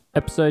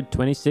Episode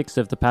 26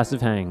 of The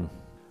Passive Hang.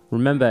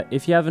 Remember,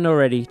 if you haven't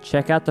already,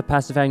 check out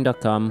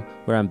thepassivehang.com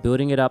where I'm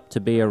building it up to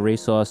be a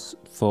resource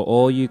for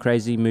all you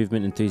crazy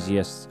movement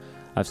enthusiasts.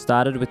 I've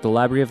started with the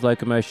Library of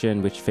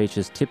Locomotion, which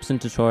features tips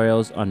and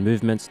tutorials on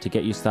movements to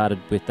get you started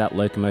with that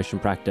locomotion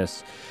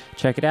practice.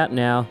 Check it out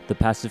now,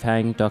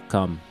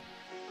 thepassivehang.com.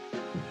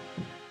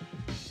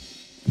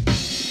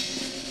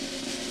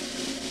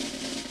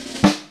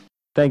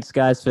 Thanks,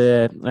 guys,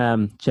 for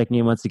checking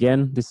in once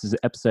again. This is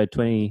episode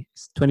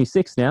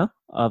 26 now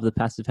of The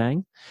Passive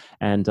Hang,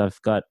 and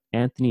I've got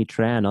Anthony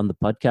Tran on the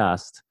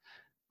podcast.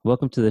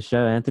 Welcome to the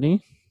show,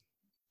 Anthony.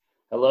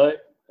 Hello.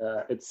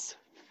 It's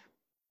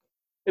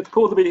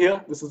cool to be here.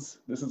 This is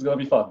going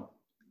to be fun.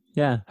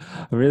 Yeah,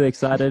 I'm really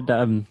excited.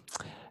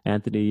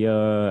 Anthony,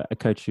 you're a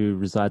coach who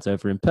resides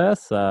over in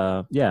Perth.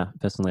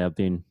 Personally, I've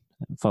been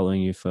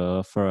following you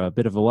for a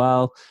bit of a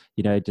while.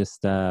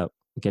 Just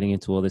getting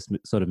into all this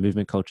sort of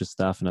movement culture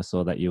stuff, and I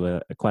saw that you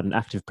were quite an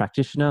active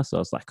practitioner. So I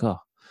was like,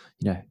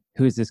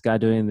 who is this guy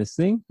doing this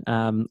thing,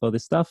 all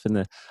this stuff?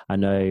 And I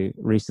know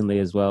recently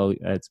as well,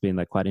 it's been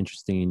like quite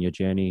interesting in your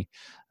journey.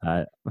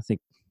 I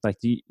think like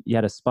you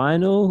had a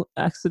spinal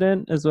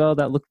accident as well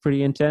that looked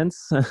pretty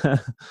intense.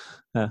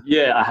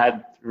 Yeah, I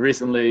had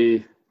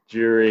recently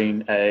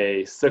during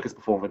a circus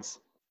performance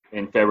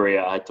in February.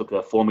 I took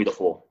a 4-meter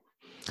fall.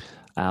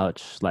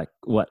 Ouch! Like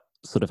what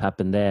sort of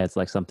happened there? It's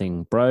like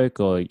something broke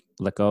or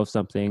let go of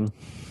something.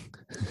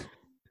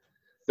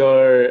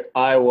 So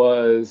I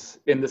was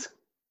in this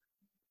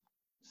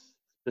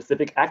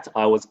specific act.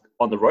 I was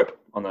on the rope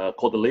on a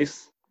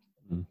cordless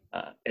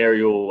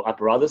aerial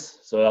apparatus.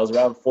 So I was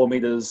around 4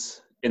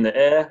 meters in the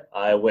air.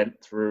 I went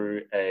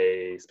through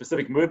a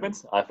specific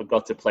movement. I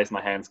forgot to place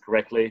my hands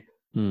correctly.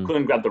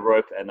 Couldn't grab the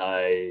rope, and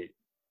I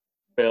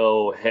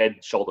fell head,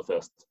 shoulder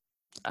first.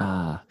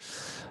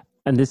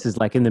 And this is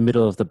like in the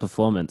middle of the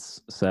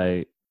performance.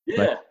 So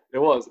yeah, it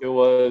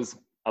was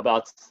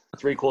about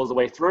 3/4 of the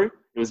way through.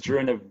 It was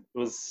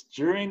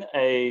during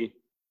a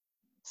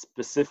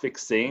specific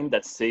scene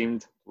that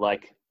seemed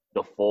like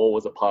the fall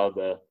was a part of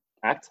the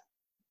act.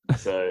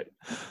 So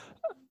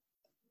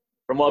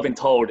from what I've been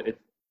told,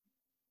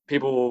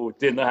 people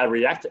didn't know how to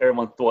react.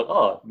 Everyone thought,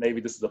 oh,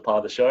 maybe this is a part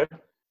of the show.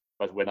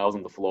 But when I was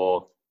on the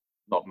floor,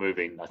 not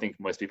moving, I think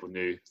most people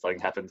knew something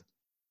happened.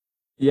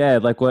 Yeah,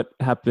 like what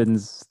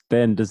happens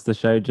then? Does the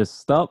show just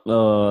stop,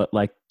 or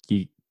like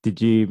did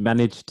you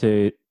manage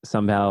to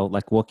somehow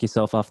like walk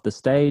yourself off the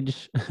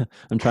stage?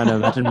 I'm trying to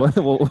imagine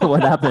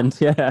what happened.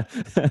 Yeah.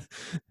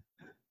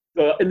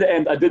 So in the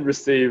end, I did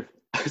receive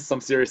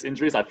some serious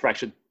injuries. I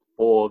fractured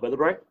 4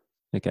 vertebrae.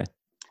 Okay.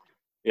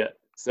 Yeah.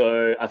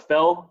 So I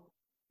fell.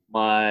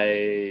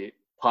 My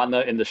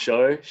partner in the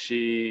show,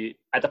 she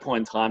at that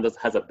point in time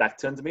has her back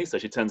turned to me. So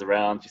she turns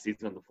around, she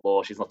sees me on the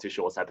floor. She's not too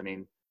sure what's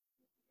happening.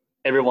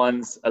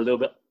 Everyone's a little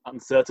bit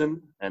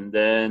uncertain. And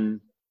then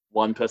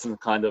one person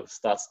kind of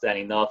starts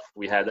standing up.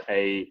 We had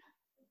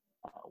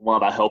one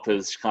of our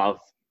helpers kind of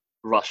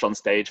rush on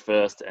stage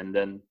first. And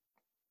then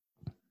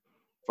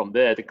from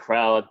there, the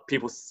crowd,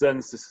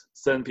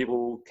 certain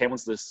people came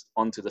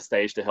onto the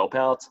stage to help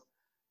out.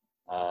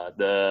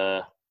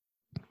 The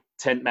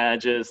tent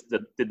managers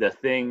that did their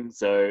thing.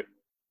 So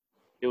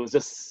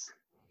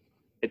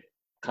it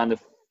kind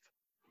of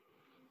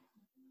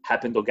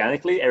happened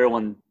organically.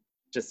 Everyone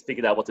just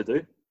figured out what to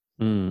do.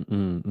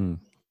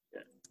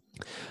 Yeah.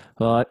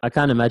 Well, I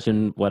can't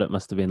imagine what it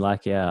must have been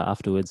like,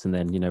 afterwards. And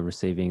then,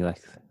 receiving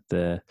like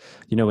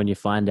when you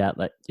find out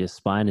that your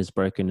spine is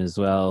broken as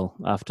well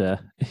after,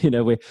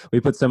 we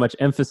put so much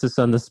emphasis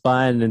on the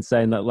spine and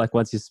saying that like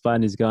once your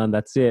spine is gone,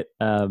 that's it.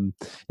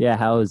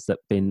 How has it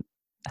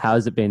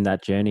been that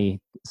journey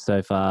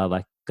so far?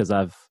 Like, because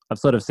I've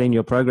sort of seen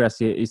your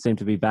progress. You seem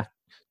to be back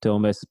to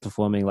almost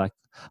performing like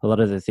a lot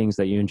of the things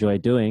that you enjoy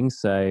doing.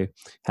 So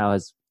how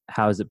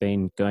has it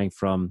been going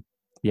from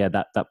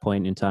that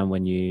point in time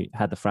when you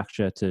had the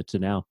fracture to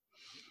now?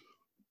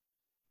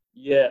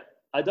 Yeah,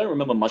 I don't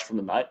remember much from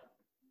the night.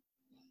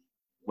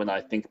 When I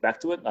think back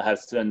to it, I have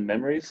certain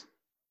memories,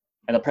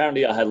 and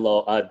apparently I had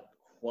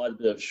quite a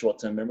bit of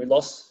short-term memory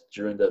loss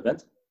during the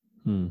event.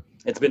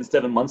 It's been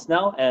 7 months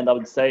now, and I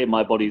would say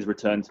my body's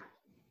returned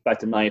back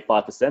to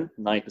 95%,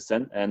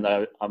 90%, and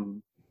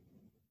I'm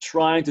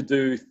trying to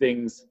do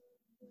things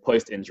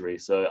post-injury.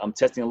 So I'm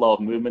testing a lot of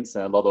movements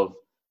and a lot of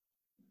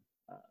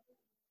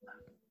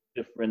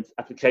different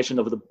application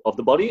of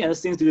the body, and it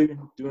seems to be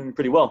doing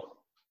pretty well.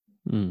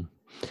 And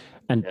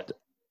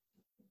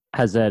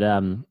has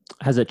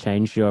it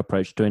changed your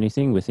approach to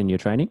anything within your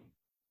training?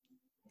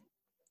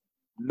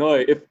 No,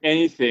 if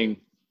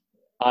anything,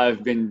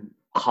 I've been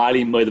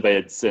highly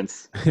motivated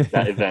since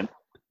that event.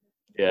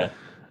 Yeah.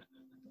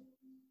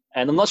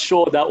 And I'm not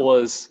sure that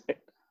was,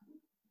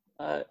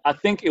 I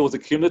think it was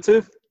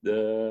accumulative.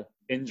 The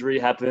injury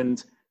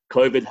happened,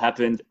 COVID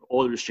happened,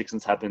 all the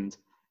restrictions happened,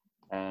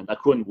 and I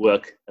couldn't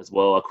work as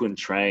well. I couldn't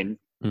train.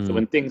 So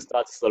when things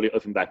started to slowly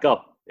open back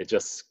up, it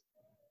just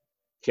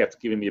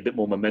kept giving me a bit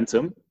more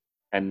momentum.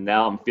 And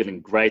now I'm feeling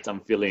great.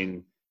 I'm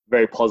feeling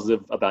very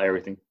positive about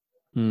everything.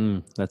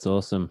 That's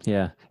awesome.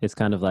 Yeah, it's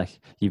kind of like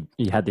you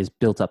had this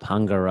built up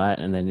hunger, right?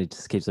 And then it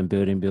just keeps on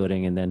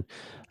building, and then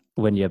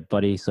when your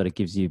body sort of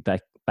gives you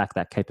back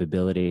that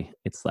capability,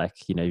 it's like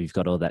you've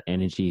got all that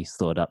energy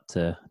stored up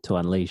to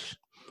unleash.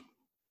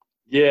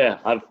 Yeah,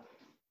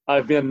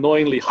 I've been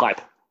annoyingly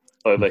hype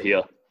over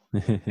here.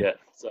 Yeah,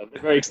 so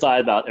I'm very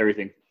excited about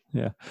everything.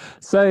 Yeah.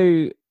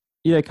 So,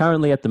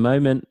 currently at the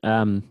moment,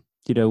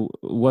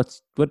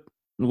 what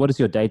does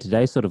your day to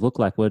day sort of look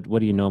like? What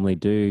do you normally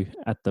do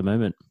at the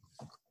moment?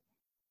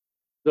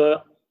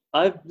 So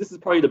this is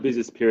probably the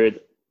busiest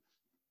period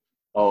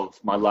of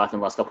my life in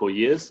the last couple of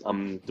years.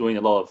 I'm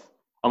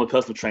a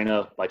personal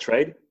trainer by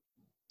trade,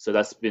 so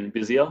that's been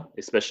busier.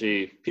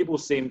 Especially people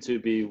seem to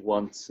be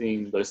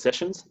wanting those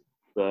sessions,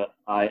 but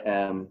I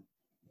am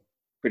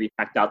pretty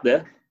packed out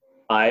there.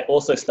 I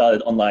also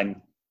started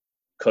online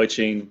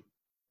coaching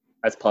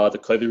as part of the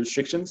COVID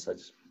restrictions. It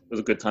was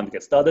a good time to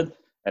get started,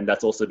 and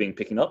that's also been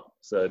picking up.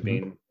 So I've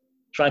been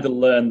trying to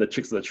learn the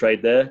tricks of the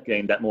trade there,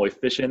 getting that more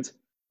efficient,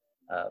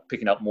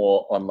 picking up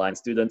more online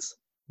students,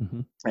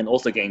 and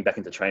also getting back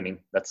into training.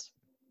 That's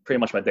pretty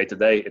much my day to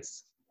day.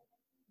 It's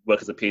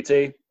work as a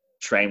PT,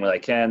 train when I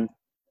can,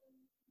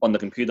 on the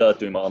computer,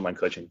 doing my online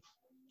coaching.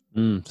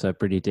 So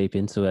pretty deep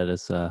into it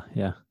as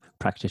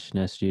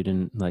practitioner,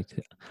 student, like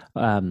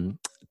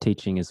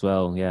teaching as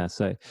well. Yeah.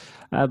 So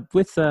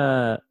with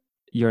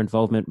your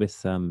involvement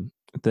with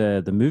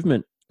the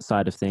movement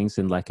side of things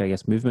and like I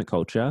guess movement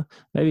culture,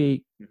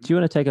 maybe do you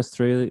want to take us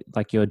through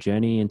like your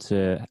journey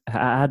into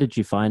how did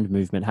you find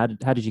movement? How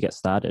did you get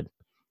started?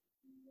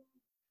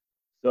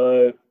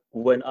 So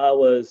when I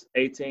was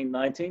 18,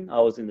 19, I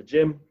was in the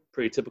gym,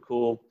 pretty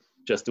typical,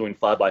 just doing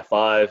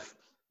 5x5.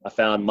 I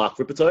found Mark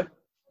Ripito.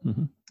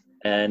 Mm-hmm.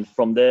 And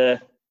from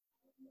there,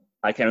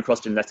 I came across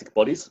gymnastic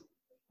bodies.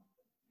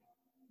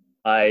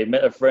 I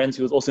met a friend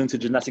who was also into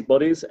gymnastic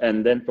bodies.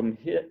 And then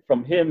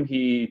from him,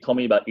 he told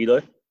me about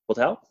Ido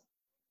Portal.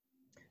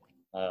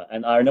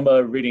 And I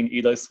remember reading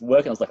Ido's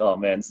work and I was like, oh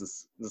man, this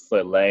is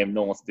so lame.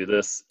 No one wants to do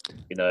this.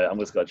 I'm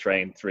just going to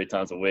train 3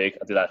 times a week.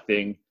 I do that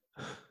thing.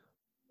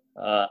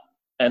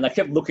 And I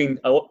kept looking,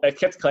 I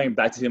kept coming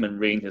back to him and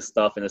reading his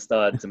stuff, and it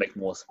started to make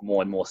more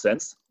and more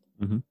sense.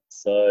 Mm-hmm.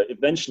 So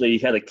eventually he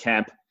had a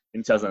camp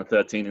in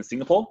 2013 in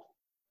Singapore,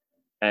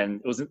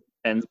 and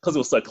because it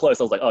was so close,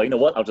 I was like, oh, you know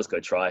what? I'll just go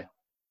try.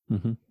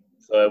 Mm-hmm.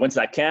 So I went to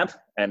that camp,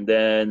 and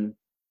then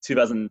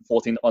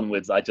 2014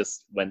 onwards, I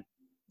just went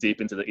deep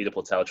into the Ida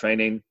Portal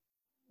training.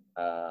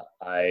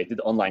 I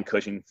did online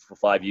coaching for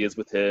 5 years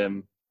with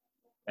him,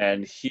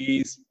 and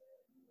he's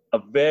a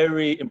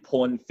very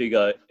important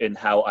figure in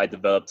how I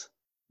developed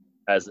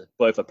as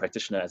both a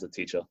practitioner as a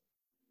teacher.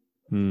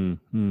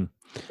 Mm-hmm.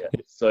 Yeah.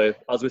 So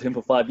I was with him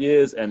for 5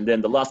 years, and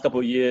then the last couple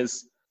of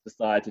years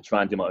decided to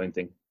try and do my own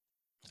thing.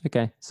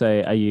 Okay.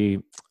 So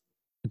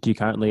do you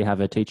currently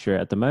have a teacher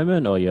at the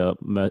moment, or you're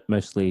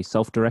mostly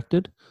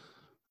self-directed?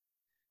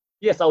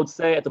 Yes, I would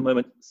say at the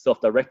moment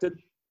self-directed.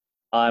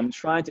 I'm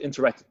trying to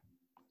interact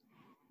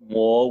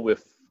more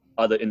with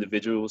other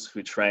individuals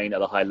who train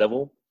at a high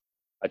level.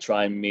 I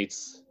try and meet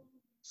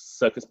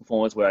circus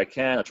performers where I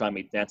can. I try and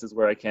meet dancers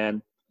where I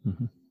can.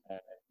 Mm-hmm.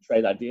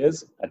 Trade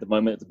ideas. At the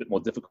moment, it's a bit more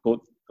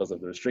difficult because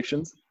of the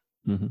restrictions.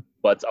 Mm-hmm.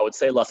 But I would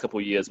say last couple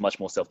of years, much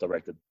more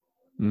self-directed.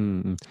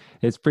 Mm-hmm.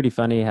 It's pretty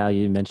funny how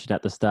you mentioned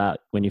at the start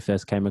when you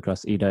first came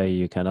across Ido,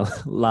 you kind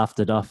of laughed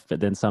it off, but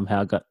then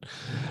somehow got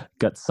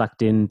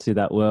sucked into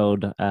that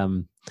world.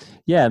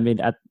 Yeah, I mean,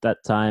 at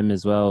that time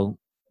as well,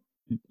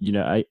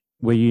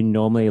 were you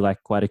normally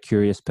like quite a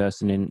curious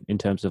person in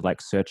terms of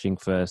like searching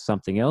for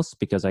something else?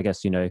 Because I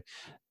guess the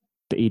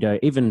Ido,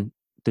 even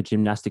the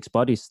gymnastics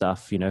body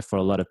stuff, for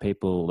a lot of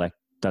people, like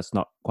that's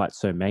not quite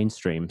so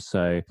mainstream.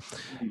 So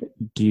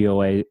do you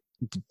always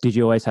did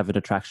you always have an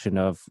attraction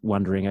of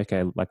wondering,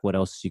 okay, like what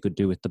else you could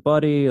do with the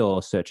body,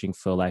 or searching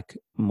for like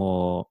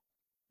more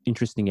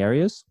interesting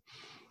areas?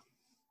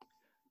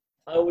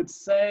 I would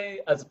say,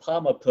 as a part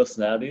of my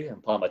personality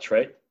and part of my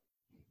trait,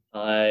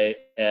 I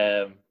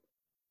am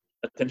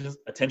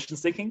attention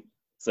seeking.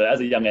 So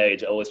as a young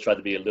age, I always tried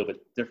to be a little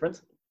bit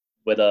different,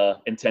 whether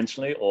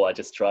intentionally or I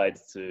just tried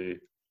to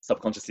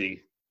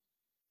subconsciously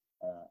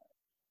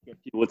get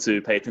people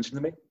to pay attention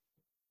to me.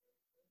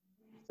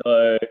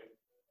 So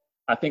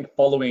I think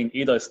following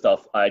Ido's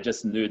stuff, I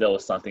just knew there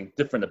was something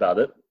different about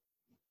it,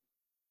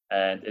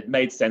 and it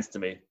made sense to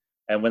me.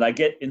 And when I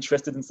get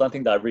interested in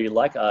something that I really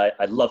like, I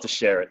love to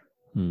share it.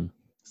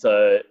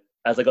 So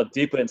as I got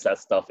deeper into that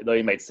stuff, it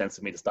only made sense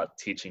for me to start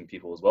teaching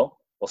people as well,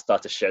 or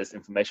start to share this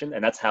information.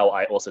 And that's how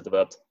I also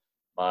developed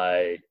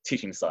my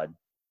teaching side.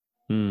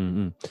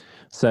 Mm-hmm.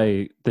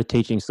 So the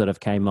teaching sort of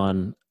came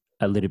on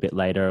a little bit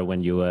later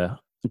when you were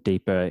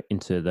deeper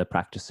into the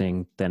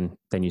practicing. Then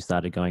you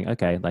started going,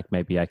 okay, like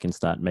maybe I can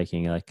start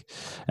making like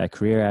a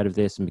career out of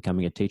this and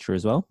becoming a teacher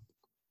as well.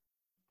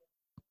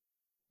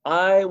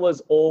 I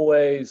was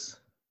always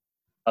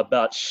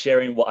about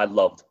sharing what I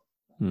loved.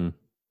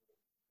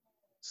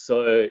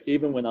 So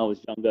even when I was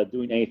younger,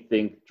 doing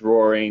anything,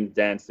 drawing,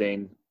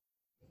 dancing,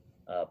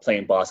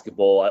 playing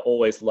basketball, I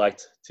always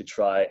liked to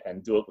try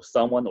and do it with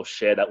someone or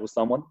share that with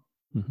someone.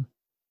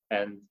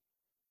 And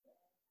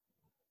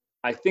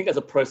I think as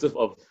a process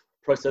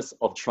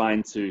of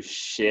trying to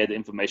share the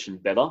information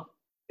better,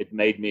 it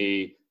made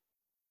me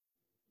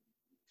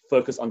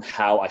focus on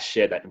how I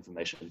share that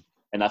information.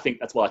 And I think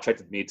that's what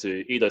attracted me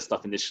to Ido's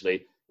stuff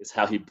initially, is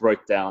how he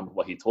broke down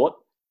what he taught.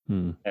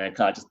 And it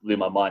kind of just blew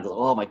my mind. I was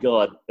like, oh my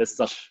God,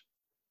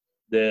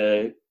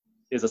 there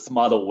is a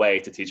smarter way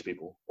to teach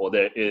people, or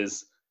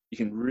you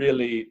can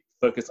really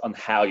focus on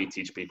how you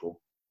teach people.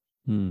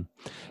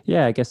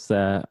 Yeah, I guess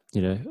a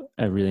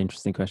really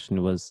interesting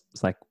question was,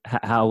 it's like,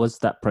 how was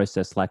that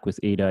process like with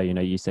Ido?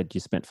 You said you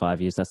spent 5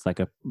 years. That's like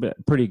a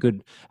pretty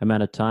good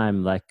amount of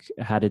time. Like,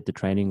 how did the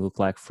training look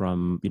like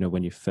from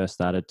when you first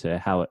started to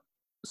how it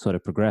sort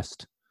of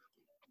progressed?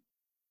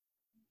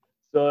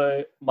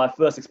 So my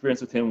first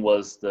experience with him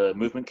was the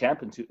movement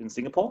camp in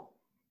Singapore,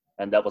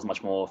 and that was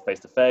much more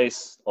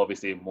face-to-face,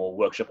 obviously more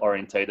workshop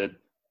orientated.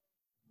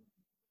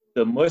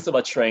 The most of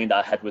our training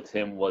that I had with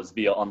him was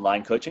via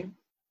online coaching.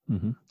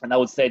 And I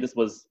would say this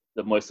was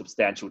the most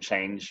substantial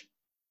change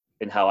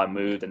in how I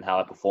moved and how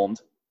I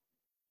performed,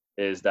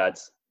 is that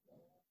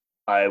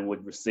I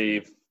would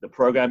receive the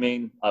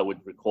programming, I would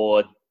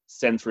record,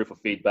 send through for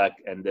feedback,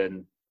 and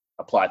then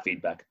apply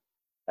feedback.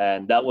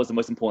 And that was the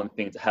most important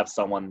thing, to have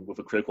someone with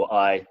a critical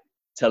eye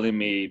telling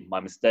me my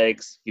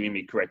mistakes, giving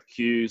me correct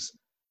cues,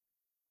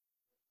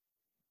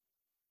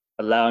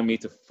 allowing me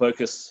to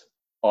focus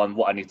on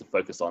what I need to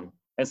focus on.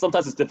 And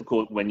sometimes it's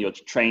difficult when you're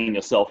training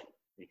yourself,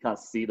 you can't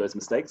see those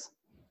mistakes.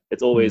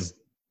 It's always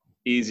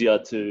easier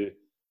to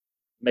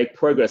make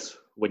progress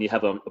when you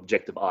have an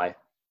objective eye.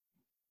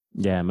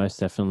 Yeah, most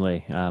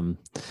definitely.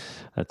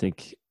 I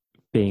think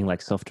being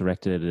like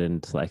self-directed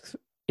and like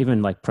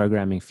even like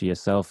programming for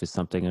yourself is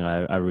something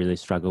I really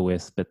struggle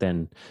with. But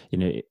then,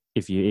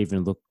 if you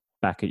even look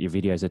back at your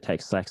videos, it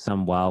takes like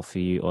some while for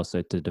you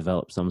also to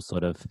develop some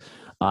sort of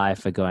eye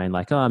for going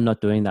like, oh, I'm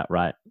not doing that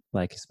right.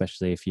 Like,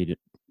 especially if you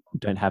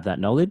don't have that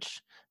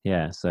knowledge.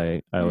 Yeah.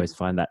 So I always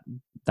find that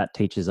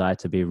teacher's eye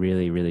to be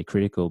really, really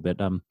critical. But,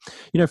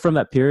 from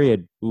that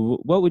period,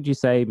 what would you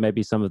say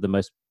maybe some of the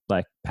most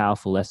like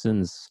powerful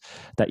lessons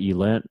that you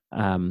learned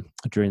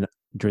during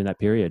that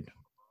period?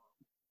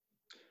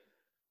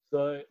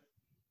 So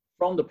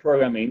from the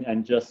programming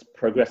and just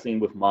progressing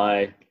with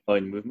my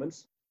own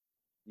movements,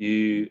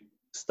 you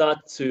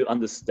start to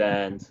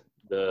understand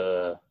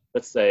the,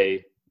 let's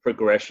say,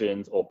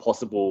 progressions or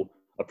possible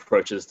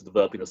approaches to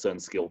developing a certain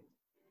skill.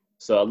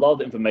 So a lot of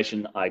the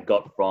information I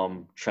got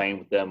from training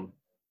with them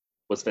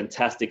was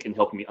fantastic in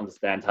helping me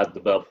understand how to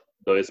develop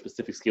those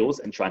specific skills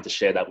and trying to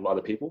share that with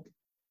other people.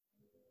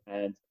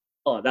 And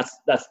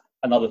that's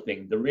another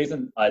thing. The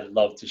reason I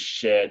love to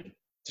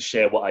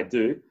share what I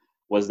do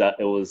was that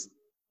it was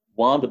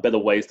one of the better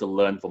ways to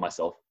learn for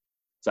myself.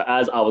 So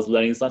as I was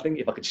learning something,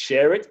 if I could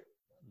share it,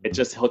 it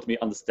just helped me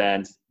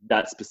understand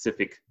that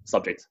specific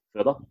subject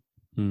further.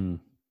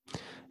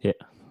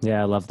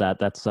 Yeah, I love that.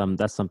 That's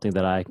something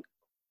that I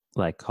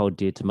like hold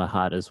dear to my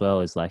heart as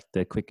well, is like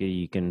the quicker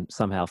you can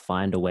somehow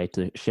find a way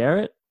to share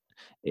it,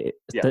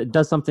 it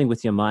does something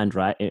with your mind,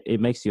 right?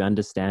 It makes you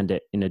understand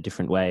it in a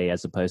different way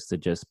as opposed to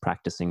just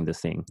practicing the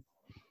thing.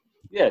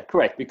 Yeah,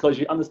 correct. Because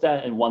you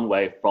understand it in one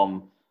way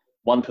from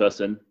one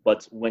person,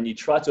 but when you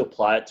try to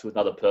apply it to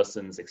another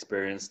person's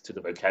experience, to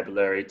the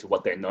vocabulary, to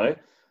what they know,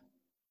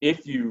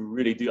 if you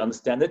really do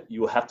understand it,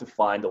 you will have to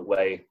find a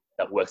way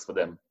that works for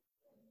them.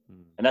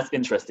 And that's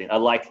interesting. I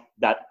like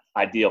that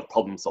idea of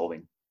problem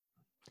solving.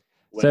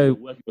 When you're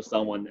working with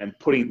someone and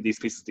putting these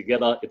pieces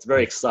together, it's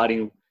very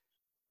exciting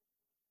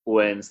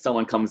when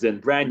someone comes in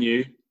brand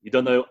new, you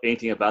don't know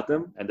anything about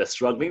them and they're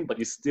struggling, but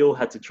you still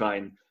had to try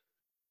and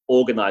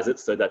organize it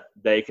so that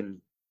they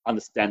can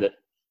understand it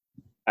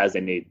as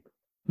they need.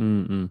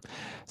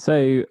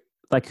 So,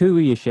 like, who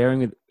were you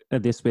sharing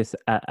this with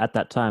at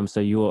that time?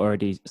 So you were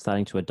already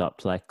starting to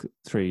adopt like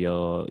through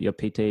your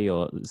PT,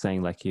 or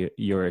saying like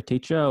you're a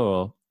teacher,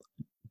 or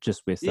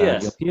just with your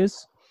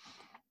peers?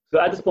 So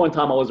at this point in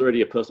time, I was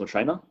already a personal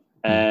trainer,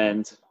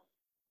 and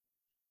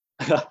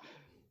so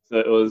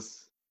it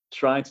was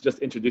trying to just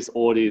introduce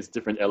all these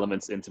different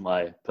elements into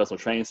my personal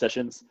training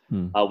sessions.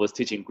 I was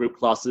teaching group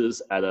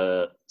classes at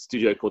a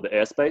studio called the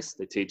Airspace.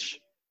 They teach,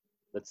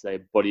 let's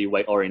say, body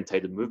weight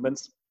orientated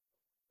movements.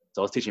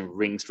 So I was teaching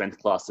ring strength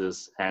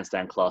classes,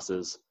 handstand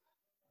classes,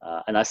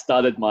 and I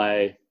started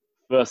my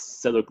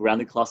first set of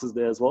grounding classes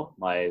there as well,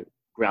 my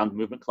ground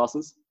movement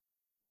classes.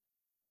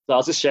 So I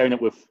was just sharing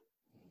it with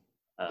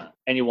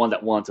anyone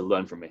that wanted to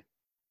learn from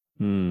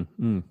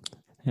me.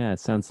 Yeah, it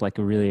sounds like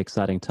a really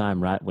exciting time,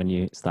 right? When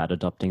you start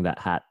adopting that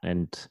hat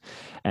and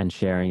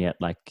sharing it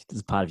like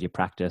as part of your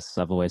practice.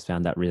 I've always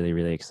found that really,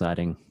 really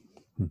exciting.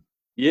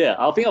 Yeah,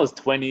 I think I was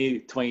 20,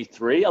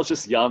 23. I was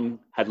just young,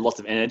 had lots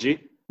of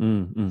energy.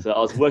 So I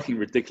was working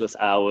ridiculous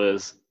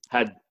hours,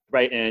 had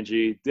great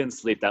energy, didn't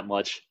sleep that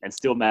much, and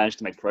still managed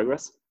to make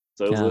progress.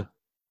 So it was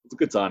a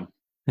good time.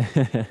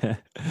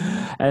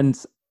 And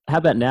how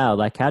about now?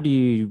 Like, how do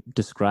you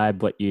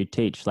describe what you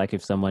teach? Like,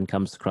 if someone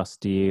comes across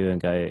to you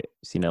and goes,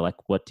 like,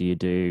 what do you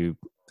do?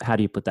 How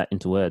do you put that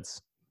into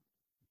words?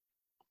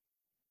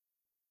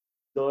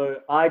 So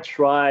I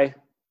try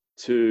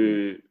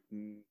to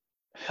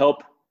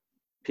help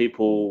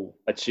people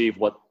achieve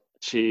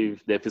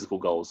their physical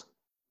goals.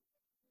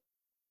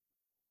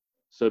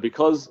 So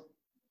because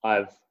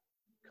I've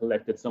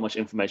collected so much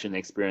information and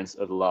experience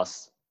over the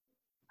last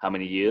how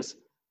many years,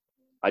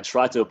 I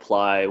try to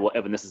apply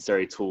whatever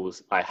necessary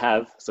tools I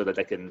have so that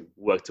they can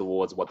work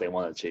towards what they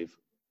want to achieve.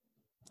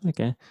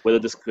 Okay. Whether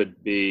this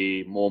could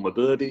be more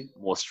mobility,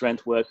 more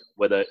strength work,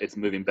 whether it's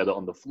moving better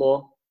on the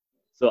floor.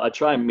 So I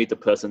try and meet the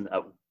person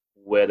at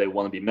where they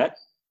want to be met,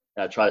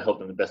 and I try to help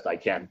them the best I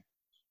can.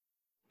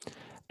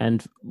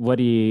 And what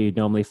are you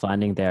normally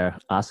finding they're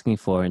asking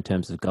for in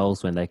terms of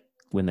goals when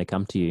they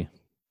come to you?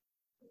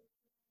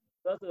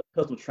 As a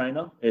personal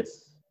trainer,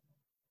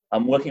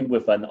 I'm working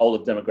with an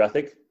older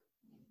demographic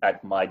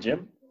at my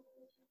gym.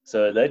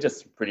 So they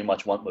just pretty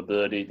much want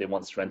mobility, they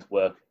want strength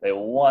work, they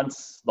want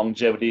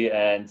longevity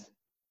and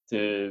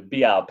to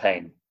be out of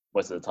pain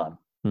most of the time.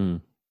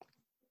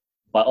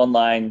 My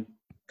online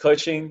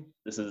coaching,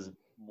 this is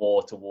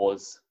more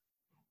towards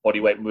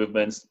bodyweight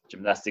movements,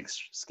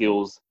 gymnastics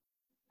skills,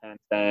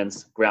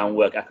 handstands,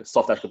 groundwork,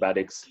 soft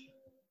acrobatics,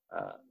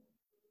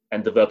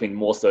 and developing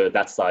more so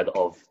that side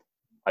of,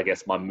 I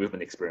guess, my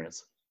movement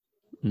experience.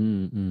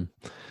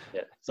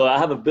 Yeah. So I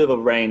have a bit of a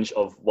range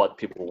of what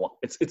people want.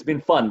 It's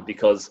been fun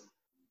because,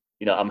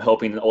 I'm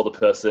helping an older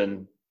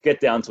person get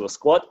down to a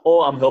squat,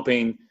 or I'm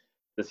helping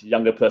this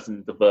younger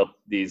person develop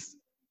his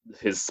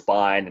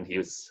spine and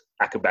his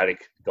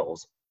acrobatic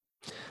goals.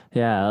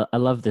 Yeah, I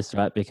love this,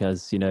 right?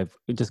 Because,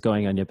 just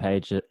going on your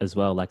page as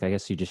well, like, I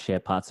guess you just share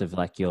parts of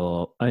like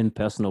your own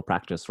personal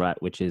practice,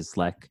 right? Which is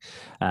like,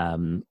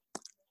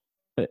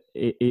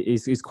 it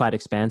is quite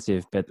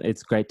expansive, but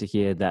it's great to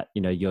hear that,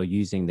 you're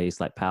using these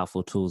like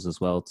powerful tools as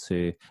well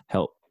to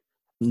help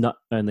not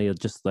only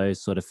just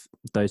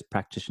those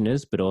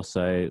practitioners, but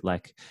also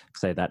like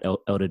say that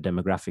elder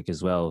demographic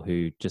as well,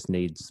 who just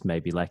needs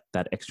maybe like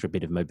that extra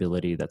bit of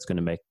mobility that's going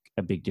to make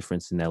a big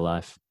difference in their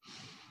life.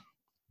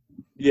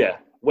 Yeah.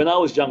 When I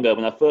was younger,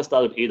 when I first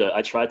started EATO,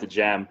 I tried to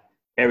jam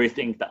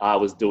everything that I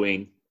was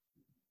doing,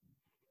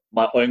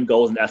 my own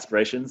goals and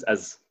aspirations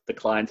as the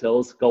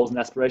clientele's goals and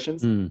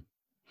aspirations. And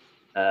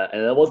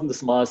it wasn't the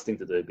smartest thing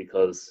to do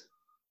because,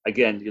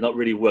 again, you're not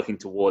really working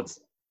towards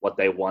what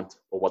they want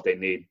or what they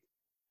need.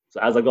 So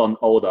as I've gotten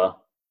older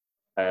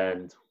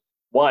and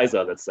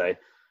wiser, let's say,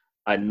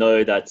 I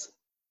know that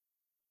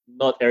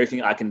not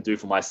everything I can do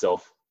for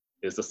myself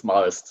is the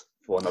smartest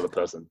for another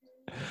person.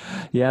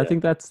 Yeah, I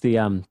think that's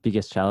the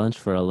biggest challenge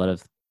for a lot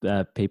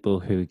of people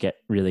who get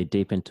really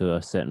deep into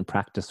a certain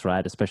practice,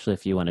 right? Especially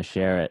if you want to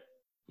share it,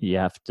 you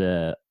have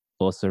to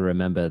also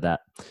remember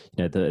that,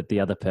 the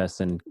other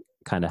person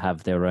kind of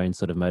have their own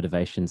sort of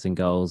motivations and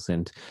goals.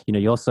 And,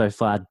 you're so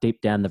far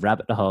deep down the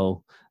rabbit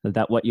hole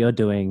that what you're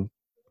doing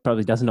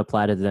probably doesn't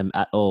apply to them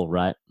at all,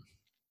 right?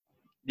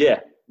 Yeah,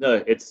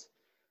 no,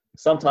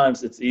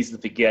 sometimes it's easy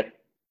to forget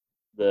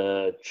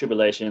the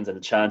tribulations and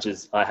the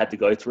challenges I had to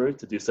go through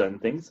to do certain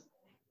things.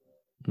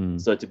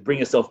 So to bring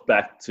yourself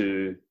back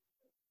to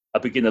a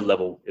beginner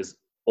level is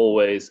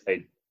always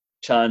a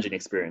challenging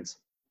experience.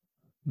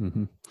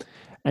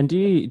 And do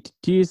you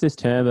use this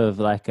term of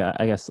like,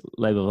 I guess,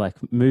 label like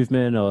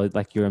movement, or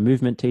like you're a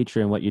movement teacher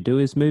and what you do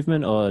is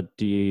movement, or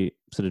do you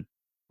sort of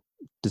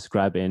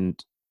describe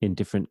it in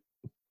different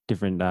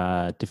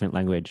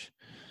language?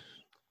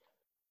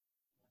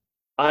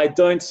 I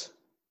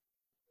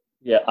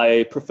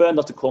prefer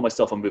not to call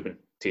myself a movement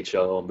teacher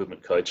or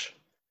movement coach.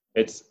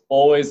 It's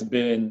always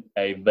been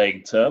a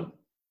vague term,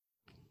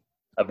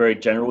 a very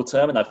general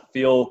term, and I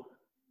feel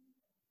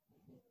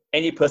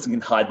any person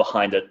can hide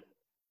behind it.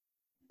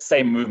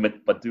 Same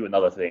movement, but do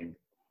another thing.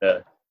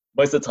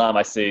 Most of the time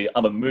I see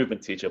I'm a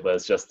movement teacher, but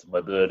it's just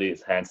mobility,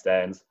 it's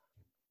handstands.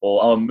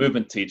 Or I'm a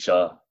movement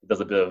teacher, it does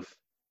a bit of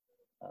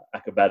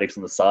acrobatics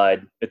on the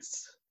side.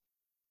 It's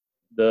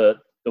the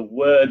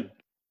word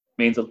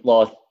means a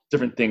lot of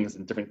different things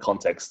in different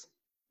contexts.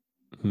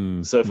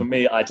 So for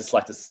me, I just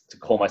like to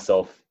call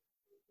myself.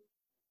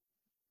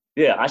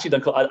 Yeah, I actually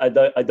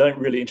I don't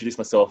really introduce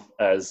myself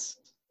as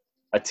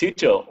a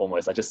teacher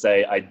almost. I just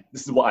say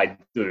this is what I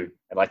do.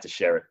 I like to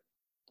share it.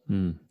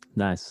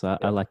 Nice.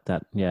 I like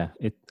that. Yeah.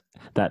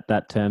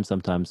 That term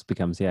sometimes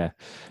becomes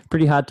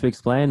pretty hard to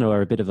explain,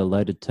 or a bit of a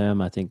loaded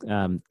term, I think,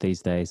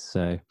 these days.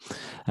 So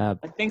I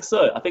think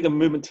so. I think a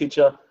movement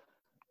teacher.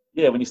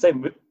 Yeah,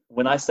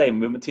 when I say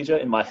movement teacher,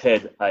 in my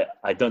head,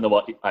 I don't know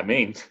what I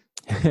mean.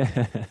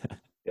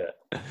 Yeah,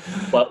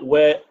 but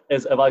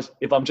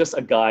if I'm just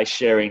a guy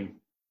sharing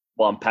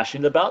what I'm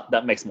passionate about,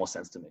 that makes more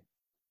sense to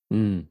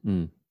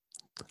me.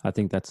 I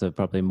think that's a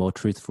probably more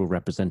truthful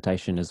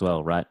representation as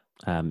well, right?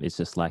 It's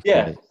just like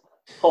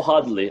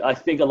wholeheartedly. I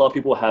think a lot of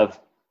people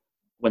have,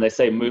 when they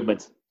say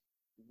movement,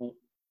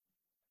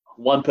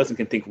 one person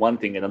can think one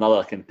thing and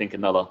another can think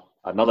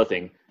another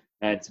thing,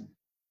 and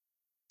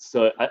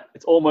so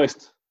it's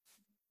almost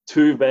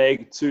too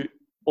vague, too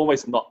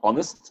almost not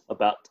honest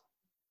about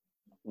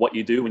what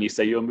you do when you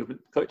say you're a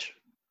movement coach.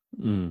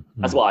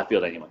 That's what I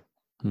feel anyway.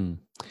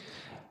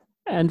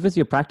 And with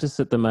your practice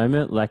at the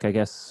moment, like, I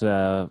guess,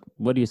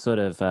 what do you sort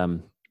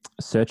of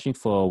searching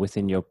for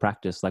within your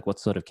practice? Like, what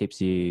sort of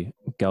keeps you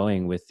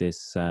going with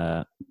this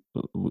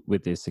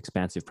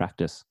expansive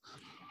practice?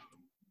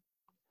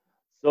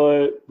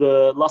 So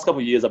the last couple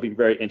of years, I've been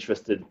very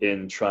interested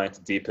in trying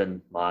to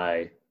deepen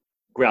my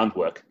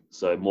groundwork.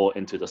 So more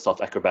into the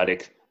soft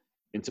acrobatic,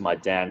 into my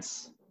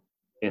dance,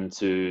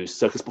 into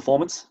circus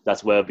performance.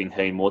 That's where I've been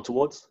heading more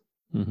towards.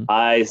 Mm-hmm.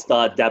 I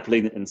started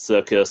dabbling in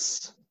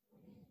circus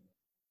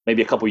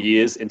maybe a couple of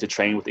years into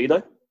training with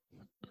Ido.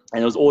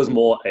 And it was always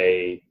more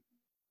a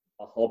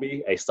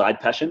hobby, a side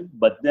passion.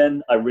 But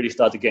then I really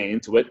started getting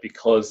into it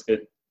because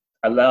it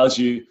allows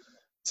you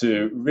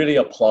to really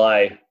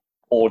apply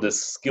all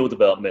this skill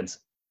development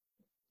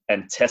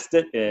and test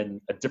it in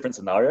a different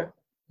scenario.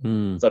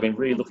 So I've been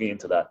really looking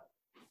into that.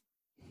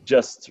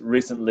 Just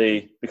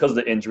recently, because of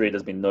the injury,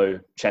 there's been no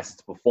chances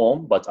to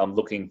perform, but I'm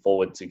looking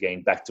forward to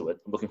getting back to it.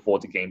 I'm looking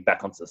forward to getting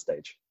back onto the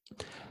stage.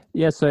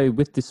 Yeah. So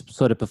with this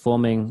sort of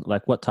performing,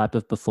 like what type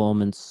of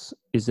performance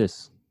is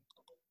this?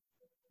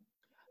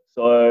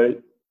 So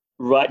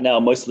right now,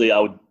 mostly I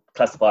would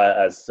classify it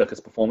as circus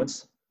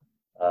performance.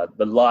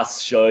 The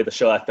last show, the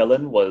show I fell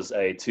in, was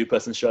a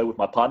two-person show with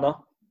my partner.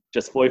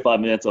 Just 45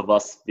 minutes of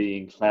us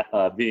being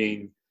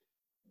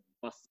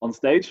us on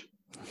stage,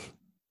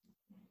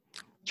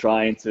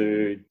 trying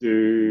to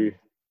do.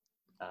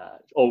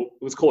 It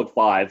was called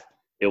Five.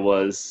 It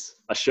was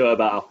a show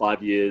about our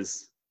 5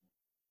 years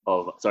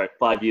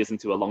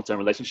into a long-term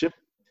relationship,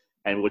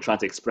 and we're trying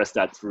to express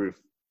that through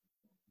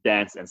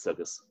dance and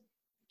circus.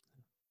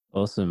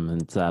 Awesome.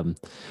 And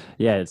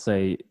yeah,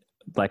 so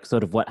like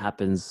sort of what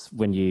happens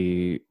when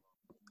you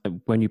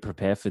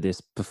prepare for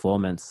this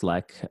performance?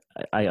 Like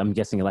I'm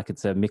guessing like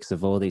it's a mix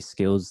of all these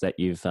skills that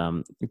you've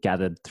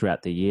gathered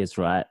throughout the years,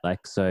 right?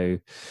 Like, so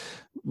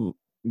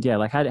yeah,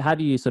 like how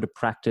do you sort of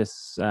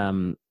practice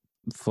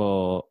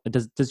for,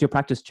 does your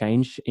practice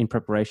change in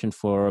preparation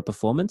for a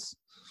performance?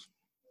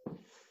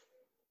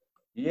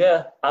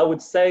 Yeah, I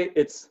would say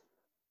it's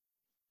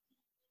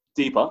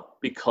deeper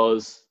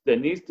because there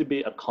needs to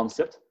be a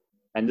concept,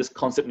 and this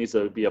concept needs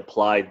to be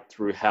applied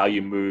through how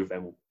you move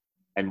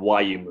and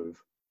why you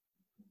move.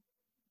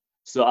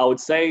 So I would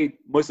say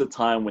most of the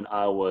time when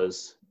I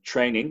was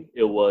training,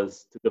 it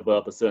was to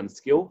develop a certain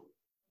skill,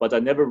 but I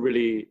never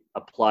really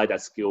applied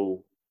that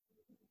skill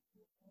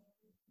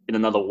in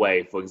another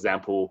way. For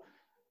example,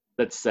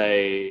 let's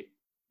say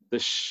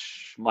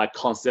my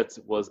concept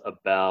was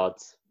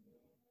about,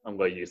 I'm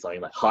going to use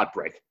something like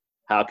heartbreak.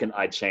 How can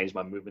I change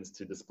my movements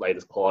to display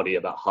this quality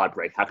about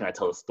heartbreak? How can I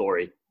tell a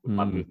story with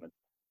my movement?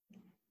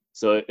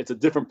 So it's a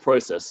different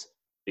process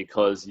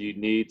because you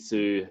need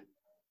to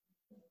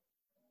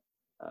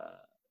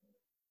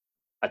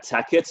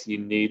attack it. You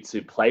need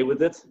to play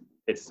with it.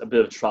 It's a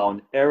bit of trial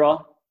and error.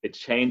 It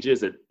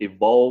changes, it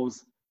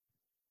evolves.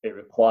 It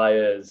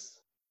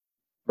requires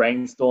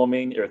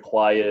brainstorming. It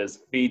requires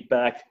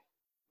feedback.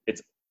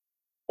 It's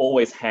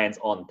always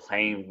hands-on,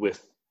 playing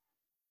with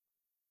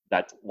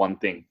that one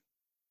thing.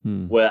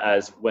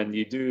 Whereas when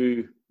you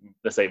do,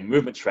 let's say,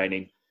 movement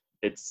training,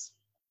 it's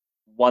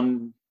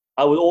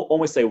I would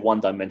almost say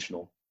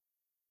one-dimensional.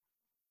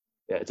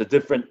 Yeah, it's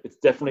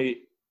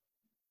definitely,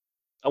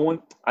 I don't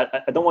want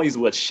to use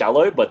the word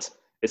shallow, but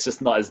it's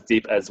just not as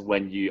deep as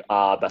when you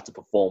are about to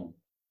perform,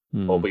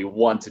 or you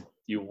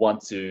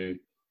want to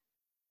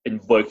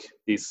invoke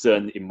these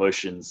certain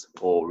emotions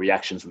or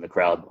reactions from the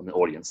crowd and the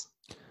audience.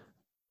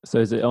 So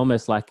is it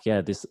almost like,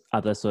 yeah, this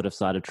other sort of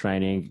side of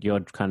training, you're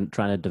kind of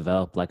trying to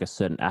develop like a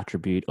certain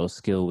attribute or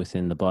skill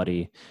within the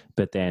body,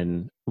 but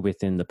then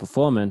within the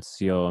performance,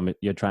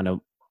 you're trying to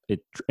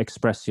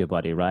express your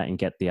body, right? And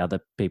get the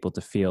other people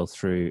to feel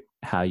through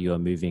how you are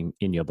moving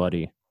in your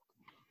body.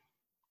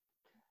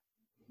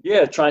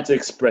 Yeah, trying to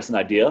express an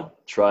idea,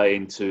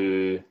 trying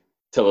to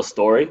tell a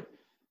story.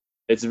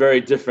 It's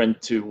very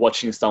different to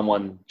watching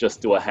someone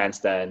just do a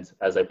handstand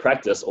as a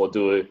practice,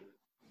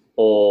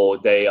 or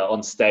they are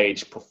on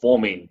stage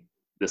performing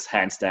this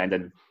handstand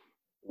and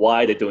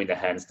why they're doing the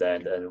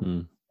handstand,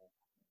 and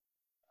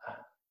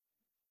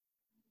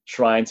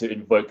trying to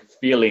invoke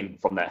feeling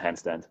from that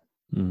handstand.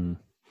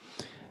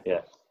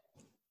 Yeah.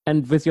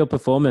 And with your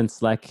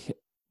performance, like,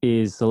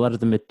 is a lot of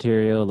the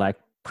material like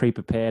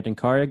pre-prepared and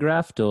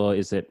choreographed, or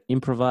is it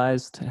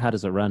improvised? How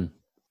does it run?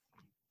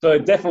 So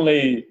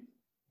definitely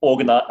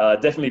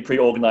definitely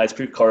pre-organized,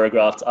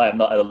 pre-choreographed. I am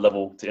not at a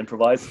level to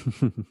improvise.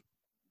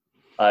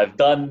 I've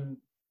done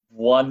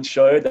one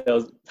show that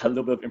had a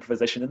little bit of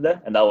improvisation in there,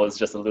 and that was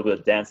just a little bit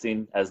of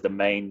dancing as the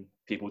main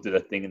people do their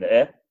thing in the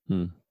air.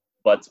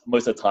 But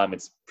most of the time,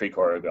 it's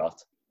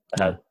pre-choreographed.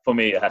 For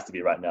me, it has to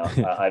be right now.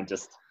 I'm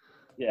just,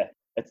 yeah,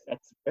 it's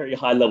very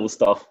high-level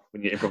stuff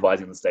when you're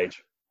improvising on the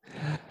stage.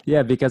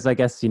 Yeah, because I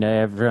guess,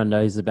 everyone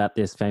knows about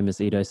this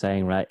famous Ido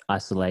saying, right?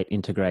 Isolate,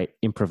 integrate,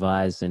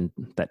 improvise, and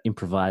that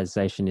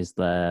improvisation is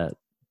the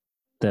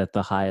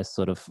highest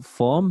sort of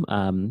form.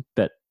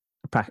 But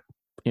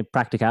in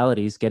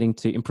practicalities, getting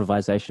to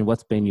improvisation,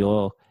 what's been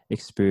your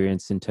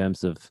experience in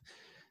terms of,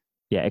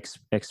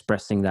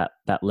 expressing that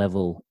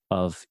level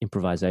of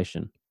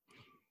improvisation?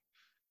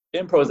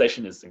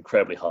 Improvisation is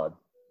incredibly hard.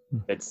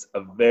 It's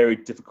a very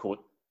difficult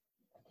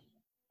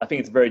I think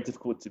it's very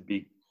difficult to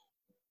be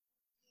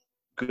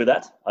good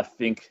at. I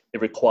think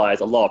it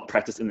requires a lot of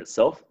practice in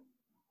itself.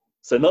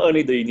 So not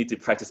only do you need to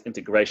practice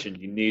integration,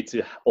 you need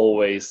to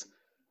always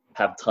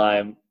have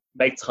time,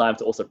 make time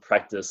to also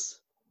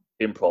practice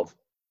improv.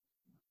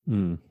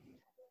 Mm.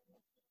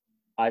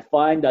 I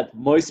find that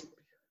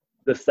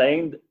the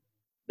saying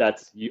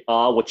that you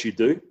are what you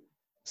do.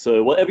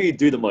 So whatever you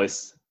do the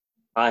most,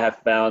 I have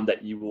found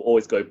that you will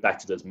always go back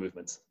to those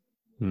movements.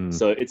 Mm.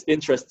 So it's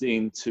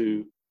interesting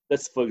to,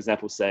 let's for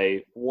example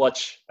say,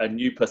 watch a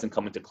new person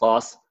come into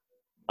class.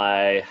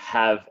 I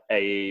have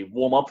a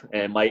warm up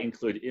and might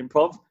include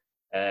improv,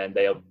 and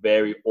they are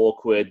very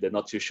awkward. They're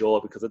not too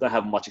sure because they don't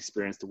have much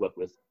experience to work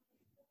with.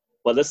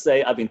 But let's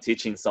say I've been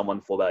teaching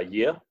someone for about a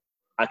year.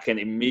 I can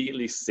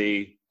immediately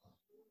see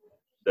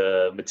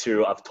the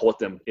material I've taught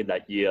them in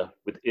that year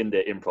within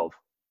their improv.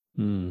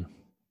 Mm.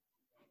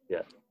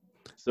 Yeah.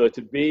 So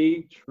to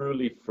be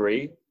truly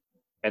free,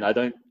 and I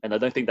don't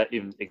think that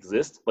even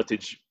exists, but to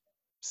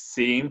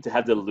seem to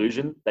have the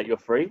illusion that you're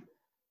free,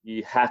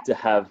 you have to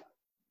have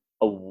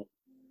a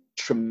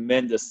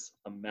tremendous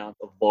amount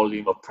of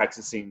volume of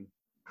practicing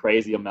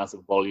crazy amounts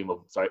of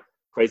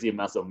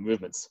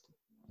movements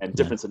and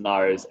different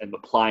scenarios and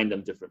applying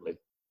them differently.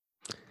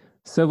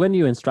 So when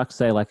you instruct,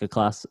 say, like a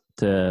class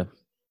to,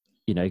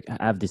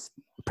 have this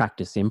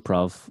practice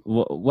improv,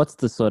 what's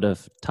the sort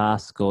of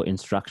task or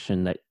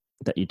instruction that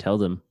you tell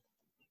them?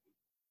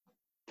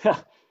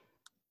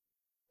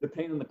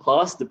 Depending on the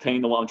class,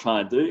 depending on what I'm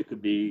trying to do, it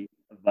could be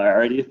a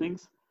variety of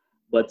things.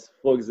 But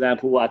for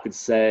example, I could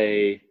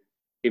say,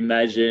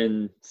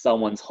 imagine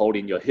someone's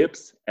holding your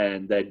hips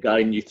and they're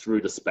guiding you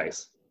through the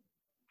space.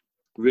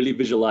 Really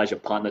visualize your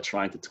partner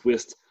trying to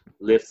twist,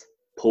 lift,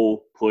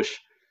 pull, push.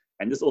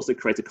 And this also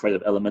creates a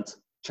creative element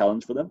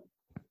challenge for them.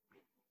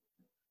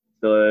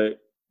 So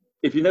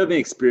if you've never been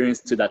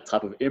experienced to that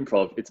type of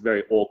improv, it's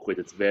very awkward.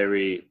 It's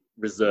very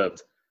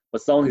reserved.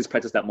 But someone who's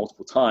practiced that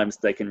multiple times,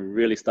 they can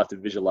really start to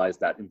visualize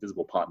that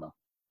invisible partner.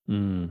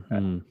 Mm-hmm.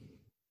 Right?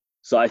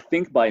 So I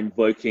think by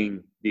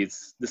invoking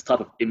this type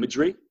of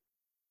imagery,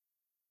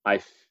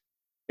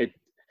 it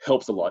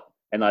helps a lot.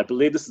 And I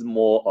believe this is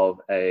more of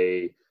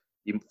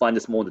you find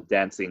this more in the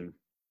dancing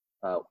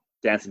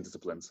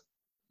disciplines,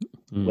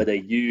 where they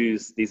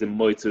use these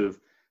emotive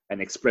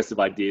and expressive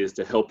ideas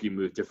to help you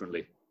move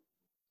differently.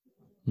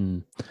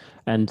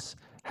 And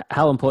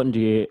how important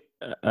do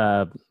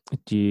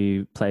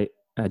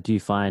you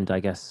find, I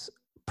guess,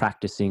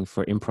 practicing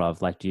for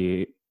improv? Like, do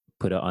you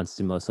put it on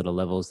similar sort of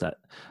levels that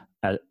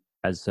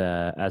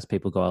as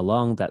people go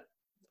along, that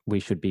we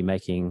should be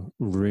making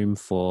room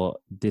for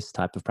this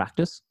type of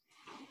practice?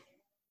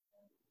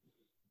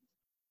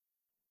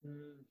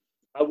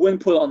 I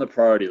wouldn't put it on the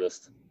priority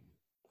list.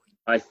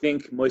 I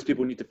think most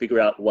people need to figure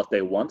out what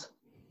they want.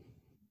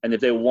 And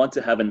if they want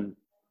to have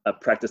a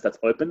practice that's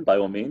open, by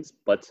all means,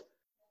 but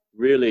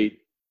really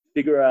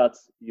figure out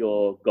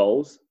your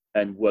goals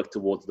and work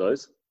towards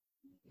those.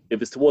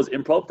 If it's towards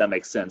improv, that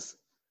makes sense.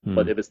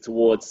 But if it's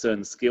towards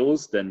certain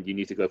skills, then you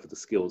need to go for the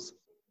skills.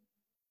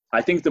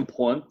 I think it's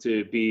important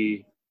to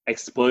be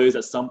exposed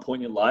at some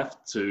point in life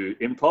to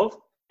improv.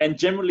 And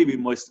generally,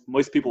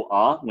 most people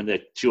are when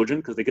they're children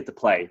because they get to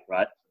play,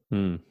 right?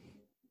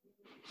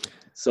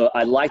 So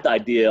I like the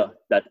idea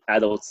that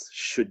adults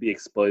should be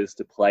exposed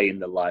to play in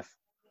their life.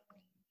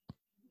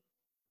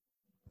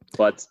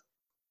 But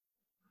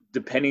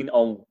depending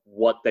on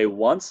what they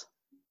want,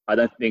 I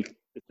don't think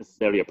it's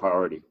necessarily a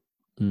priority.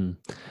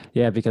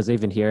 Yeah, because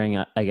even hearing,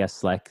 I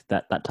guess, like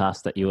that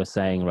task that you were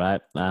saying,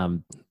 right?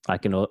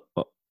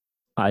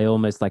 I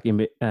almost like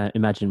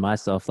imagine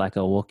myself like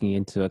walking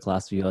into a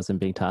class of yours and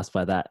being tasked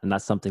by that, and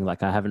that's something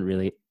like I haven't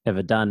really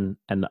ever done,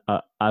 and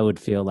I would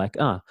feel like,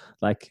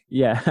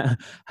 yeah,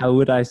 how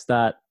would I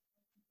start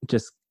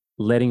just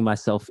letting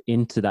myself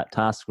into that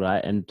task,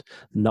 right, and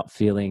not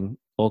feeling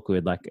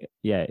awkward? Like,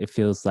 yeah, it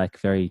feels like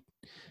very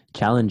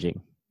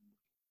challenging.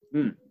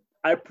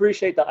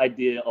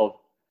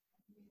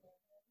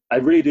 I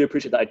really do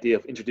appreciate the idea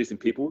of introducing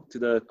people to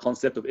the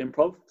concept of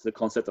improv, to the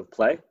concept of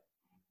play.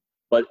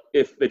 But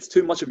if it's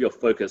too much of your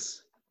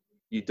focus,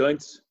 you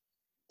don't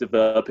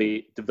develop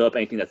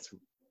anything that's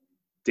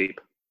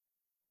deep.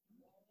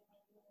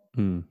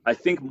 I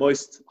think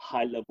most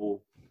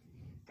high-level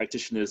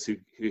practitioners who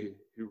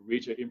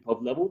reach an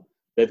improv level,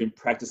 they've been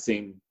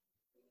practicing,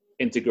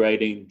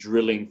 integrating,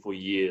 drilling for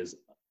years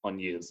on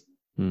years.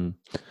 And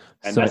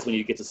that's when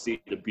you get to see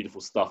the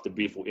beautiful stuff, the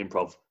beautiful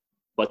improv.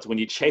 But when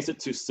you chase it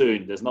too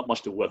soon, there's not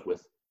much to work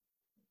with.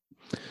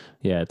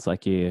 Yeah, it's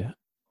like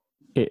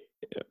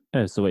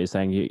so what you're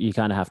saying, you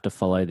kind of have to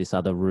follow this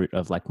other route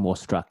of like more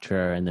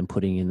structure and then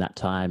putting in that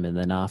time, and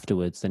then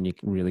afterwards, then you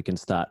really can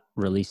start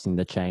releasing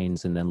the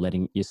chains and then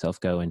letting yourself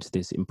go into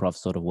this improv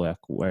sort of work.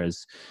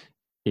 Whereas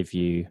if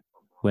you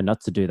were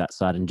not to do that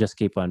side and just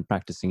keep on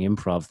practicing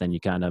improv, then you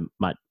kind of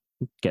might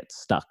get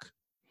stuck.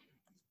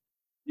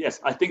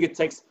 Yes, I think it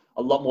takes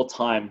a lot more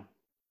time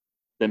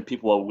than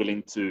people are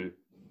willing to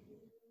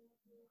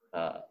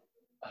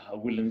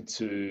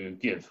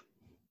give.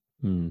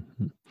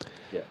 Mm-hmm.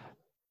 Yeah.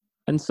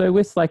 And so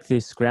with like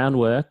this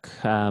groundwork,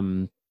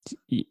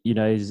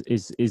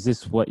 is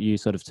this what you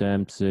sort of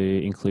term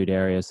to include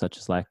areas such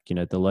as like,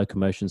 the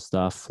locomotion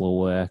stuff, floor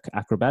work,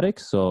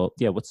 acrobatics, or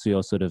yeah, what's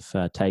your sort of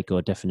take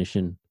or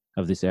definition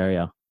of this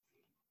area?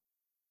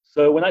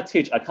 So when I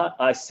teach,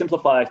 I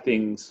simplify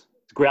things,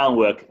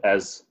 groundwork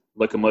as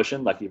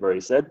locomotion, like you've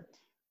already said,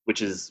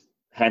 which is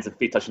hands and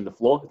feet touching the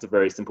floor. It's a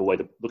very simple way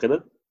to look at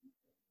it.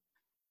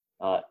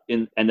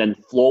 And then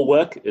floor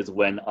work is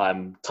when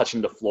I'm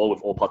touching the floor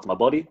with all parts of my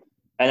body.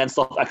 And then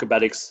soft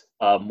acrobatics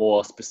are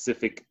more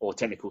specific or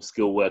technical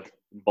skill work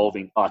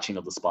involving arching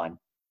of the spine.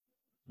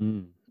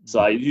 Mm. So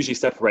I usually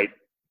separate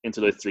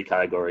into those three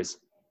categories.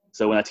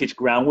 So when I teach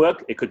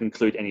groundwork, it could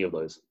include any of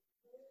those.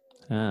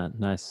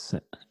 Nice.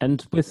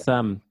 And with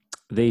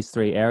these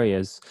three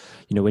areas,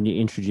 when you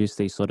introduce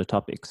these sort of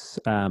topics,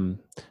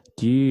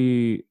 do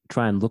you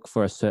try and look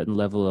for a certain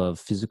level of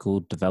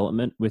physical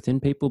development within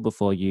people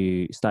before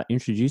you start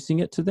introducing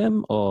it to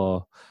them?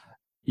 Or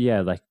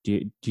yeah, like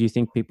do you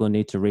think people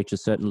need to reach a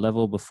certain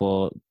level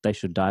before they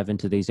should dive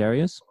into these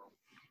areas?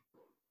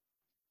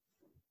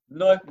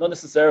 No, not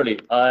necessarily.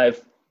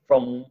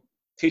 From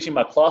teaching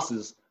my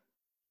classes,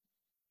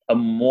 a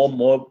more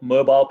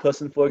mobile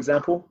person, for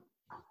example,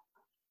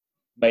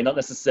 may not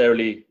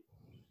necessarily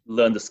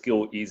learn the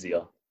skill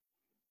easier.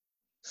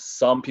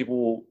 Some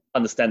people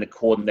understand the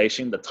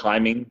coordination, the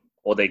timing,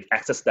 or they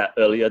access that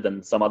earlier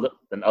than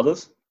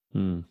others.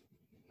 Mm.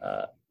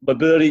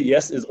 Mobility,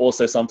 yes, is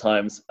also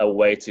sometimes a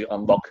way to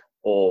unlock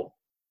or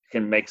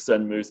can make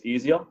certain moves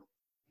easier.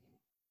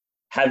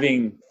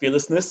 Having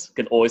fearlessness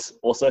can always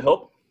also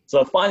help. So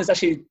I find it's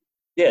actually,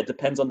 it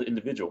depends on the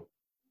individual.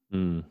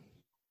 Mm.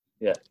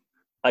 Yeah.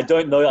 I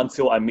don't know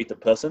until I meet the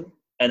person.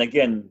 And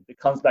again, it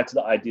comes back to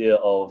the idea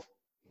of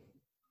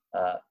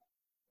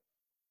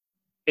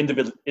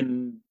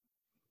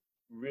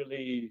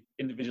really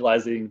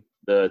individualizing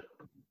the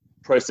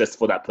process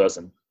for that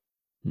person.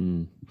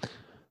 Mm.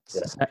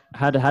 Yeah. So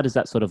how does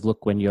that sort of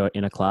look when you're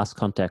in a class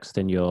context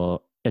and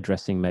you're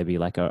addressing maybe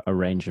like a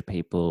range of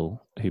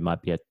people who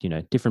might be at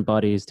different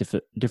bodies,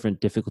 different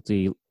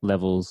difficulty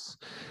levels?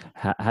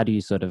 How do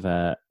you sort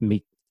of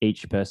meet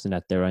each person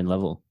at their own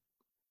level?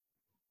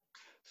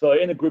 So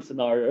in a group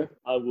scenario,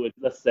 I would,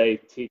 let's say,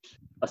 teach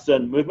a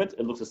certain movement.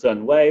 It looks a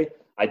certain way.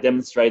 I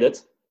demonstrate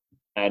it,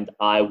 and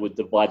I would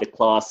divide the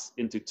class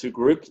into two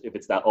groups if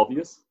it's that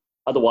obvious.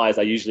 Otherwise,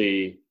 I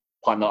usually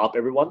partner up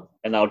everyone,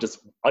 and I'll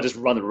just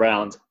run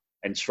around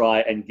and try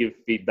and give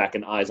feedback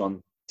and eyes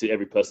on to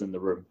every person in the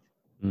room.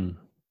 Mm.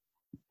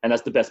 And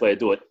that's the best way to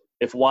do it.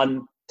 If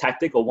one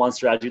tactic or one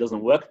strategy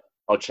doesn't work,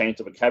 I'll change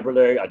the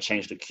vocabulary, I'll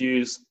change the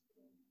cues.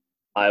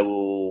 I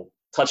will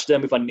touch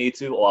them if I need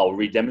to, or I'll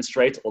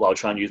re-demonstrate, or I'll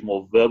try and use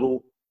more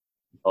verbal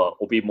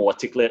or be more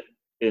articulate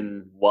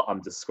in what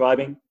I'm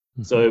describing.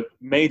 Mm-hmm. So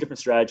many different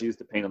strategies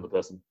depending on the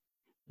person.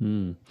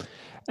 Mm.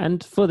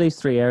 And for these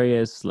three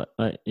areas,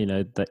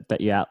 that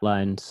you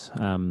outlined,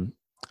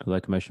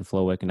 locomotion,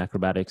 floor work, and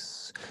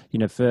acrobatics,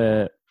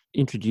 for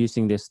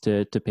introducing this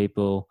to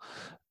people,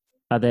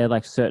 are there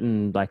like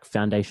certain like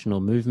foundational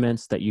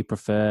movements that you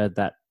prefer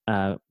that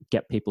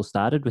get people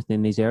started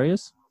within these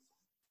areas?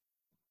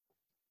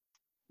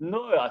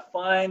 No, I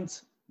find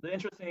the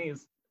interesting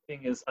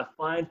thing is I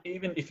find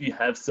even if you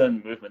have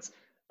certain movements,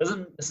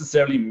 doesn't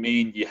necessarily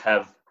mean you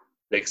have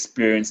the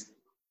experience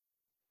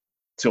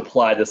to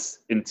apply this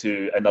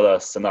into another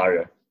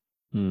scenario.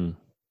 Mm.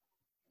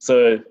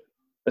 So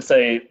let's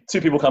say two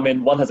people come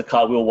in, one has a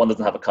cartwheel, one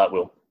doesn't have a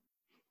cartwheel.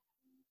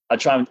 I'm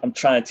trying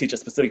to teach a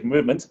specific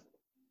movement.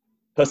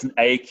 Person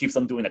A keeps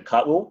on doing a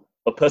cartwheel,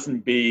 but person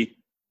B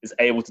is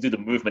able to do the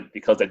movement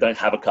because they don't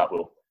have a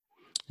cartwheel.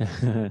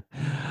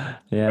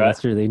 Yeah, right?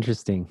 That's really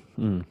interesting.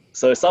 Mm.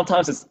 So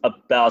sometimes it's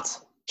about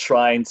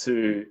trying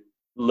to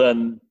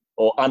learn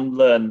or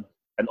unlearn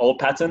an old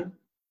pattern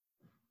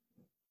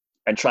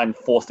and try and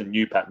force a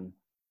new pattern.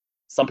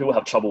 Some people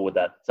have trouble with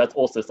that. So that's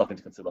also something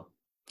to consider.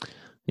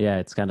 Yeah,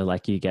 it's kind of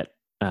like you get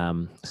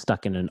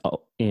stuck in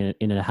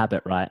a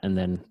habit, right? And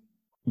then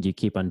you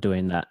keep on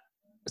doing that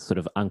sort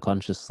of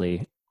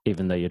unconsciously,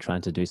 even though you're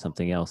trying to do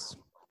something else.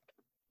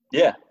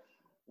 Yeah.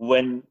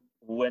 When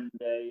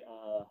they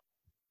are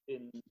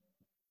in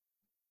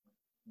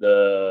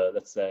the,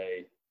 let's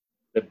say,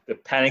 the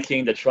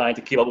panicking, they're trying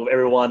to keep up with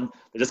everyone,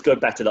 they just go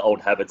back to the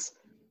old habits.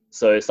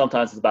 So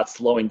sometimes it's about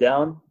slowing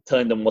down,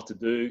 telling them what to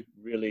do,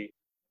 really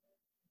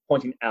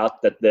pointing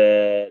out that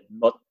they're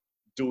not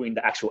doing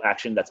the actual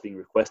action that's being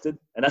requested.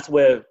 And that's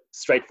where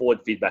straightforward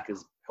feedback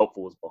is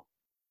helpful as well.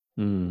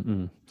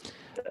 Mm-hmm.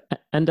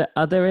 And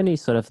are there any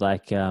sort of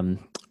like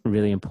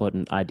really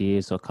important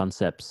ideas or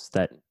concepts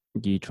that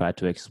you try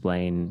to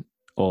explain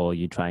or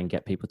you try and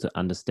get people to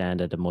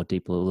understand at a more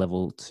deeper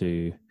level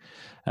to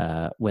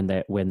when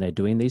they're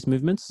doing these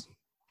movements?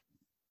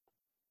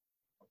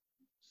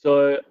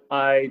 So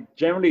I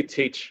generally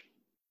teach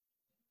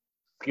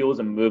skills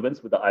and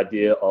movements with the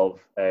idea of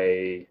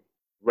a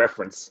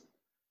reference.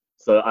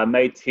 So I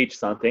may teach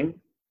something,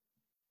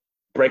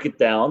 break it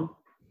down,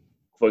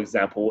 for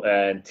example,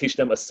 and teach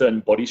them a certain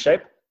body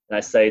shape. And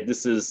I say,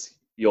 this is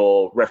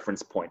your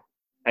reference point.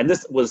 And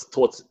this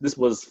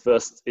was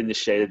first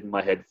initiated in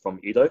my head from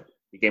Ido.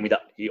 He gave me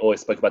that. He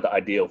always spoke about the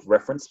idea of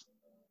reference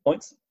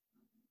points.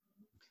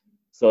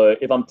 So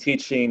if I'm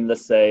teaching,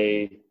 let's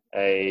say,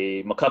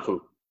 a makaku,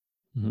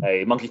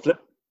 a monkey flip,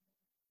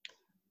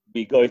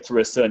 we go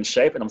through a certain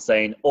shape, and I'm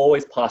saying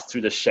always pass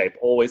through the shape,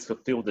 always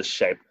fulfill the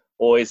shape,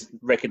 always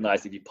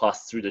recognize if you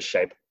pass through the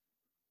shape.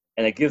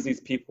 And it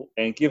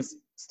gives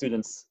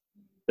students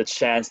the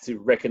chance to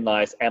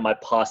recognize, am I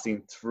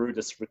passing through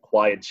this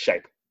required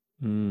shape?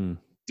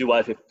 Do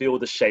I fulfill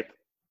the shape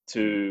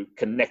to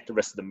connect the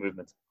rest of the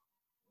movement?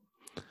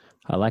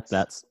 I like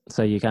that.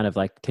 So you're kind of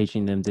like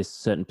teaching them this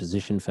certain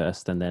position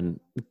first, and then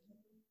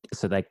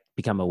so they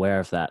become aware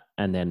of that.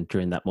 And then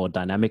during that more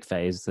dynamic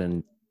phase,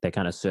 then they're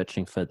kind of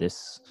searching for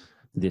this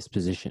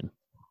position.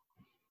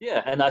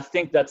 Yeah, and I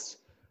think that's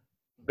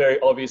very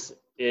obvious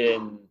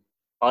in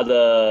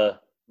other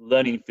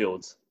learning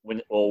fields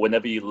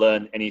whenever you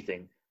learn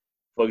anything.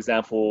 For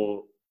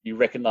example, you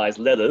recognize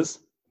letters,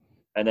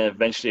 and then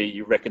eventually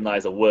you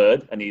recognize a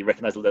word, and you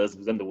recognize the letters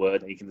within the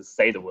word, and you can just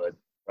say the word,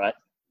 right?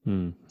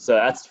 So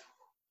that's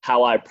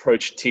how I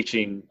approach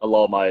teaching a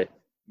lot of my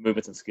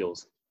movements and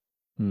skills.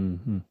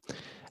 Mm-hmm.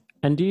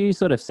 And do you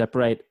sort of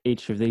separate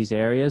each of these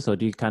areas, or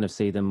do you kind of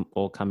see them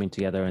all coming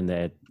together and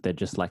they're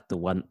just like the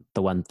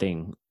one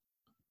thing?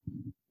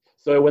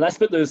 So when I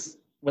split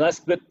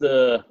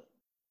the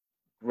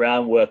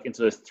groundwork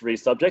into those three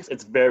subjects,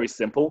 it's very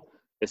simple.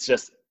 It's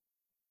just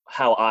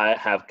how I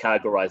have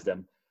categorized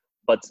them,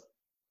 but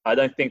I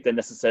don't think they're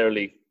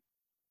necessarily.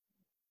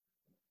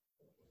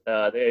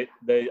 I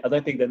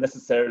don't think they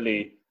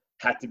necessarily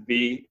had to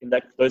be in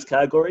those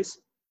categories.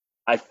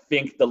 I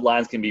think the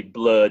lines can be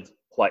blurred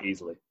quite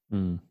easily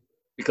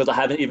because I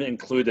haven't even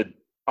included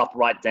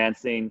upright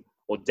dancing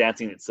or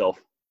dancing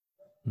itself.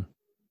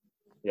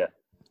 Yeah.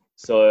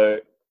 So,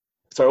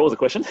 sorry, what was the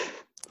question?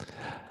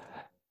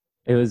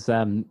 It was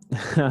I'm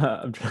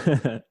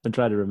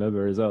trying to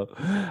remember as well.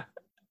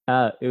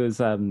 It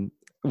was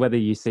whether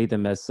you see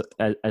them as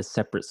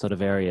separate sort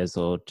of areas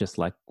or just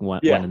like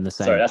one and the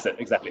same. Sorry, that's it.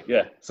 Exactly.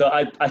 Yeah. So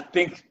I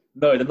think,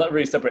 no, they're not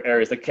really separate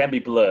areas. They can be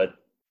blurred.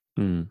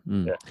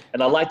 Yeah.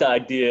 And I like the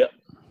idea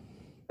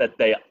that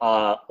they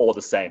are all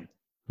the same.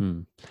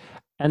 And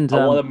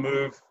I want to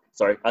move,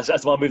 I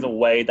just want to move in a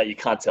way that you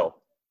can't tell.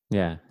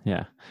 Yeah.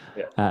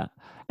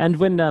 And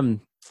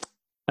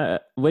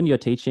when you're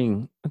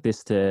teaching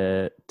this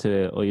to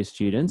all your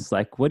students,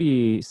 like, what do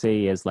you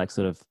see as like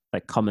sort of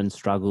like common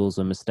struggles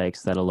or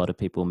mistakes that a lot of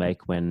people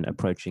make when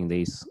approaching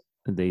these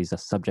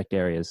subject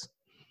areas?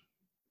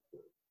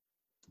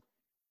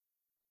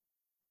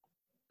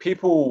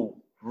 People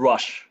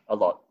rush a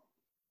lot.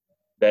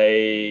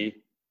 They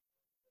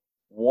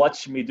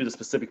watch me do the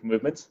specific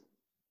movement.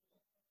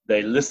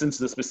 They listen to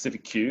the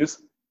specific cues,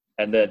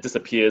 and then it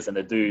disappears and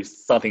they do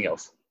something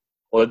else.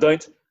 Or they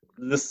don't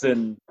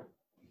listen,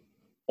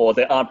 or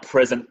they aren't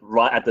present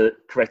right at the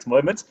correct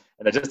moment,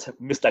 and they just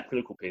miss that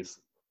critical piece.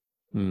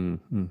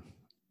 Mm-hmm.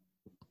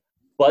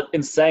 But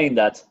in saying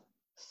that,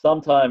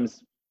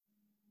 sometimes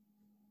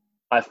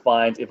I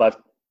find if I'm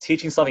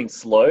teaching something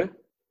slow,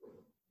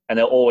 and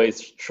they're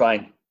always try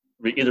and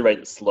reiterate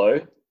it slow,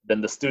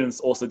 then the students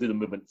also do the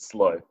movement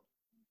slow.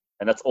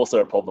 And that's also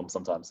a problem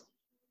sometimes.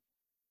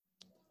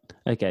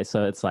 Okay,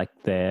 so it's like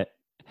they're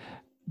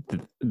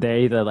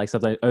either like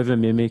something over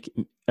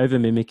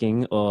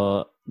mimicking,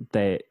 or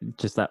they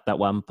just that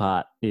one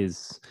part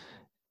is.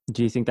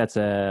 Do you think that's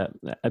a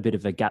bit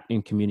of a gap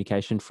in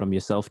communication from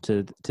yourself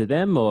to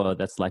them, or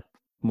that's like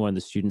more on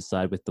the student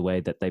side with the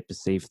way that they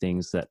perceive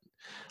things that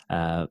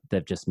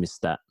they've just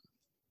missed that?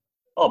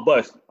 Oh,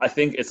 both. I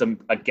think it's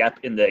a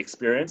gap in their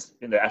experience,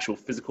 in their actual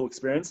physical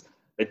experience.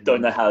 They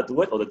don't know how to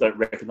do it, or they don't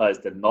recognize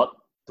they're not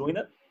doing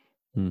it.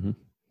 Mm-hmm.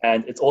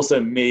 And it's also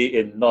me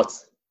in not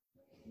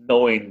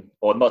knowing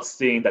or not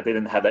seeing that they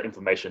didn't have that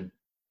information.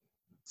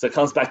 So it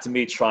comes back to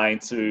me trying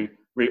to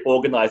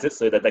reorganize it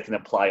so that they can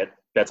apply it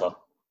better.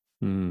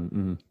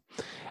 Mm-hmm.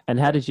 And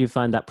how did you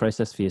find that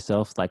process for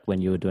yourself, like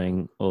when you were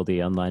doing all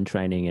the online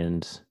training?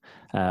 And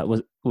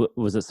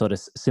was it sort of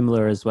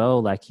similar as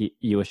well? Like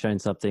you were shown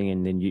something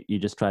and then you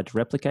just tried to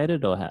replicate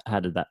it, or how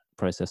did that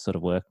process sort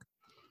of work?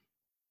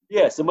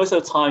 Yeah, so most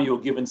of the time you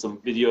were given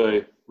some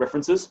video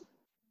references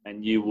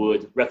and you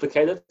would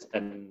replicate it,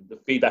 and the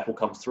feedback will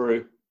come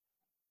through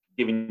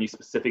giving you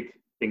specific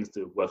things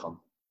to work on.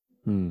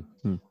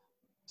 Mm-hmm.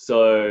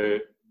 So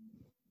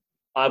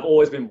I've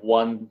always been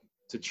one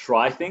to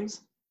try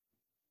things.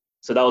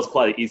 So that was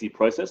quite an easy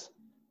process.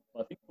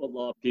 I think for a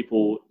lot of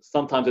people,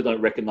 sometimes they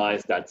don't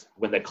recognize that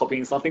when they're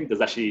copying something, they're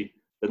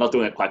not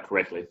doing it quite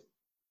correctly.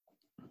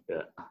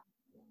 Yeah.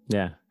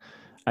 Yeah.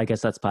 I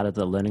guess that's part of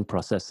the learning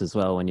process as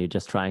well. When you're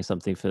just trying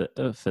something for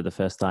the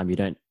first time, you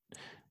don't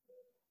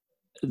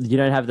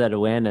have that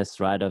awareness,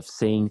 right, of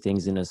seeing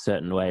things in a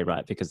certain way,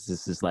 right? Because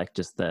this is like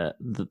just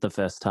the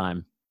first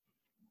time.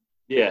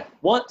 Yeah.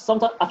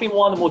 Sometimes I think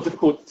one of the more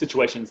difficult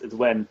situations is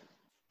when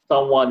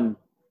someone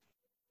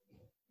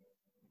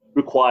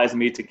requires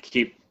me to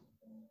keep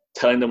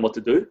telling them what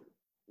to do,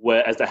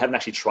 whereas they haven't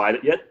actually tried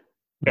it yet.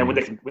 And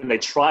when they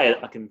try it,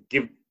 I can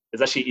give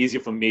it's actually easier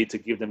for me to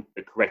give them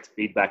the correct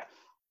feedback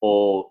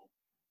or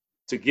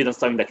to give them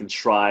something they can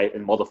try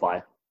and modify.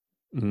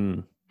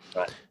 Mm.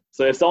 Right.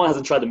 So if someone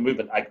hasn't tried the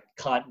movement, I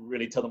can't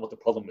really tell them what the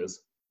problem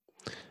is.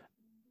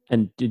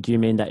 And do you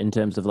mean that in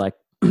terms of like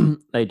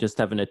they just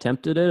haven't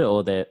attempted it,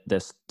 or they're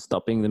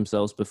stopping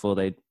themselves before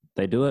they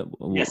do it?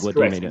 Yes, what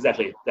correct. Do you mean?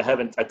 Exactly. They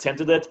haven't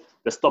attempted it.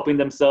 They're stopping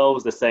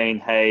themselves. They're saying,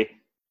 "Hey,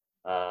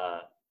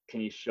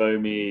 can you show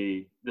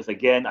me this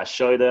again?" I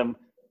show them,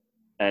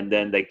 and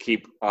then they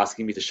keep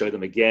asking me to show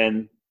them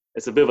again.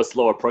 It's a bit of a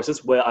slower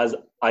process, whereas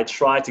I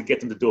try to get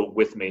them to do it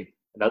with me,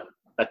 and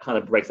that kind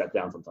of breaks that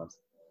down sometimes.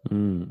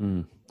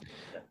 Mm-hmm.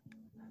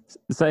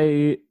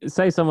 Say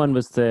someone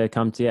was to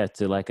come to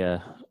like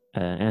a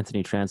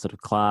Anthony Tran sort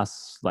of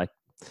class, like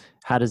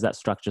how does that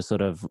structure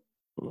sort of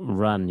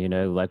run? You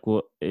know, like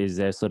what is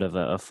there sort of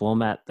a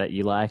format that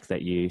you like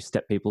that you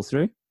step people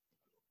through?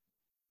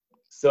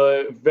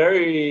 So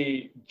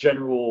very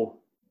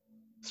general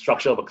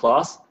structure of a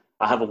class.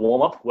 I have a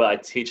warm-up where I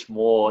teach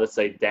more, let's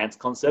say, dance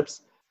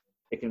concepts.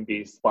 It can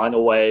be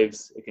spinal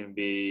waves. It can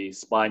be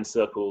spine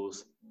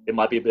circles. It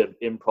might be a bit of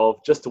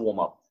improv just to warm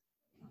up.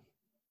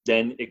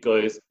 Then it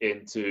goes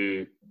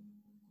into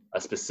a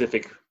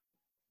specific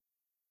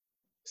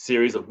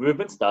series of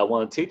movements that I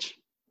want to teach.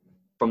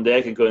 From there,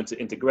 I can go into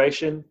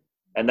integration.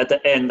 And at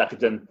the end,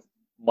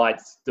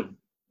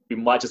 we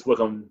might just work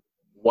on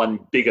one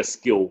bigger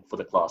skill for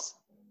the class.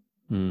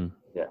 Mm.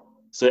 Yeah.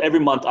 So every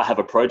month I have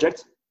a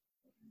project,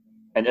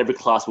 and every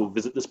class will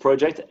visit this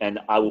project, and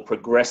I will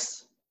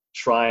progress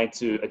trying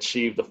to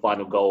achieve the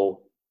final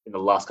goal in the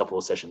last couple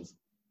of sessions.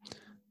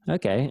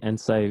 Okay. And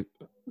so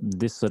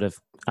this sort of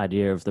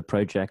idea of the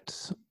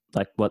project,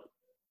 like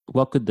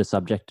what could the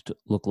subject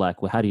look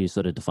like? Well, how do you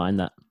sort of define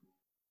that?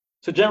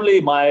 So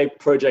generally my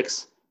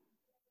projects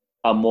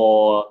are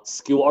more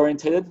skill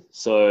orientated.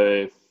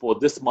 So for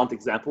this month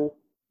example,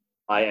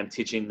 I am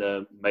teaching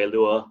the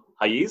Meilua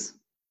Haiz.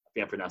 I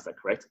think I pronounced that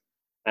correct.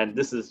 And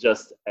this is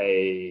just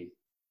a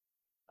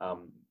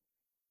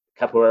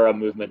capoeira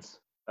movement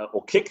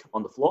or kick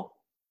on the floor.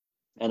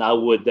 And I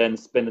would then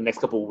spend the next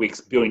couple of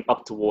weeks building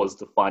up towards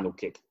the final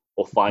kick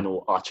or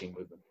final arching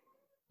movement.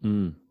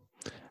 Mm.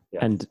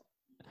 Yeah.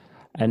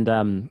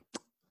 And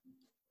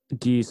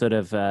do you sort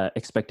of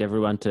expect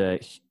everyone to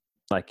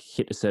like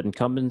hit a certain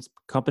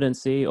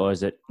competency, or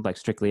is it like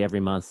strictly every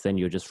month then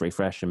you'll just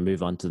refresh and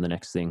move on to the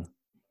next thing?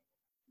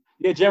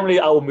 Yeah, generally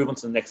I will move on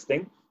to the next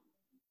thing.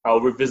 I'll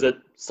revisit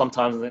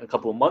sometimes in a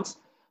couple of months,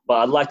 but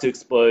I'd like to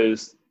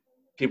expose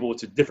people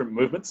to different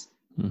movements,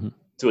 mm-hmm.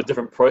 to a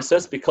different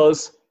process,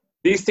 because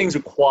these things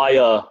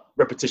require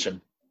repetition.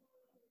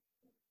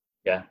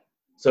 Yeah.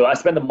 So I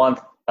spend a month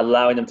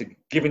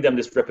giving them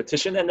this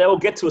repetition, and they will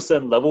get to a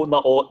certain level.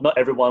 Not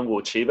everyone will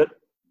achieve it.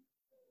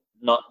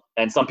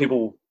 And some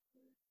people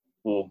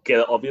will get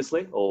it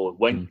obviously, or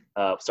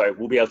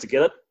will be able to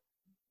get it.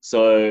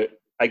 So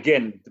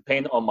again,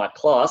 depending on my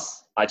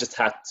class, I just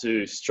have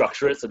to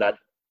structure it so that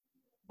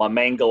my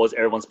main goal is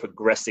everyone's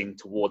progressing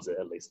towards it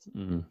at least.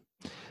 Mm-hmm.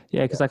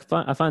 Yeah, because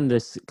I find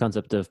this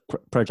concept of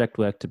project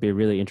work to be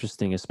really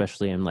interesting,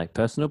 especially in like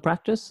personal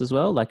practice as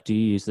well. Like, do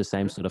you use the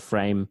same sort of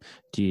frame?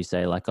 Do you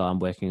say like, oh, I'm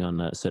working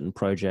on a certain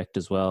project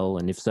as well?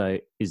 And if so,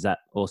 is that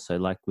also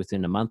like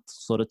within a month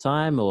sort of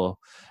time, or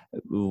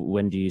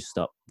when do you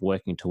stop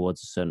working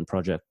towards a certain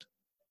project?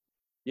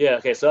 Yeah,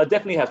 okay. So I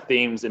definitely have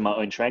themes in my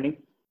own training.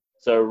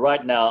 So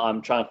right now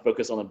I'm trying to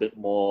focus on a bit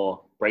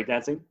more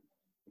breakdancing.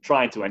 I'm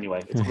trying to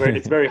anyway.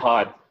 It's very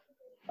hard.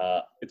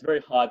 It's very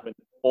hard when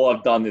all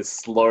I've done is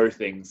slow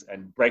things,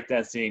 and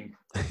breakdancing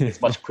is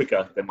much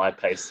quicker than my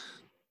pace.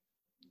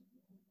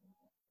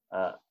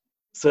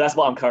 So that's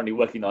what I'm currently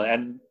working on.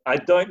 And I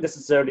don't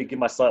necessarily give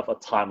myself a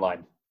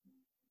timeline.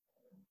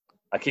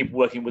 I keep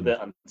working with it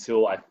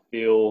until I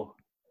feel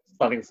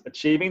something's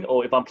achieving,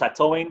 or if I'm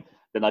plateauing,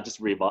 then I'll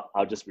just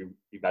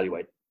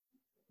reevaluate.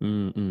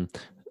 Mm-hmm.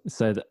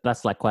 So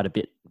that's like quite a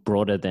bit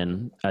broader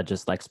than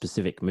just like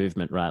specific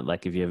movement, right?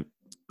 Like if you're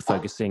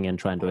focusing and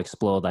trying to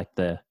explore like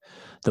the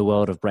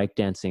world of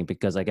breakdancing,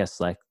 because I guess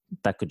like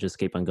that could just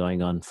keep on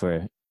going on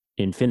for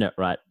infinite,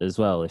 right? As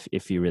well,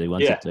 if you really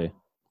wanted to.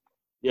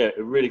 Yeah,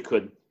 it really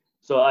could.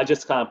 So I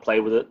just kind of play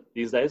with it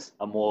these days.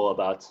 I'm more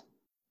about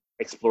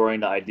exploring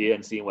the idea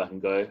and seeing where I can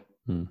go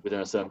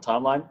within a certain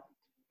timeline.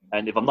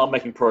 And if I'm not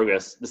making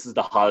progress, this is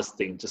the hardest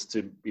thing, just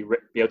to be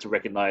able to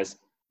recognize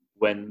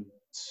when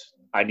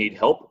I need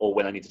help or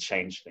when I need to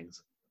change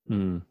things.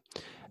 Mm.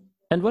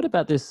 And what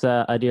about this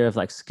idea of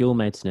like skill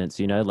maintenance,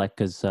 you know, like,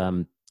 because,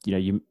 you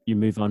know, you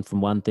move on from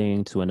one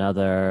thing to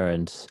another,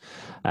 and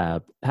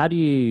how do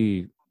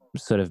you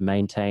sort of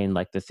maintain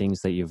like the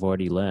things that you've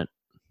already learned?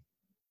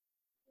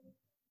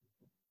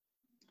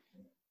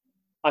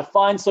 I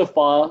find so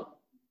far,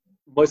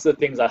 most of the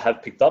things I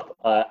have picked up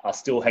are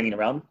still hanging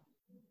around.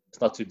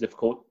 It's not too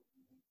difficult.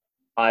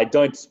 I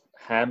don't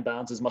hand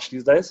bounce as much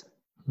these days,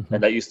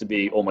 and that used to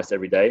be almost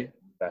every day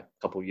back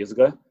a couple of years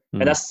ago.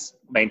 And that's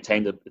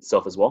maintained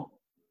itself as well.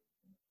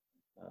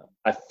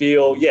 I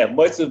feel,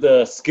 most of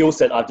the skill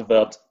set I've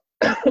developed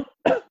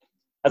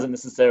hasn't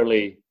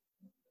necessarily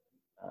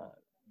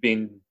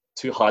been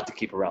too hard to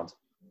keep around.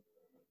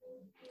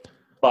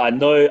 But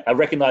I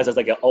recognize as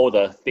I get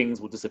older,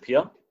 things will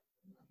disappear.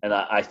 And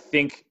I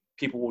think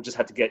people will just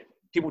have to get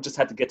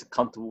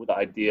comfortable with the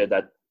idea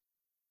that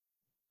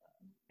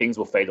things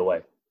will fade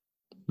away.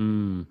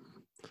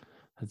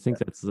 I think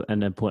that's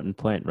an important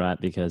point, right?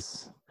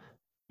 Because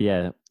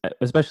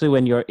especially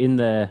when you're in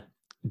the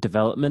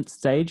development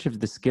stage of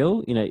the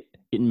skill,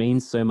 it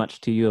means so much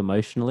to you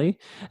emotionally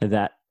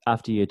that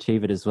after you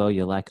achieve it as well,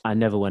 you're like, I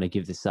never want to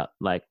give this up.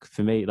 Like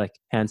for me, like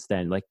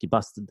handstand, like you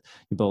busted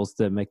your balls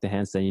to make the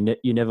handstand.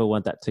 You never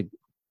want that to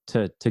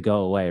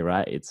go away,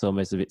 right? It's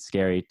almost a bit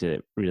scary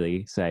to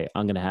really say,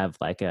 I'm going to have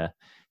like a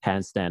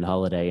handstand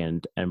holiday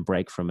and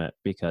break from it,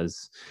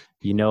 because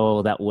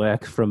all that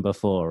work from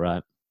before,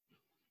 right?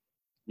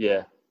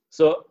 Yeah.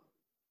 So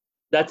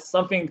that's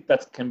something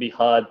that can be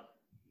hard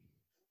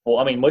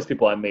for, most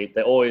people I meet,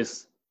 they're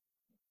always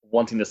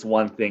wanting this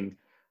one thing.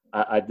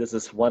 There's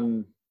this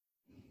one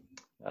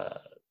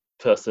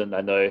person I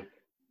know,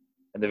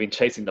 and they've been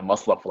chasing the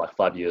muscle up for like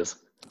 5 years.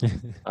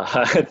 And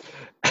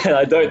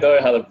I don't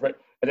know how to break.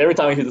 And every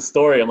time I hear the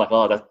story, I'm like,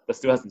 oh, that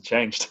still hasn't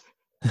changed.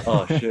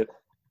 Oh, shit.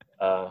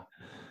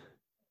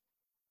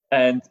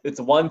 And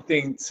it's one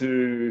thing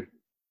to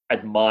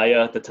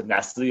admire the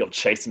tenacity of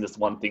chasing this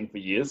one thing for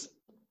years.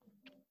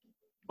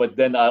 But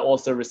then I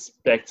also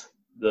respect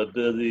the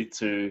ability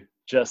to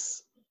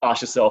just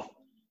ask yourself,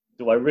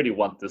 do I really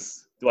want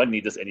this? Do I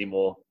need this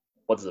anymore?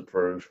 What does it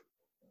prove?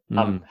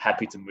 I'm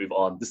happy to move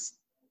on. This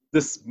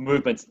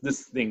movement,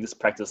 this thing, this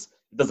practice,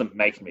 it doesn't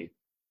make me.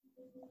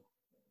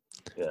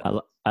 Yeah.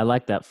 I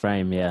like that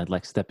frame. Yeah.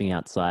 Like stepping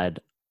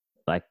outside,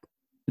 like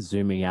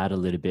zooming out a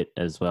little bit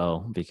as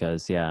well,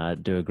 because I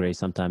do agree.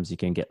 Sometimes you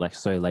can get like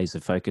so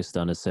laser focused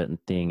on a certain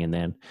thing and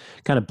then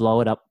kind of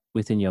blow it up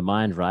within your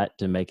mind, right?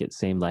 To make it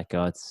seem like,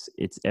 oh,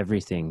 it's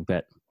everything.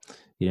 But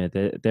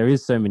there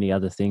is so many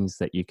other things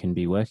that you can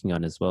be working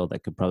on as well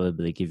that could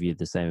probably give you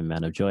the same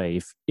amount of joy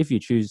if you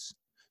choose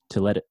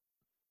to let it.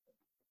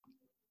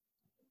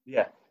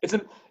 Yeah, it's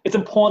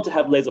important to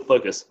have laser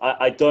focus.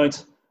 I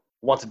don't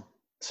want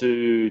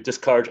to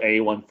discourage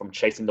anyone from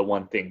chasing the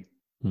one thing.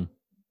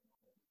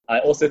 I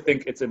also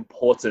think it's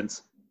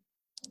important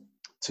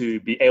to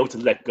be able to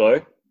let go,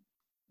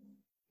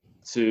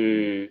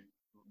 to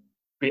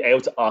be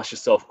able to ask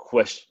yourself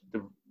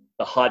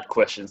the hard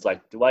questions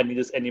like, do I need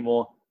this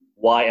anymore?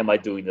 Why am I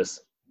doing this?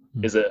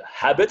 Is it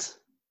habit?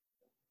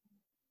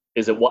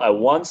 Is it what I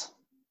want?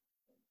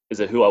 Is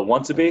it who I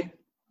want to be?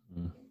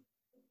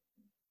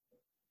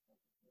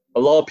 A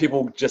lot of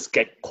people just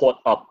get caught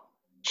up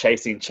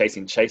chasing.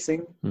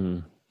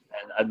 And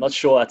I'm not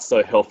sure that's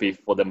so healthy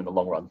for them in the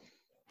long run.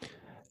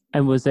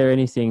 And was there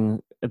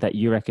anything that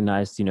you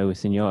recognized,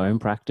 within your own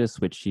practice,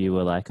 which you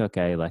were like,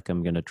 okay, like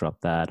I'm going to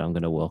drop that, I'm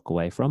going to walk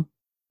away from?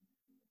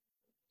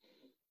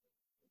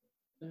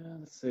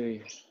 Let's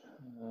see.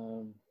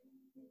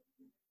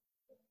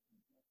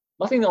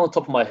 Nothing on the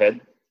top of my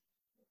head.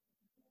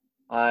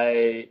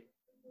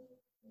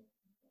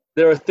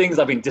 There are things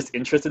I've been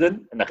disinterested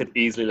in and I could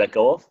easily let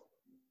go of,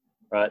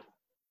 right?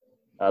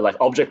 Like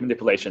object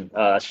manipulation.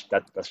 That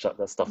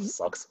stuff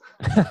sucks.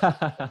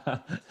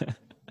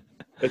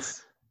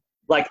 It's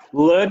like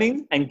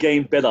learning and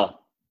getting better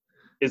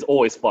is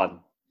always fun.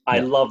 I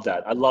love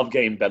that. I love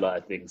getting better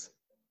at things.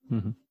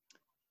 But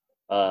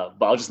I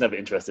was just never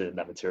interested in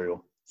that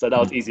material. So that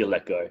was easy to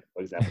let go,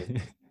 for example.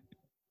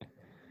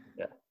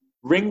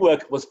 Ring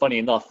work was funny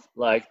enough.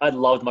 Like I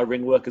loved my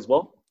ring work as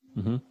well.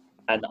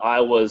 And I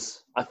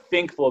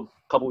think for a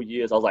couple of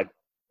years, I was like,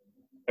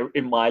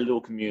 in my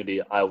little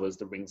community, I was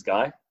the rings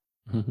guy.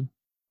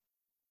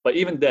 But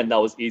even then,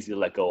 that was easy to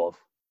let go of.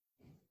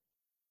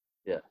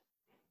 Yeah.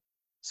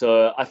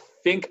 So I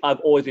think I've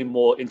always been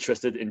more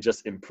interested in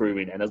just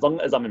improving. And as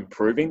long as I'm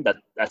improving,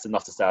 that's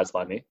enough to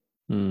satisfy me.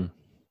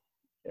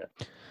 Yeah.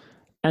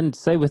 And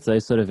say with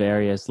those sort of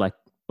areas, like,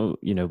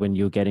 when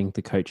you're getting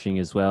the coaching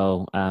as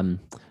well,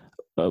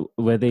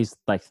 were these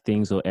like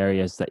things or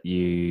areas that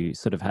you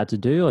sort of had to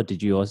do, or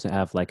did you also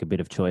have like a bit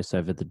of choice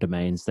over the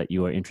domains that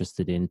you were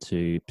interested in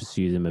to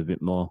pursue them a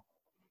bit more?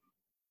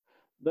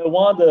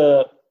 I'm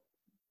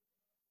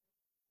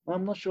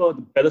not sure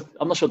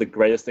the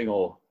greatest thing,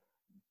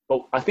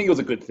 but I think it was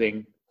a good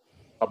thing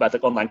about the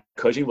online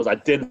coaching was I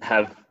didn't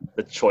have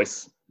the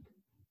choice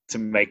to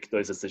make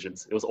those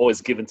decisions. It was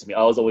always given to me.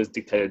 I was always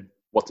dictated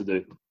what to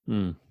do.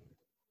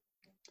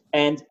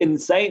 And in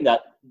saying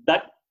that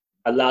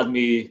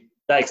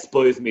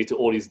exposed me to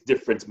all these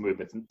different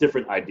movements and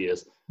different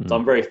ideas. So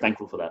I'm very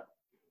thankful for that.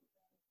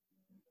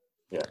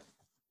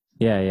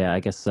 Yeah. I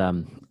guess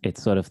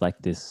it's sort of like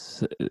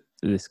this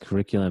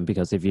curriculum,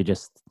 because if you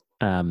just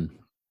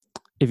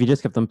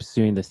kept on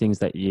pursuing the things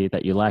that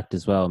you liked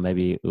as well,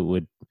 maybe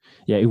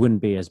it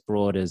wouldn't be as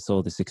broad as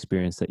all this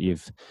experience that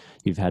you've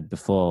had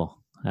before.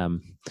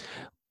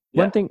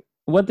 One thing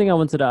I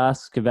wanted to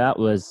ask about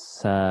was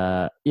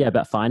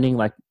about finding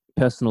like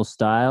personal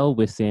style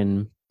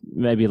within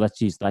maybe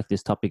let's use like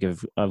this topic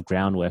of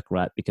groundwork,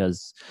 right?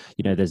 Because,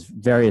 you know, there's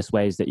various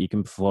ways that you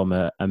can perform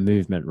a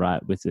movement,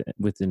 right,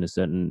 within a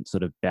certain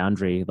sort of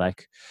boundary.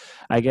 Like,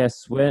 I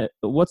guess,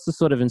 what's the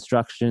sort of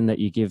instruction that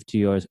you give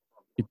to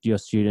your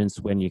students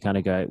when you kind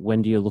of go,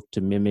 when do you look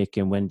to mimic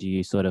and when do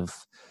you sort of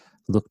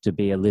look to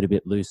be a little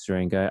bit looser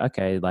and go,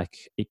 okay, like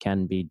it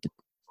can be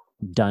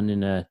done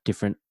in a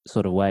different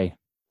sort of way?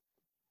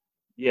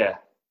 Yeah.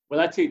 When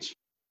I teach,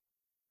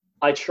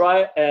 I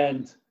try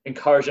and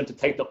encourage them to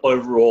take the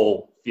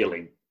overall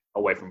feeling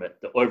away from it,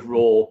 the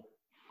overall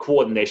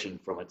coordination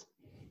from it.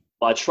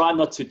 But I try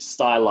not to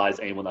stylize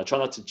anyone. I try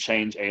not to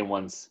change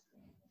anyone's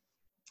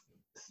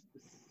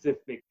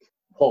specific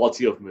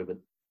quality of movement.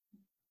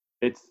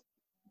 It's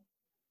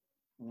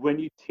when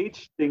you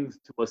teach things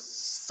to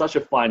such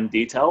a fine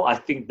detail, I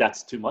think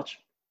that's too much.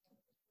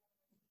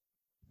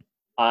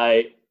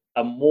 I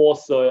am more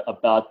so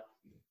about,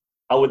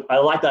 I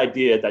like the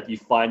idea that you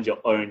find your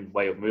own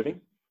way of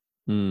moving.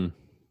 Mm.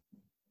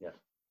 Yeah.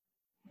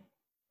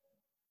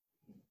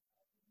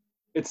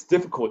 It's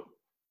difficult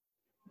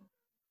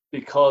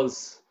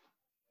because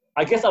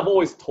I guess I've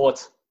always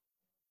taught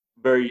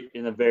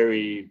in a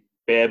very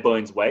bare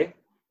bones way.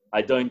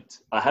 I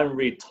haven't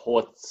really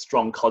taught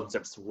strong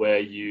concepts where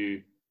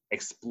you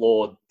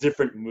explore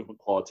different movement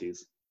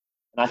qualities.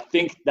 And I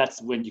think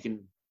that's when you can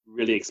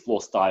really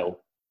explore style.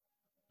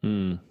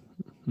 Mm.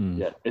 Mm.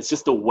 Yeah, it's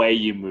just the way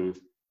you move.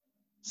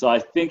 So I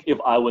think if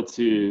I were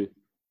to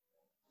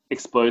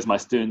expose my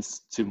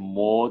students to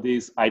more of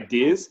these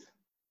ideas,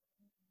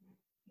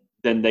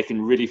 then they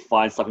can really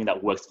find something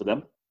that works for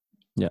them.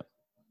 Yeah.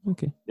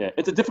 Okay. Yeah,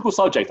 it's a difficult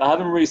subject. I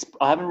haven't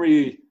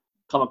really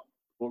come up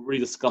or really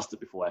discussed it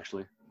before,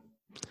 actually.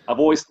 I've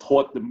always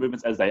taught the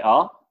movements as they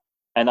are,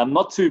 and I'm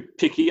not too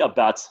picky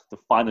about the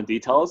finer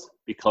details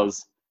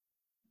because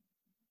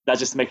that's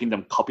just making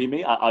them copy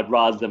me. I'd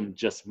rather them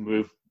just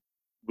move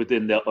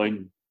within their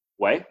own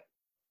way.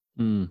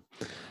 Mm.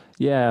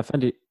 Yeah, I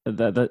find it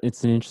that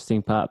it's an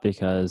interesting part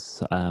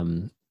because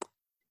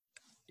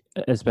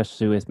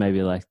especially with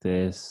maybe like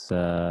this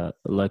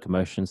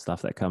locomotion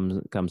stuff that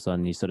comes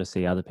on, you sort of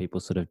see other people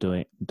sort of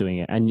doing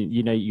it, and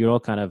you know, you're all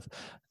kind of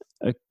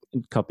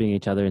copying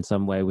each other in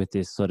some way with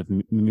this sort of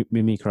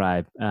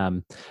mimicry,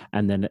 and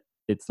then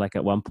it's like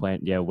at one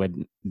point, yeah,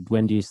 when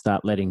do you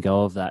start letting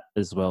go of that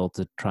as well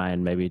to try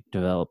and maybe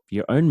develop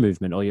your own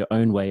movement or your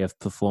own way of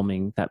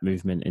performing that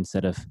movement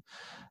instead of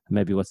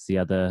maybe, what's the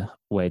other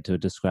way to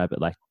describe it,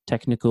 like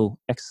technical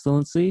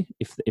excellency,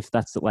 if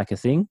that's like a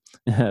thing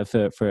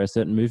for a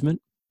certain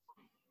movement?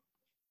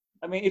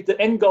 I mean, if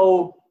the end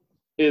goal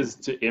is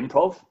to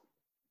improv,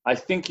 I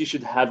think you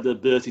should have the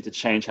ability to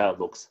change how it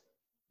looks.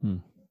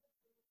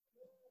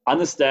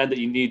 Understand that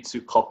you need to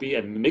copy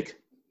and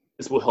mimic.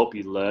 This will help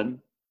you learn,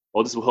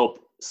 or this will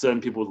help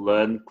certain people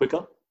learn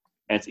quicker,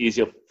 and it's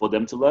easier for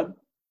them to learn.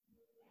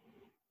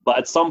 But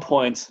at some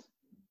point,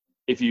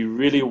 if you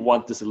really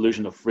want this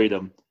illusion of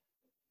freedom,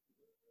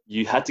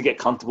 you have to get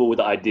comfortable with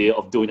the idea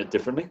of doing it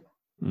differently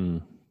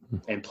and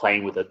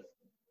playing with it.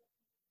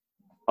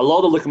 A lot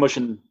of the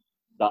locomotion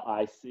that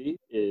I see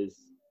is,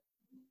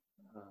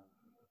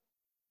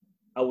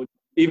 I would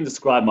even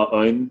describe my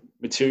own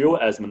material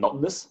as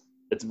monotonous.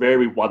 It's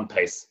very one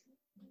pace,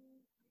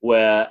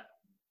 where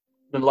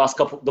in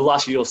the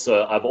last year or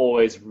so, I've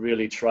always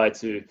really tried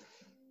to,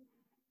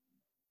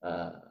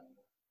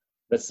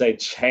 let's say,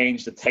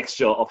 change the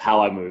texture of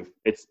how I move.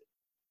 It's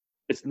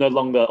no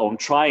longer, I'm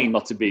trying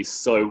not to be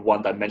so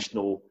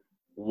one-dimensional,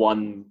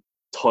 one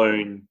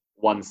tone,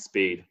 one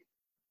speed.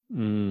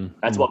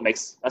 That's what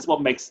makes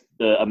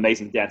the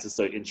amazing dancers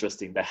so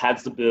interesting. They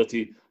have the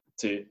ability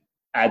to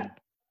add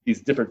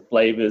these different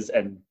flavors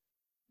and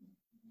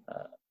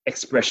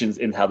expressions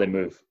in how they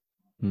move.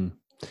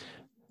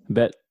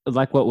 But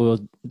like what we were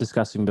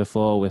discussing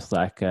before with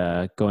like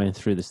going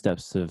through the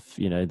steps of,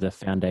 you know, the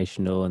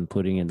foundational and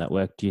putting in that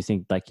work, do you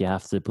think like you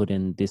have to put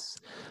in this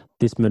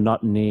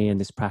monotony and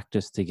this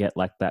practice to get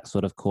like that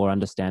sort of core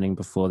understanding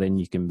before then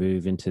you can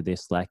move into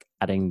this, like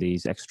adding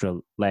these extra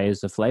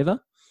layers of flavor?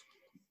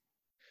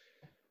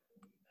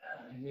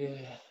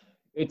 Yeah,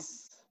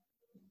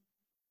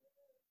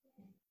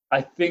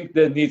 I think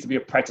there needs to be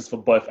a practice for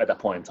both at that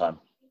point in time.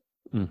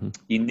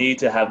 You need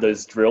to have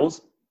those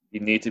drills. You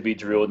need to be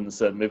drilled in a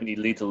certain movement.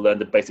 You need to learn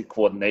the basic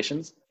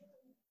coordinations.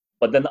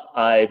 But then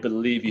I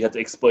believe you have to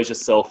expose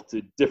yourself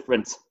to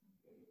different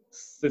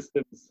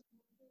systems,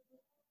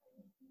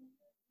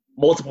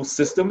 multiple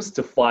systems,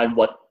 to find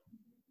what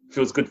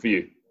feels good for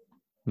you.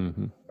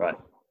 Right.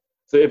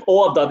 So if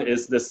all I've done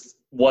is this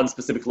one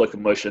specific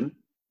locomotion,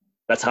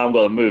 that's how I'm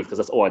going to move because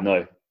that's all I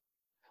know.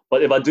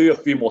 But if I do a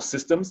few more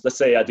systems, let's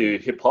say I do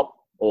hip hop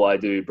or I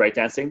do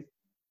breakdancing,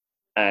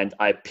 and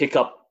I pick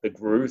up the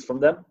grooves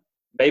from them,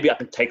 maybe I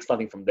can take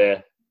something from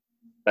there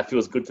that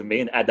feels good for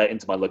me and add that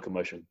into my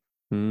locomotion.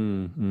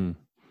 I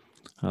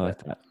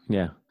like that.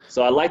 Yeah.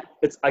 So I like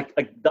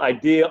the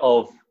idea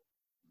of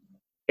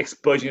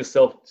exposing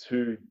yourself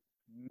to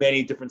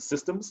many different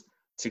systems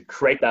to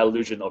create that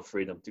illusion of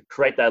freedom, to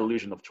create that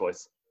illusion of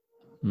choice.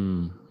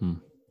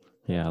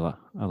 Yeah,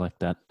 I like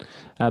that.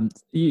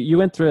 You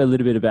went through a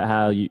little bit about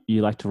how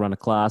you like to run a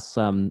class.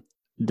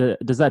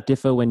 Does that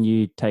differ when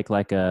you take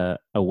like a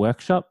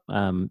workshop?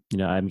 I'm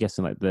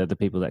guessing like the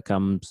people that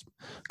come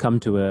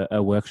to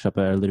a workshop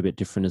are a little bit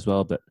different as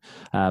well. But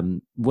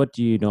what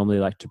do you normally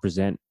like to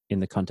present in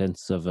the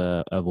contents of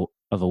a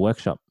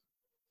workshop?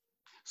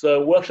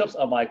 So workshops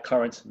are my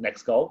current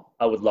next goal.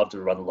 I would love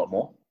to run a lot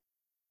more.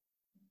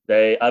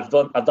 I've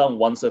done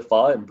one so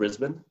far in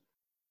Brisbane.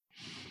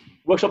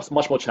 Workshops are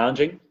much more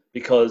challenging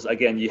because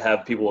again you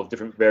have people of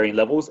different varying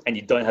levels and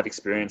you don't have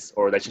experience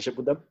or relationship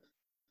with them.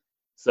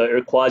 So it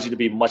requires you to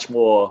be much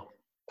more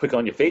quick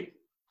on your feet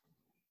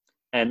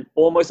and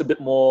almost a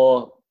bit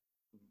more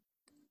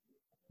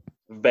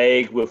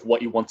vague with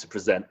what you want to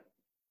present.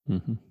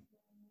 Mm-hmm.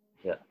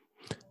 Yeah.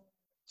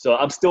 So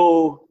I'm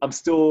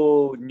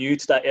still new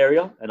to that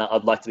area and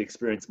I'd like to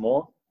experience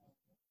more.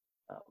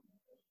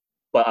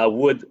 But I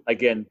would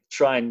again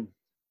try and,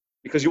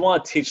 because you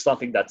want to teach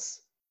something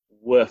that's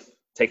worth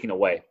taking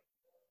away,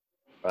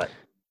 right?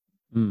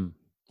 Mm.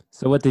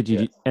 So what did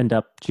you end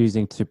up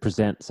choosing to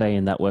present, say,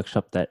 in that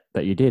workshop that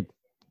you did?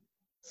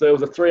 So it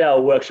was a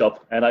 3-hour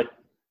workshop, and it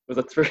was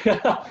a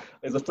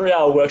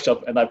 3-hour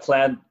workshop, and I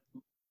planned,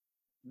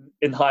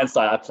 in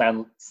hindsight, I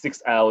planned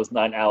 6 hours,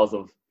 9 hours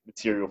of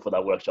material for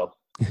that workshop.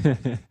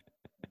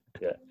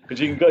 Yeah, because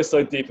you can go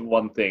so deep in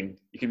one thing,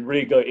 you can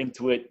really go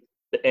into it.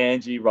 The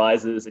energy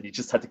rises, and you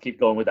just have to keep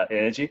going with that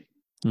energy.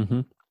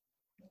 Mm-hmm.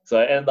 So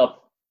I ended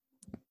up,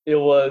 it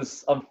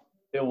was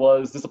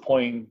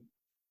disappointing,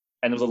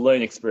 and it was a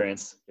learning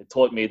experience. It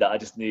taught me that I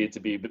just needed to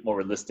be a bit more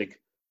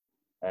realistic,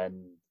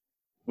 and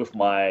with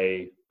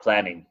my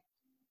planning,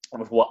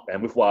 and with what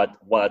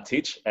I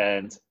teach,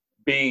 and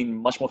being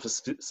much more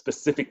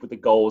specific with the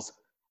goals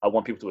I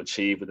want people to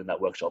achieve within that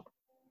workshop.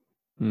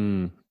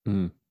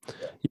 Mm-hmm.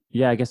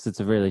 Yeah, I guess it's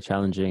a really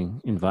challenging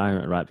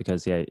environment, right?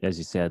 Because yeah, as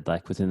you said,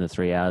 like within the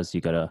 3 hours,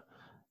 you got to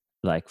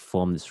like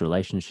form this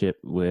relationship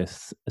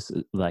with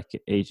like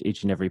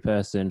each and every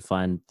person,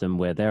 find them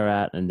where they're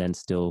at, and then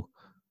still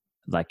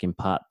like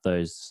impart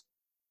those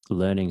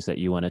learnings that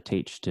you want to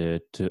teach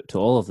to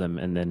all of them,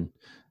 and then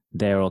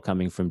they're all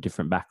coming from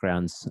different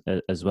backgrounds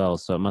as well.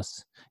 So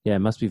it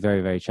must be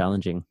very, very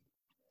challenging.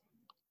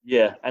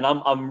 Yeah, and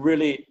I'm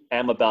really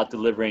am about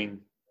delivering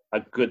a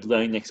good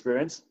learning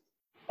experience.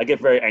 I get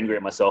very angry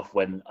at myself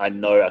when I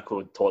know I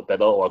could have taught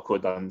better or I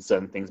could have done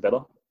certain things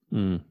better.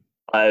 Mm.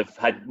 I've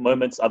had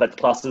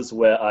classes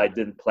where I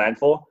didn't plan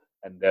for,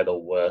 and they're the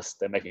worst.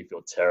 They make me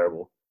feel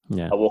terrible.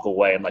 Yeah. I walk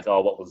away and like,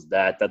 oh, what was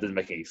that? That didn't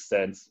make any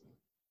sense.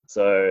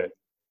 So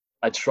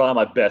I try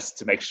my best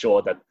to make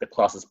sure that the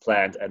class is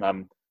planned and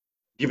I'm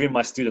giving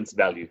my students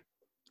value.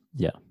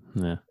 Yeah.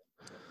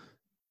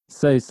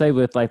 So say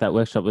with like that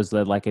workshop, was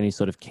there like any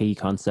sort of key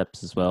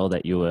concepts as well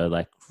that you were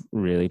like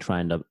really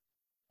trying to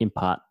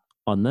impart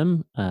on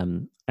them?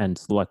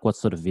 And like what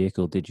sort of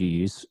vehicle did you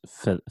use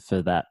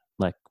for that?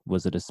 Like,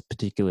 was it a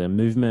particular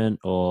movement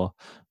or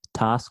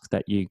task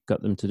that you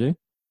got them to do?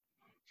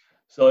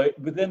 So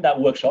within that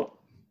workshop,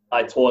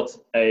 I taught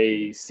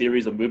a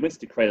series of movements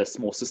to create a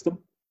small system.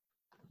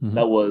 Mm-hmm.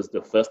 That was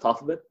the first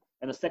half of it.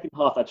 And the second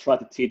half, I tried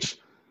to teach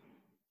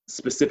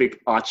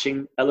specific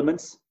arching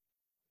elements.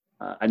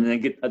 I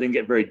didn't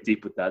get very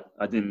deep with that.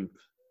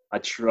 I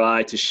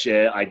tried to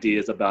share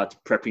ideas about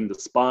prepping the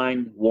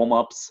spine,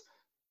 warm-ups,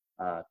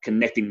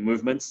 connecting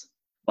movements,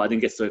 but I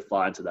didn't get so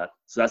far into that.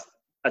 So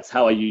that's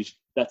how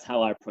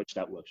I approach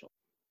that workshop.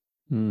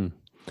 Mm.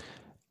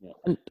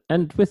 Yeah.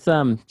 And with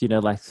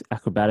like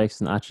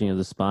acrobatics and arching of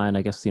the spine,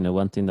 I guess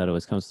one thing that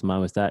always comes to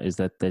mind with that is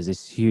that there's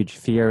this huge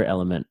fear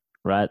element,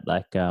 right?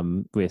 Like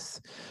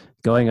with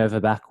going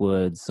over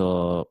backwards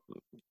or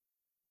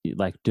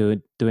like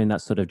doing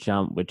that sort of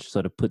jump, which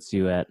sort of puts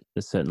you at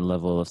a certain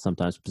level of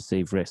sometimes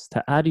perceived risk.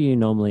 How do you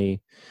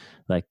normally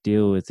like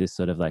deal with this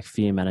sort of like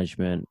fear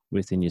management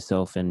within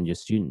yourself and your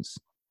students?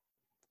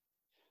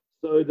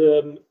 So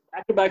the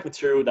acrobatic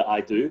material that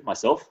I do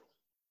myself,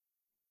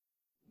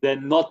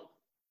 they're not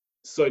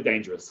so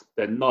dangerous.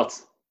 They're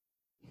not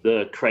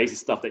the crazy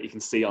stuff that you can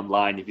see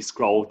online. If you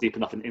scroll deep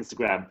enough in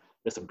Instagram,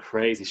 there's some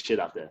crazy shit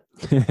out there.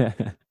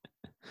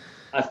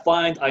 I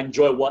find I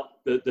enjoy what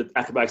the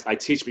acrobatics I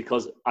teach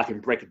because I can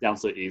break it down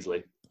so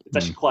easily. It's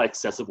actually quite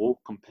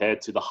accessible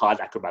compared to the hard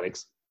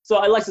acrobatics. So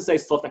I like to say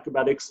soft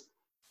acrobatics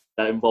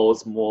that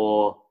involves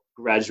more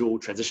gradual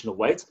transition of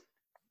weight,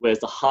 whereas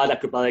the hard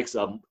acrobatics,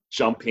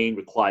 jumping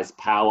requires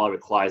power,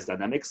 requires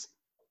dynamics.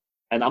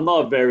 And I'm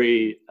not a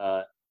very,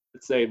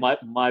 let's say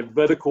my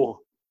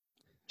vertical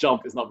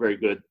jump is not very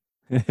good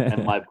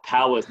and my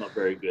power is not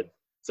very good.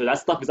 So that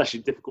stuff is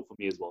actually difficult for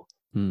me as well.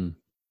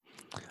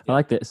 I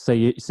like that. So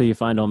you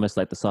find almost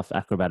like the soft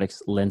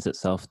acrobatics lends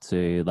itself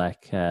to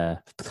like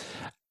a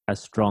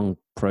strong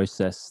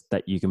process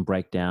that you can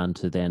break down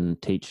to then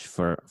teach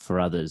for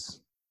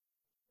others.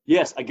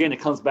 Yes, again, it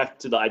comes back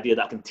to the idea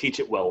that I can teach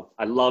it well.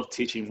 I love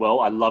teaching well.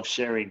 I love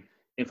sharing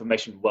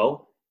information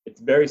well. It's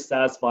very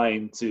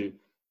satisfying to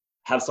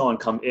have someone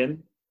come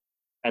in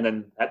and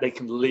then they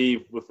can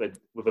leave with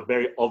a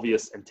very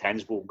obvious and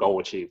tangible goal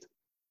achieved.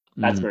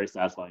 That's very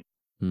satisfying.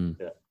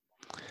 Yeah.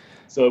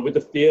 So with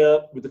the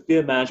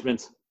fear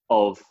management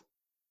of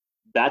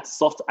that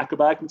soft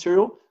acrobatic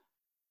material,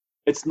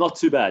 it's not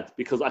too bad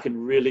because I can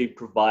really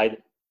provide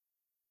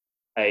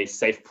a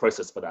safe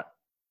process for that.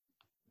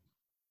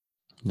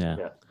 Yeah.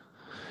 Yeah.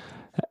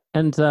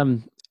 And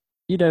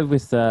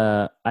with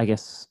I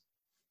guess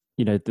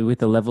with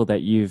the level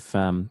that you've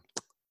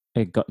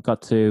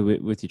got to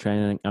with your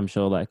training, I'm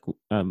sure like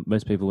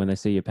most people when they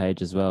see your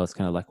page as well, it's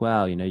kind of like,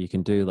 wow, you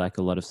can do like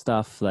a lot of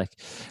stuff.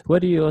 Like,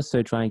 what do you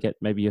also try and get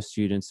maybe your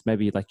students,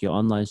 maybe like your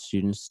online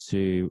students,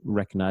 to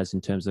recognize in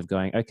terms of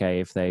going,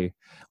 okay, if they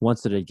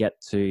wanted to get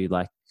to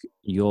like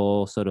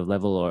your sort of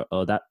level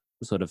or that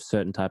sort of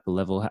certain type of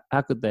level,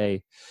 how could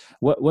they,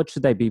 what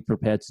should they be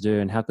prepared to do,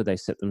 and how could they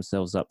set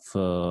themselves up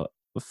for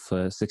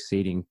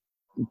succeeding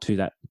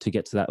to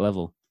get to that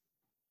level?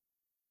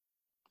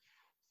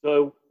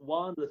 So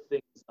one of the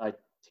things I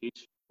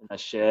teach and I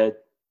share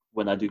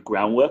when I do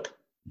groundwork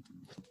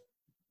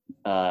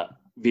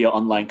via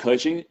online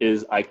coaching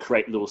is I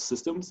create little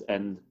systems,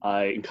 and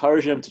I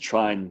encourage them to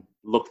try and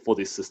look for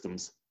these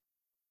systems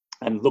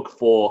and look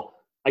for,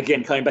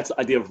 again, coming back to the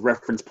idea of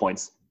reference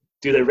points.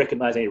 Do they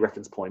recognize any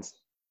reference points?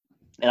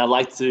 And I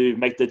like to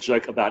make the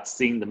joke about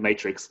seeing the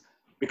matrix,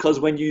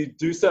 because when you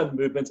do certain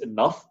movements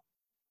enough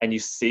and you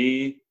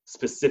see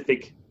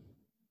specific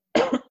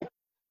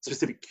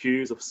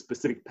cues of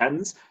specific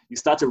patterns, you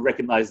start to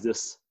recognize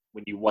this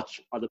when you watch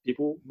other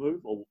people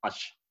move or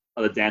watch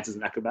other dancers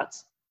and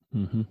acrobats.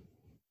 Mm-hmm.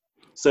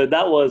 So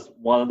that was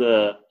one of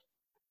the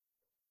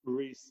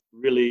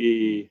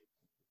really,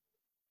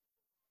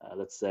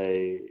 let's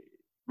say,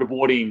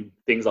 rewarding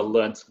things I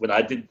learned when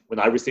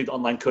I received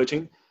online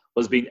coaching,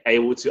 was being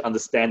able to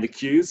understand the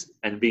cues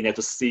and being able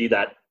to see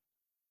that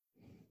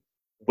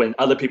when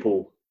other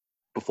people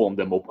performed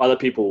them or other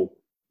people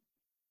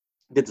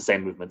did the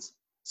same movements.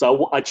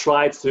 So I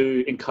try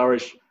to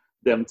encourage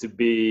them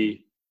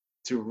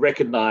to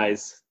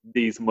recognize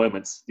these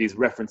moments, these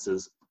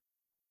references.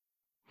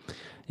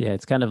 Yeah,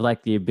 it's kind of like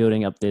you're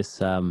building up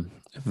this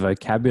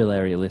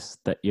vocabulary list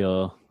that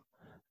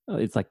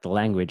it's like the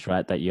language,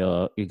 right? That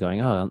you're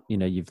going, oh,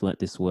 you've learnt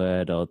this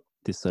word or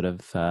this sort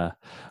of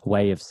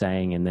way of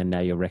saying, and then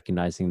now you're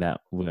recognizing that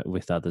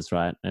with others,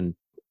 right? And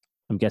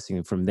I'm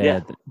guessing from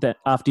there that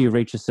after you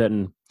reach a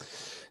certain,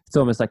 it's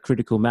almost like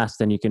critical mass,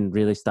 then you can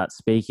really start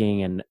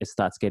speaking, and it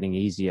starts getting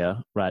easier,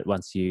 right?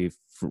 Once you've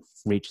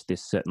reached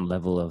this certain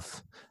level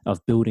of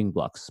building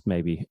blocks,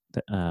 maybe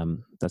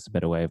that's a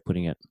better way of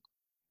putting it.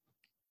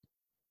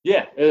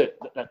 Yeah,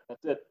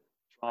 that's it.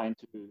 Trying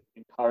to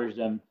encourage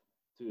them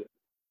to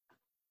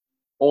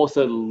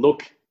also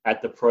look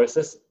at the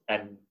process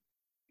and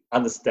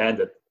understand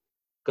it.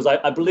 Because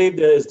I believe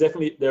there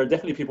are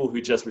definitely people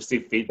who just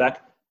receive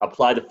feedback,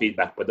 apply the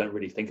feedback, but don't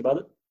really think about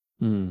it.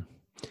 Mm.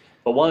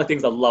 But one of the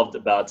things I loved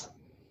about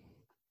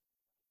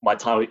my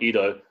time with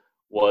Ido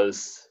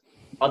was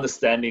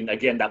understanding,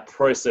 again, that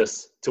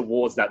process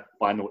towards that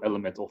final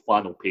element or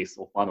final piece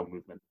or final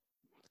movement.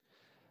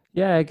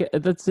 Yeah,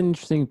 that's an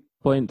interesting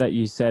point that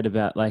you said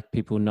about like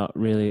people not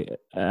really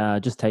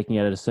just taking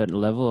it at a certain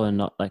level and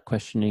not like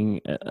questioning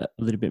a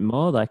little bit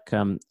more. Like,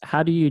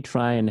 how do you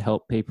try and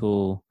help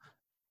people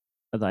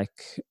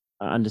like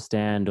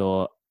understand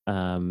or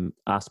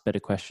ask better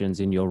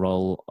questions in your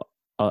role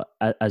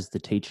as the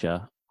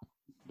teacher?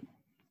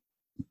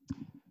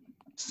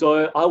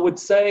 So I would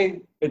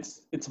say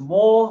it's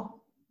more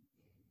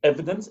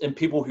evidence in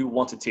people who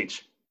want to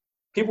teach.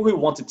 People who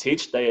want to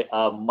teach, they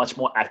are much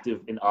more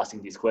active in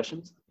asking these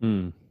questions.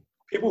 Mm.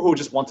 People who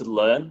just want to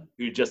learn,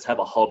 who just have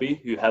a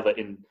hobby, who have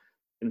an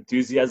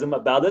enthusiasm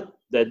about it,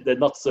 they're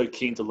not so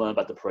keen to learn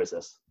about the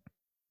process.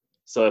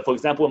 So for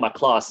example, in my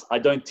class, I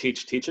don't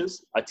teach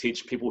teachers. I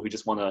teach people who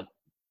just want to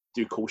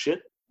do cool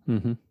shit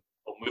Mm-hmm.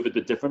 or move it a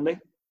bit differently.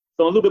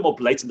 So I'm a little bit more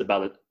blatant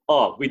about it.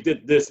 Oh, we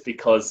did this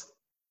because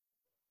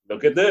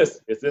look at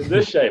this. It's in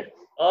this shape.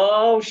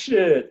 Oh,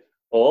 shit.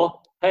 Or,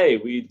 hey,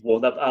 we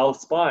warmed up our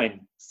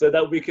spine so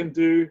that we can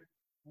do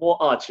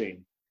more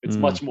arching. It's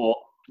much more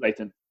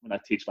blatant when I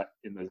teach like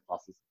in those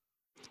classes.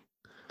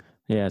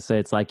 Yeah, so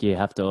it's like you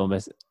have to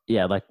almost,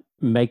 like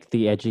make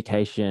the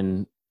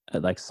education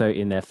like so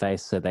in their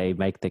face, so they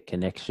make the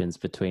connections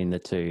between the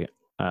two,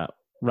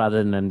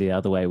 rather than the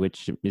other way,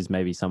 which is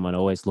maybe someone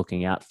always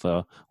looking out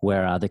for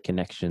where are the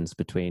connections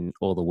between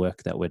all the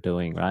work that we're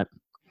doing, right?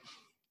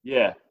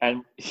 Yeah,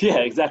 and yeah,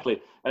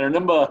 exactly. And I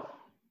remember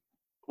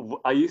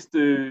I used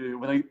to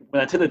when I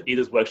attended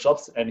Ida's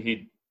workshops and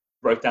he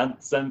broke down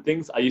certain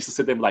things, I used to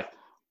sit there and like,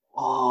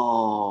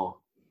 oh,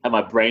 have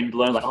my brain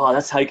blown, like, oh,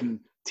 that's how you can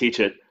teach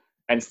it.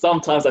 And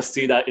sometimes I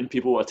see that in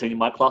people attending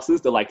my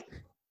classes. They're like,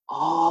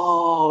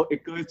 oh,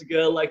 it goes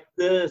together like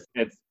this.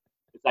 It's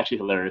actually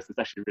hilarious. It's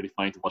actually really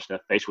funny to watch their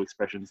facial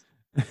expressions.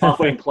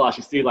 Halfway in class,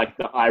 you see like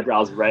the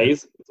eyebrows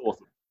raise. It's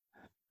awesome.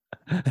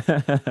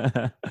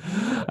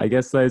 I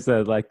guess those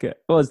are like,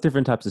 well, it's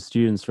different types of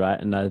students, right?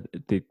 And I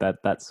think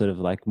that sort of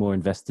like more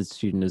invested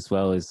student as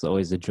well is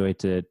always a joy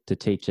to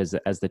teach as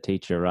the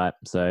teacher, right?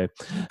 So,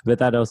 but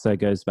that also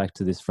goes back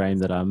to this frame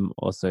that I'm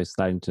also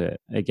starting to,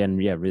 again,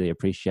 really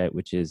appreciate,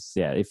 which is,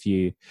 if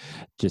you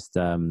just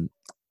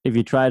if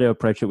you try to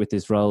approach it with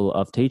this role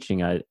of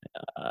teaching, I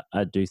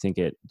do think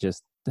it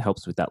just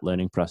helps with that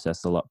learning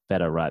process a lot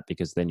better, right?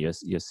 Because then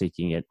you're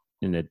seeking it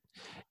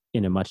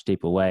in a much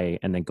deeper way,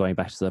 and then going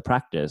back to the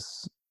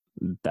practice,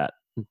 that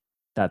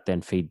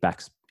then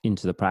feedbacks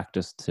into the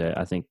practice to,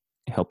 I think,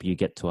 help you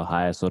get to a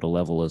higher sort of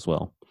level as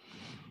well.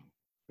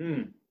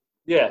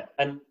 Yeah,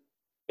 and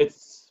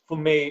it's, for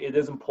me, it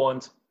is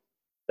important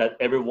that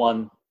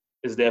everyone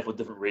is there for a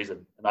different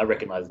reason, and I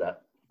recognize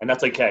that, and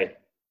that's okay.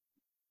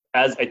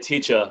 As a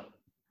teacher,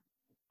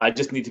 I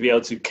just need to be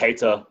able to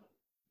cater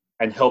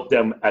and help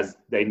them as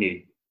they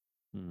need.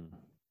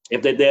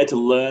 If they're there to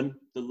learn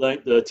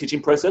the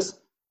teaching process,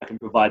 I can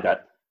provide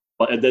that.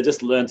 But if they're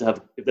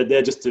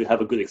there just to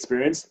have a good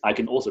experience, I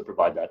can also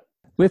provide that.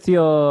 With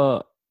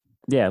your,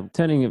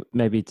 turning it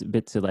maybe a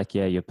bit to like,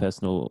 your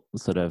personal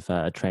sort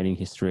of training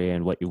history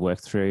and what you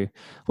worked through,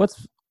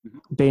 what's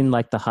been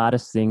like the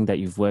hardest thing that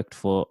you've worked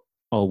for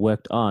or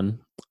worked on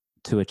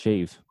to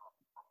achieve?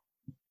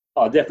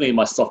 Oh, definitely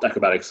my soft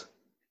acrobatics.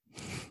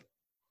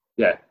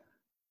 Yeah.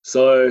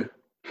 So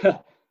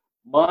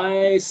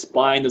my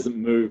spine doesn't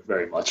move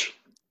very much,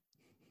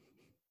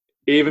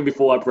 even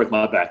before I broke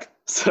my back.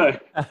 So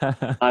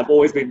I've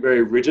always been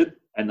very rigid,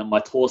 and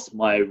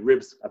my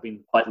ribs have been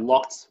quite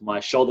locked. My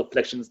shoulder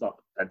flexion's not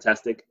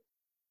fantastic.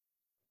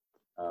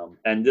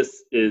 And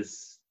this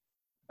is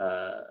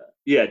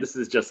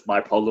just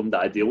my problem that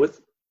I deal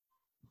with.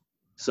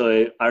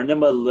 So I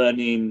remember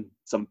learning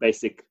some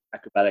basic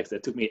acrobatics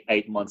that took me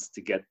 8 months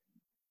to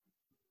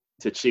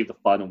achieve the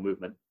final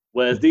movement.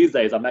 Whereas these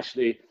days,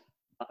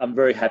 I'm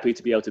very happy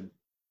to be able to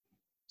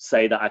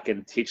say that I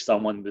can teach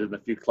someone within a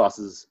few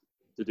classes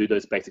to do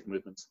those basic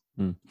movements.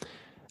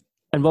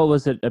 And what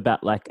was it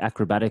about like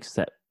acrobatics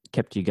that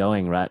kept you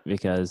going, right?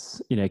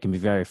 Because, it can be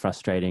very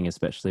frustrating,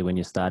 especially when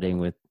you're starting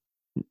with,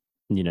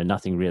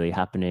 nothing really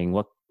happening.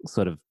 What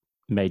sort of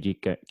made you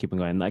keep on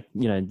going? Like,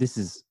 this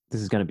is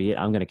going to be it.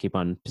 I'm going to keep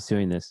on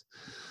pursuing this.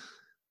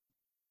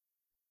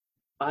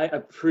 I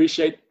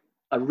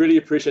really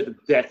appreciate the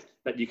depth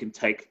that you can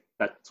take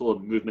that sort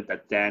of movement,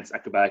 that dance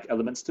acrobatic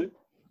elements to.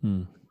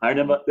 I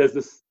remember there's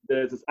this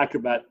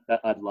acrobat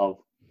that I love.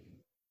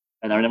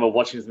 And I remember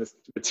watching this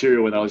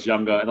material when I was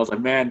younger, and I was like,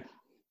 man,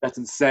 that's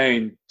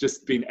insane.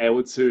 Just being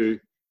able to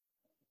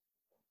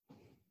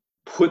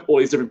put all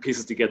these different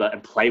pieces together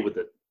and play with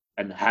it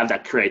and have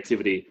that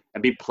creativity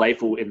and be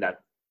playful in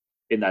that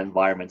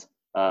environment.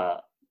 And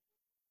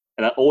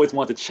I always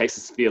wanted to chase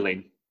this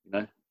feeling,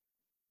 So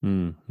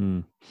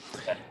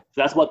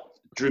that's what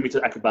drew me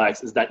to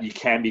acrobatics, is that you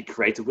can be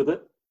creative with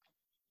it.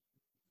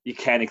 You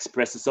can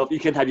express yourself. You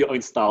can have your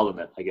own style in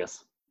it, I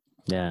guess.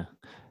 Yeah.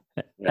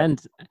 And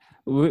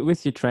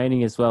with your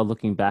training as well,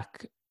 looking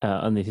back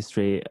on the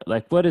history,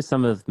 like what are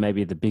some of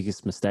maybe the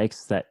biggest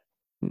mistakes that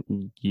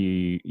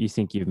you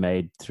think you've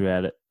made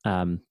throughout it?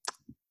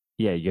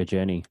 Your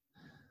journey.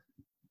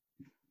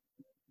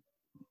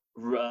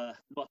 Not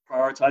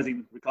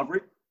prioritizing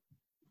recovery.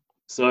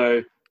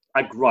 So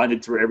I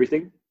grinded through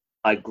everything.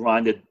 I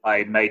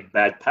made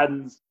bad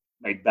patterns,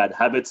 made bad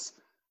habits.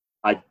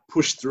 I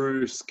pushed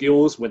through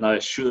skills when I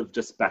should have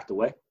just backed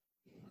away.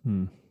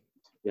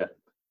 Yeah.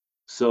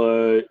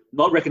 So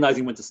not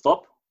recognizing when to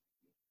stop,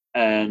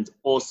 and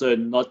also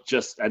not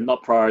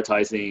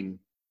prioritizing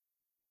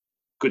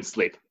good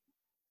sleep.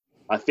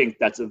 I think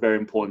that's a very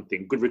important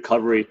thing. Good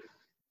recovery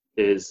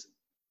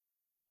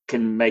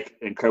can make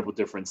an incredible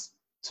difference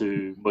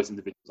to most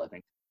individuals, I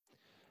think.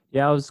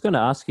 Yeah, I was going to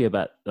ask you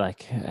about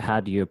like, how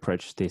do you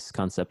approach this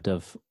concept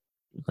of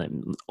like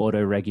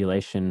auto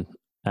regulation,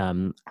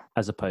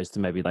 as opposed to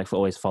maybe like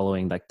always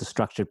following like the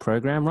structured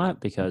program, right?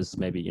 Because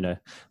maybe,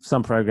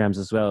 some programs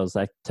as well is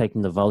like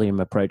taking the volume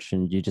approach,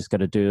 and you just got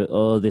to do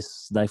all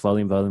this like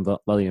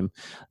volume.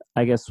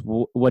 I guess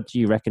what do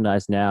you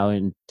recognize now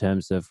in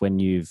terms of when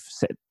you've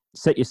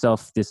set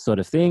yourself this sort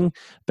of thing,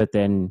 but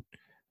then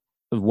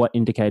what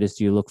indicators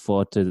do you look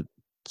for to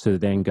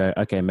then go,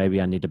 okay, maybe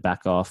I need to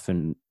back off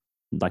and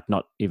like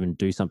not even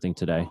do something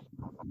today?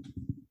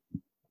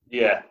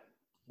 Yeah.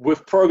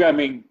 With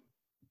programming,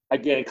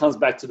 again, it comes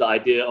back to the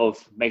idea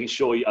of making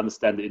sure you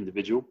understand the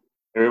individual.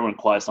 Everyone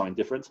requires something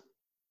different.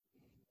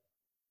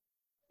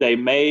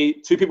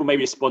 Two people may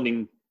be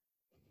responding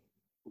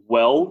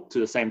well to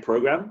the same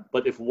program,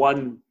 but if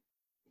one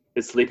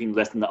is sleeping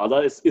less than the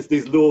other, it's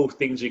these little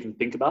things you can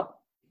think about.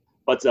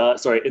 But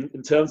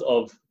in terms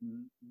of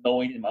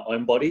knowing in my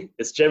own body,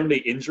 it's generally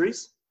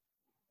injuries,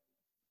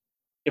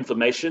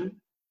 inflammation,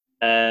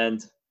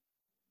 and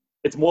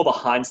it's more of a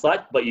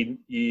hindsight, but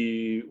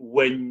you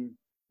when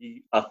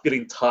you are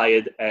feeling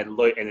tired and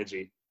low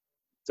energy.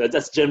 So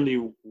that's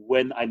generally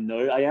when I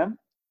know I am,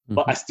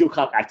 but I still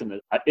can't act on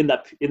it. In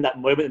that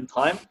moment in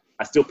time,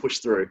 I still push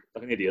through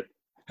like an idiot.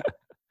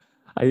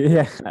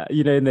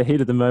 In the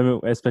heat of the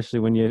moment, especially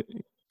when you're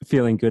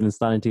feeling good and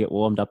starting to get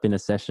warmed up in a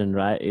session,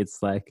 right?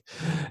 It's like,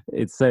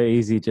 it's so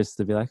easy just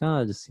to be like,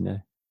 oh, just,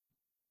 I'm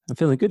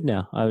feeling good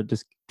now. I would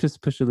just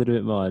push a little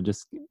bit more and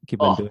just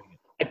keep on doing it.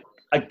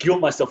 I guilt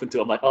myself into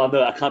it. I'm like, oh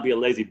no, I can't be a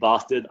lazy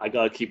bastard. I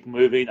gotta keep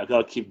moving. I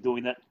gotta keep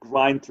doing it.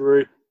 Grind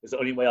through. It's the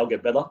only way I'll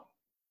get better.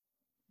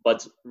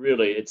 but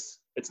really it's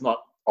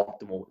not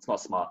optimal. It's not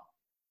smart.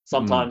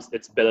 Sometimes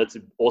it's better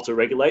to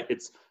auto-regulate.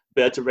 It's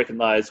better to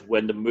recognize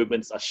when the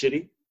movements are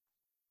shitty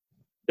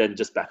than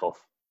just back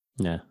off.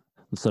 Yeah,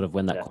 sort of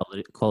when that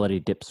quality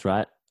dips,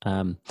 right?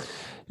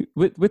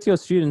 With your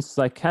students,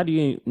 like, how do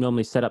you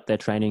normally set up their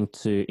training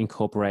to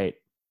incorporate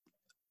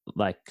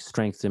like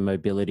strength and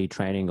mobility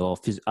training or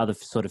other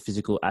sort of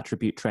physical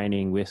attribute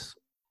training with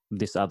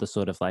this other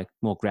sort of like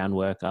more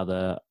groundwork,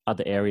 other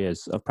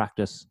areas of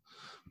practice?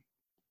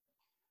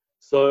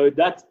 So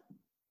that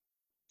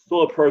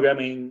sort of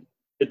programming,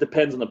 it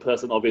depends on the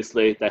person.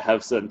 Obviously, they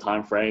have certain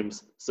time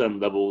frames, certain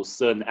levels,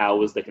 certain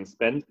hours they can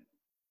spend.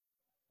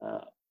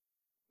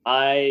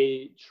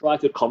 I try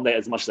to accommodate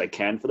as much as I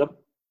can for them.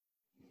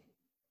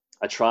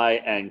 I try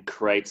and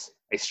create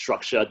a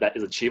structure that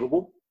is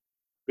achievable,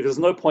 because there's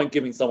no point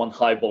giving someone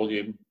high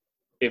volume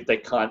if they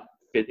can't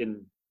fit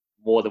in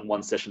more than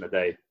one session a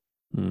day.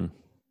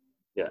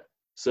 Yeah.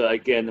 So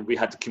again, we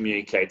had to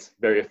communicate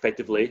very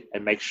effectively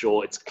and make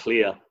sure it's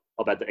clear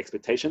about the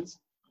expectations.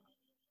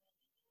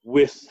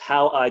 With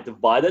how I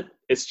divide it,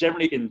 it's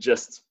generally in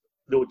just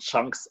little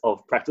chunks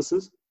of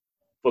practices.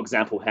 For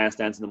example,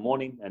 handstands in the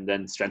morning and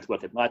then strength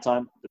work at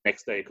nighttime. The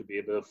next day it could be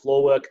a bit of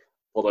floor work,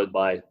 followed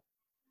by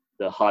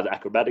the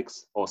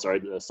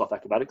the soft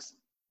acrobatics.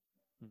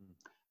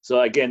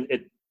 So again,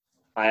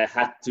 I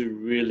had to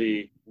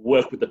really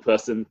work with the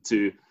person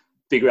to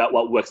figure out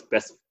what works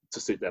best to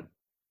suit them.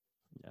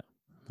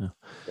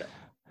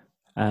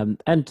 Yeah.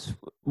 And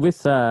with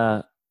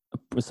sort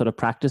of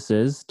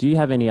practices, do you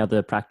have any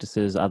other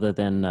practices other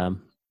than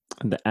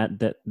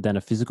than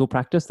a physical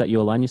practice that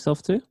you align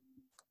yourself to?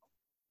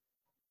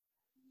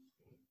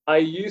 I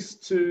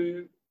used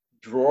to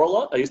draw a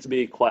lot. I used to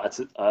be quite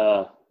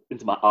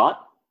into my art,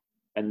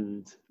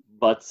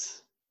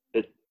 but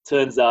it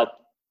turns out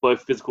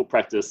both physical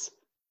practice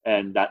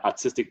and that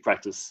artistic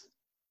practice,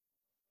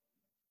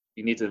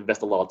 you need to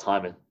invest a lot of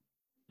time in.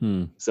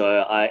 So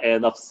I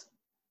end up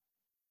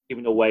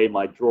giving away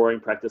my drawing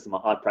practice and my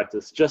art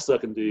practice just so I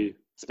can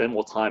spend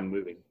more time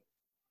moving.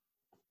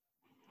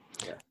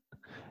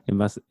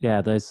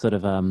 Yeah. Those sort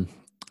of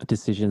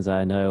decisions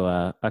I know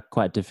are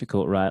quite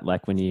difficult, right?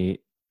 Like when you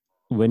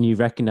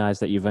recognize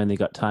that you've only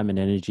got time and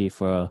energy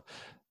for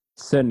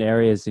certain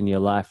areas in your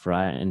life,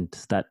 right? And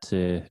that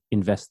to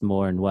invest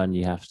more in one,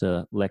 you have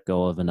to let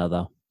go of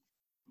another.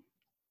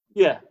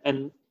 Yeah,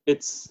 and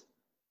it's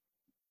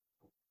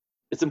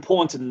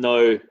important to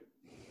know,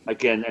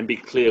 again, and be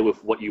clear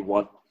with what you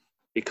want,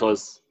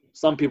 because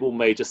some people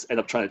may just end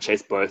up trying to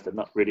chase both and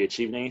not really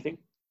achieving anything.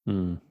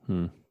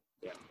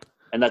 Yeah.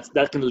 And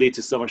that can lead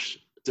to so much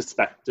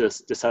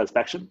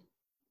dissatisfaction.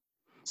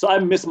 So I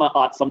miss my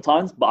art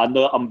sometimes, but I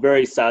know I'm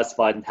very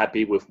satisfied and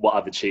happy with what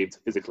I've achieved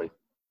physically.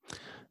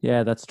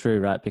 Yeah, that's true,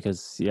 right?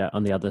 Because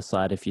on the other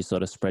side, if you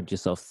sort of spread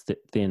yourself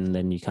thin,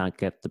 then you can't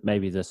get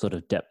maybe the sort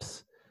of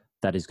depth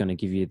that is going to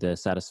give you the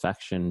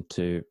satisfaction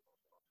to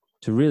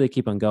really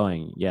keep on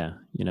going. Yeah,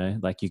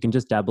 like you can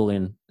just dabble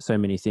in so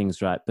many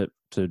things, right? But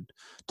to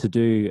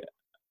do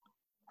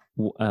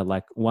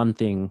like one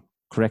thing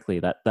correctly,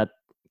 that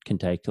can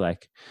take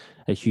like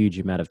a huge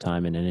amount of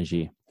time and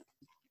energy.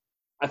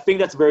 I think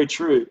that's very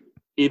true,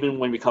 even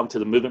when we come to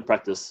the movement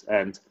practice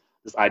and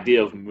this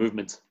idea of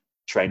movement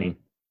training.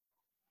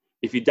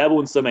 If you dabble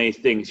in so many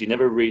things, you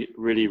never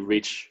really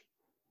reach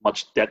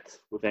much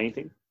depth with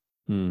anything,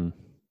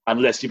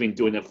 unless you've been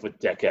doing it for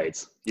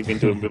decades. You've been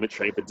doing movement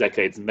training for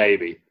decades,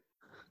 maybe.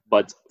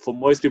 But for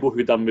most people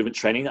who've done movement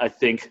training, I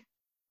think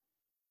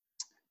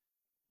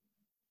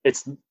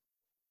it's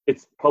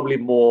probably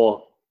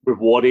more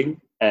rewarding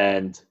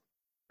and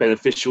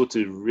beneficial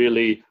to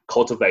really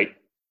cultivate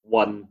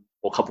one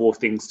or couple of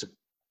things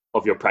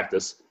of your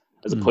practice,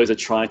 as opposed to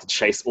trying to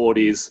chase all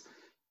these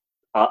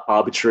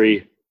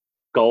arbitrary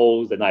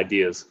goals and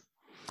ideas.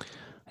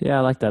 Yeah,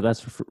 I like that.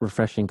 That's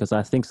refreshing, because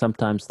I think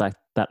sometimes like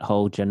that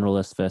whole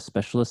generalist versus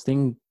specialist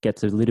thing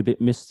gets a little bit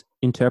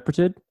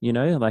misinterpreted.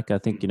 Like I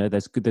think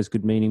there's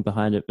good meaning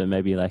behind it, but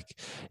maybe like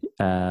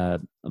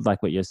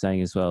what you're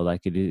saying as well.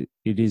 Like it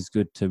is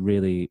good to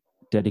really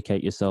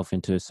dedicate yourself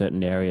into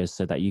certain areas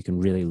so that you can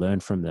really learn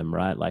from them,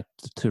 right? Like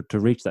to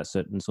reach that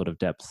certain sort of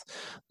depth.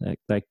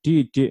 Like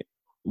do you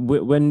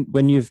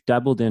when you've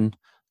dabbled in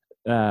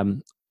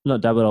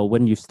not dabbled, or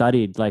when you've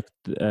studied like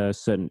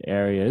certain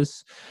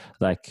areas,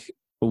 like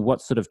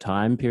what sort of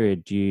time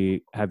period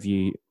have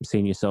you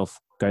seen yourself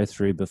go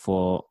through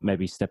before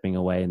maybe stepping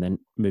away and then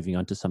moving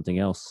on to something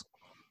else?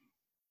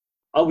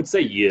 I would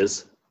say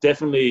years,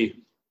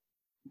 definitely.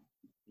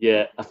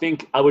 Yeah, I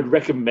think I would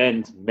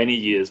recommend many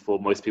years for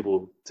most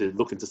people to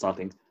look into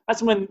something.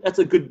 That's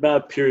a good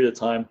period of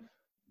time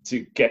to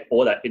get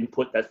all that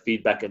input, that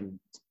feedback, and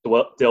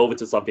delve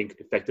into something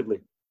effectively.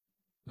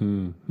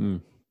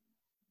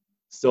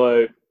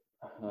 So,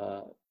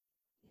 what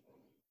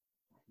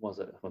was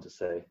it I want to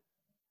say?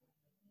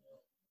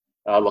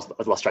 I lost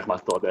track of my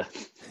thought there.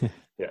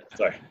 Yeah,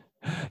 sorry.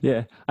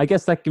 Yeah, I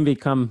guess that can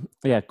become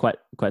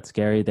quite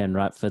scary then,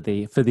 right? For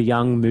the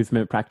young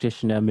movement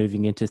practitioner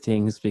moving into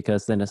things,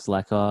 because then it's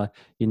like, oh,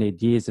 you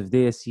need years of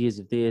this, years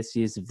of this,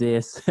 years of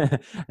this,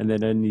 and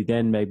then only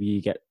then maybe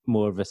you get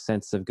more of a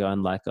sense of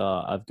going like,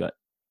 oh, I've got,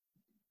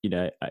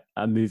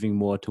 I'm moving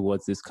more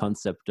towards this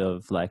concept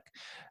of like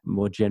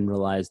more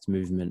generalized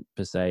movement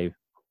per se.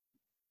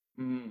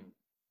 Mm.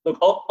 Look,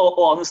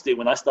 all honesty,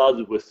 when I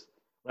started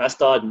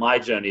my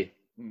journey,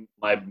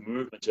 my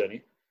movement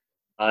journey,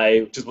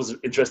 I just was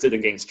interested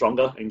in getting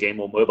stronger and getting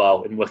more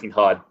mobile and working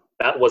hard.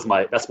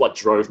 That's what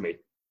drove me.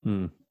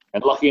 Hmm.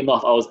 And lucky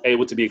enough, I was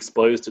able to be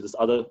exposed to this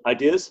other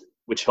ideas,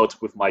 which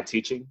helped with my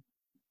teaching.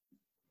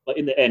 But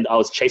in the end, I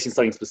was chasing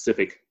something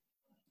specific.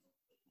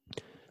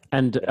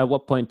 And Yeah. at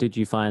what point did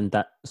you find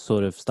that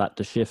sort of start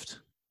to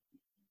shift?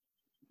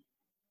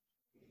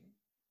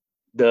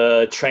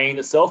 The train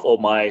itself, or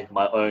my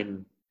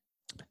own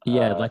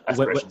Like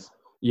aspirations.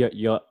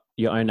 your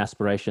own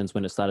aspirations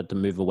when it started to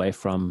move away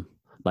from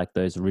like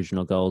those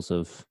original goals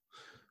of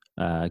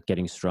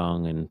getting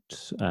strong and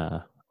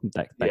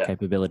that Yeah.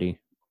 capability.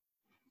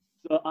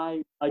 So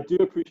I do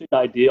appreciate the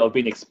idea of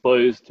being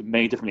exposed to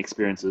many different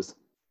experiences.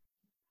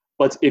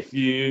 But if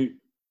you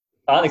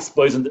aren't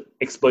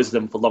exposed to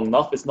them for long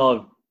enough, it's not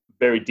a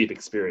very deep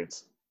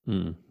experience.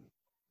 Mm.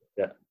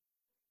 Yeah.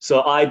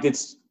 So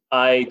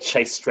I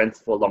chased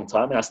strength for a long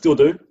time, and I still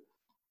do.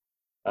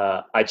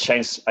 I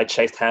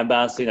chased hand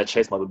balancing, I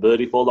chased my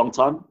mobility for a long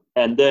time.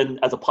 And then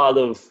as a part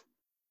of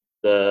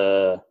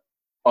the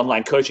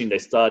online coaching, they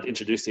started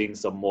introducing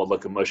some more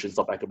locomotion,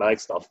 soft acrobatic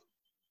stuff.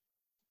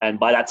 And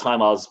by that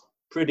time, I was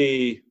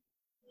pretty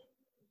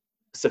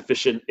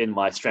sufficient in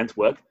my strength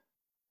work.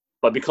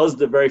 But because of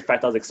the very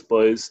fact I was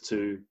exposed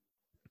to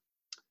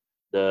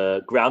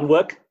the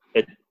groundwork,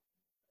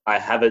 I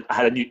had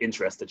a new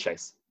interest to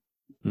chase.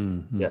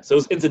 Mm-hmm. Yeah, so it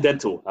was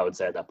incidental, I would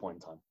say, at that point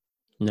in time.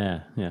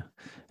 Yeah.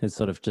 It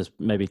sort of just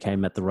maybe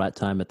came at the right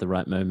time, at the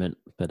right moment.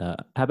 But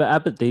how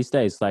about these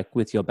days, like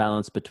with your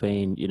balance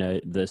between,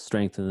 the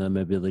strength and the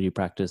mobility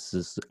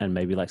practices and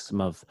maybe like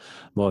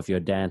more of your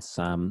dance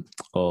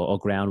or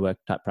groundwork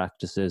type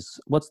practices,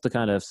 what's the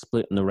kind of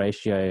split in the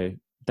ratio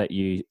that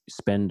you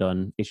spend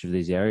on each of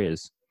these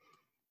areas?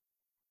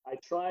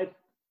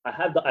 I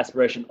had the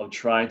aspiration of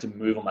trying to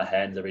move on my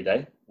hands every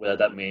day, whether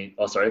that means,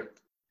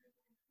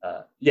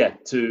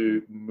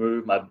 to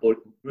move my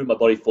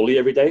body fully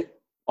every day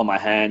on my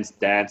hands,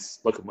 dance,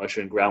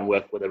 locomotion,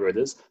 groundwork, whatever it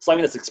is,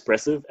 something that's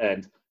expressive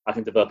and I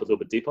can develop a little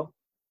bit deeper.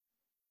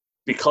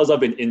 Because I've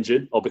been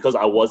injured, or because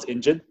I was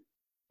injured,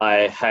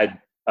 I had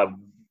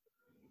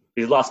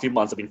these last few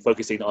months I've been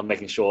focusing on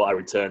making sure I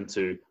return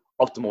to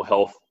optimal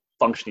health,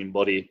 functioning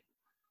body.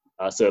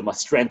 So my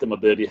strength and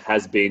mobility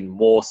has been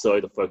more so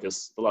the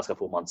focus the last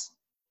couple of months.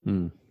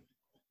 Mm.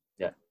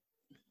 Yeah.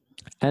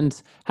 And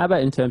how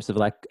about in terms of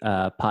like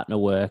partner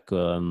work,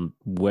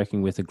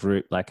 working with a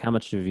group? Like, how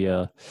much of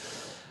your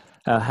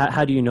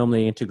how do you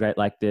normally integrate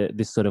like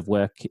this sort of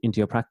work into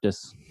your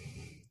practice?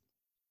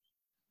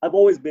 I've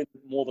always been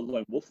more of a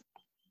lone wolf.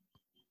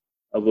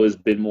 I've always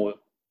been more,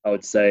 I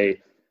would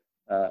say,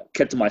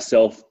 kept to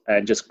myself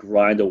and just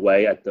grind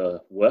away at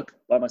the work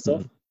by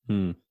myself.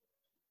 Mm-hmm.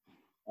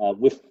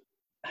 With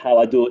how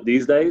I do it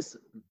these days,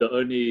 the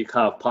only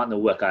kind of partner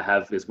work I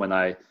have is when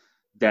I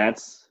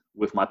dance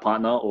with my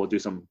partner or do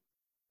some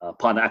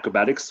partner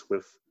acrobatics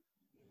with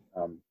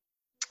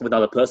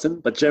another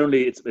person. But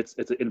generally, it's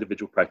an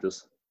individual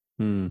practice.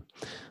 Mm.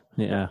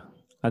 Yeah.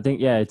 I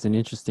think it's an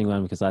interesting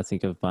one because I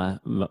think of my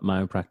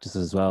own practice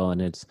as well,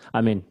 and it's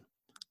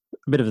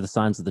a bit of the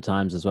signs of the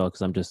times as well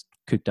because I'm just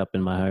cooped up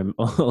in my home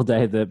all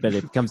day. But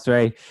it becomes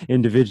very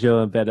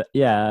individual. But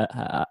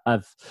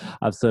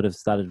I've sort of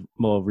started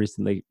more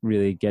recently,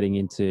 really getting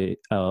into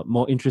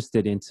more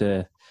interested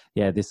into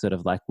this sort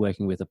of like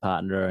working with a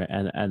partner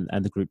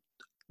and the group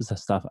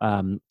stuff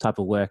type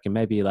of work, and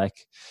maybe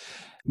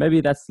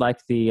that's like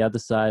the other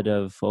side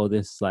of all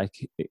this like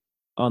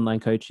online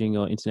coaching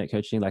or internet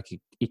coaching. Like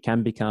it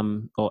can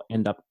become or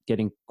end up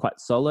getting quite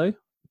solo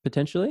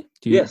potentially.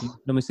 Do you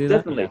normally see that?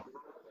 Definitely.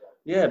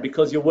 Yeah,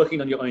 because you're working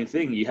on your own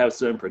thing. You have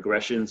certain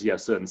progressions, you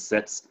have certain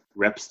sets,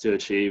 reps to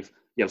achieve,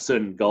 you have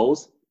certain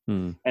goals.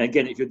 Hmm. And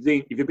again, if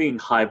you're being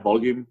high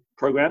volume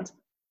programmed,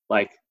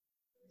 like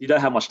you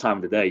don't have much time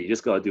in the day. You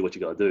just got to do what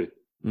you got to do.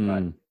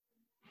 Right?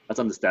 That's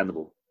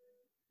understandable.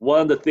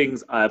 One of the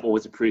things I've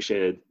always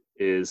appreciated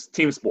is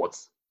team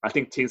sports. I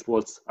think team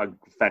sports are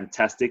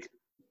fantastic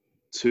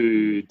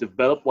to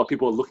develop what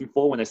people are looking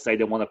for when they say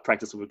they want to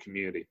practice with a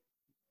community.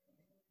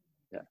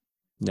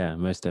 Yeah,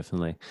 most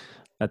definitely.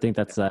 I think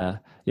that's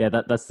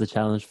that's the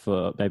challenge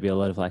for maybe a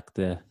lot of like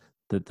the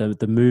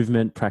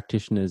movement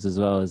practitioners as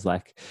well, as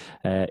like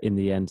in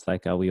the end,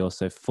 like are we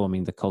also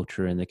forming the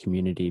culture in the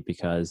community?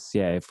 Because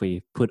if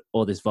we put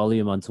all this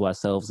volume onto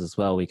ourselves as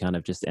well, we kind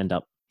of just end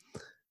up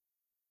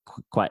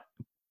quite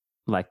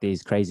like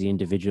these crazy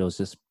individuals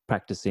just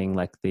practicing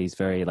like these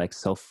very like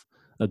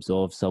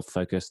self-absorbed,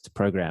 self-focused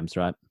programs,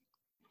 right?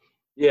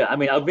 Yeah, I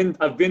mean, I've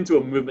been to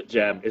a movement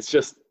jam. It's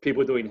just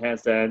people doing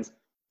handstands,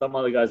 some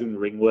other guys doing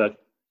ring work,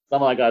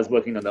 some of my guys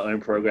working on their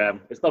own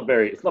program. It's not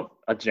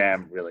a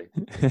jam really.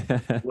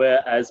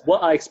 Whereas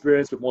what I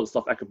experienced with more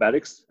soft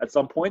acrobatics, at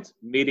some point,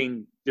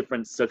 meeting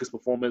different circus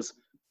performers,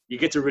 you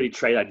get to really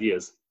trade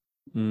ideas.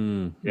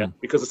 Yeah,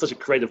 because it's such a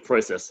creative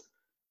process.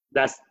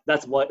 That's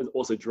what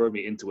also drove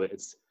me into it.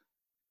 It's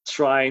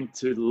trying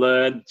to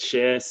learn,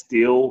 share,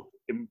 steal,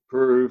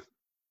 improve,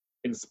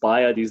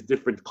 inspire these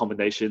different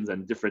combinations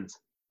and different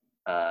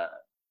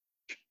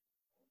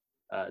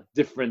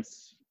different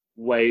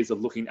ways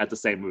of looking at the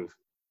same move.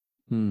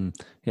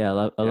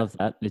 Yeah, I love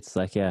that. It's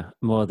like,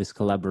 more of this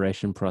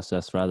collaboration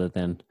process rather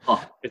than.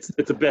 Oh, it's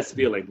the best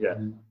feeling. Yeah.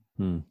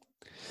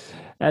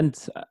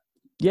 And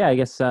I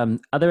guess, are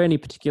there any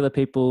particular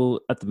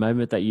people at the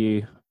moment that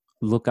you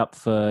look up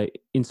for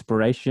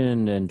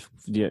inspiration and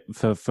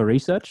for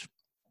research?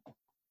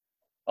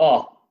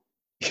 Oh,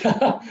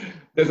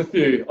 there's a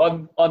few.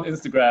 On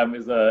Instagram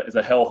is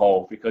a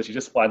hellhole because you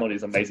just find all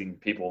these amazing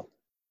people,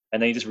 and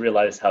then you just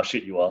realize how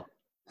shit you are,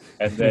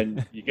 and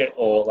then you get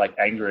all like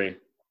angry,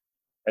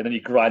 and then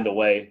you grind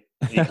away,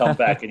 and you come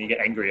back and you get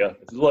angrier.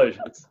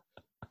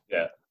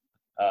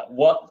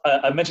 What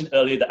I mentioned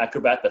earlier, the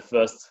acrobat,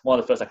 one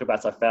of the first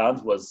acrobats I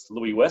found was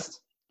Louis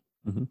West.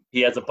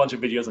 He has a bunch of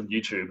videos on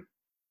YouTube,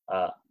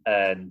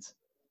 and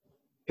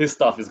his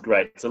stuff is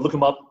great. So look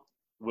him up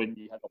when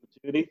you have the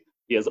opportunity.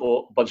 He has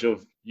a bunch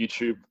of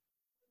YouTube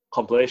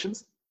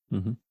compilations.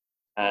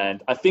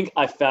 And I think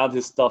I found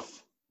his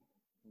stuff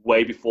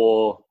way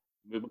before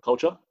movement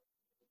culture.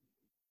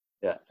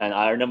 Yeah, and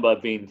I remember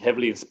being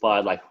heavily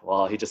inspired, like,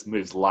 wow, he just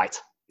moves light.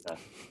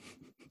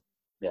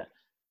 Yeah.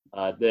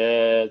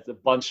 There's a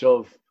bunch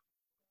of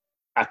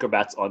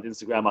acrobats on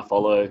Instagram I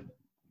follow.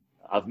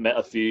 I've met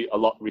a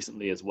lot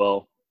recently as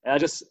well. And I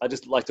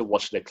just like to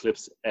watch their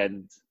clips,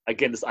 and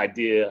again, this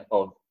idea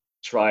of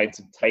trying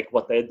to take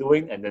what they're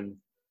doing and then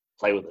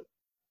play with it.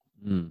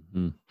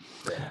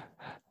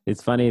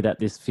 It's funny that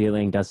this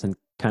feeling doesn't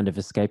kind of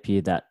escape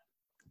you, that,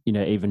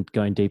 even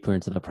going deeper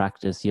into the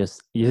practice,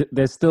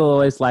 there's still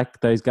always like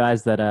those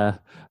guys that are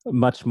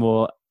much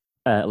more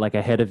like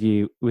ahead of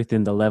you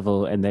within the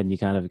level, and then you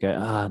kind of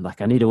go,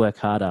 like I need to work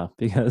harder,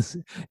 because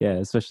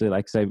especially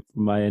like, say,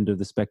 my end of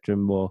the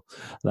spectrum, more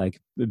like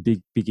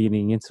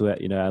beginning into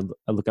it,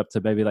 I look up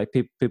to maybe like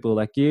people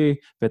like you,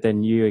 but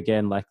then you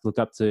again like look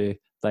up to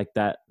like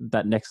that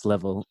next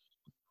level.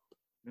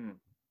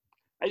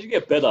 As you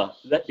get better,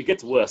 it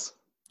gets worse.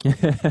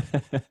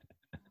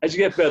 As you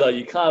get better,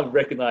 you kind of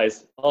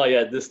recognize, oh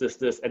yeah, this,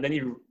 and then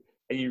you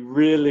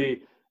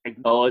really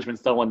acknowledge when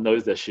someone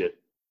knows their shit,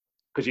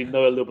 because you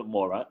know a little bit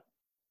more, right?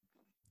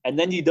 And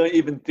then you don't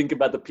even think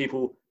about the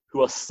people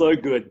who are so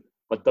good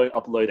but don't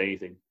upload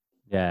anything.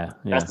 Yeah.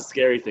 That's the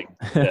scary thing.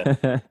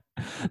 Yeah.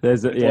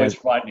 It's always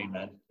frightening,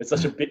 man. It's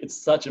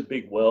such a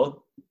big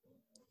world,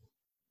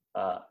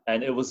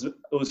 and it was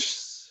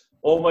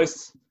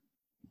almost.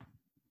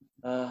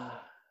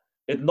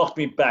 It knocked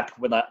me back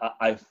when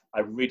I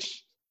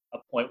reached a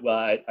point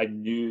where I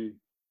knew,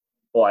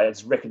 or I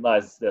just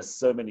recognized there's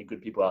so many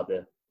good people out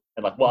there,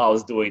 and like what I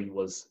was doing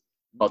was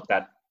not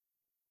that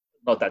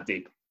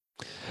deep.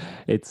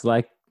 It's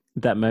like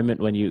that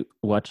moment when you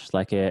watch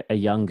like a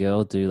young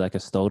girl do like a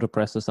shoulder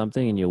press or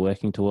something, and you're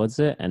working towards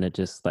it, and it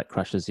just like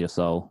crushes your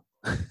soul.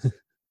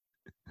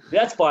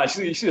 That's fine.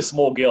 She's a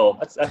small girl.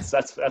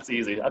 That's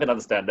easy. I can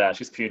understand that.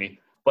 She's puny.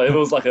 But if it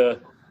was like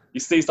you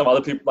see some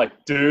other people,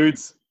 like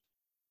dudes,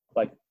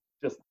 like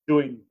just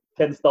doing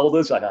 10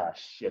 shoulders, like,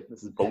 shit,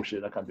 this is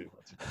bullshit. I can't do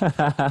much.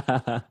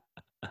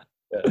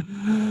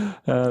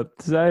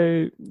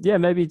 So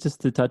maybe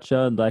just to touch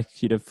on, like,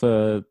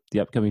 for the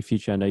upcoming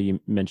future, I know you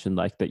mentioned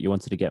like that you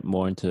wanted to get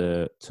more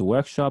into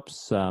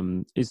workshops.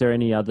 Is there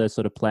any other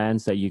sort of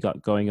plans that you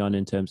got going on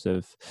in terms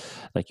of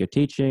like your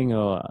teaching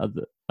or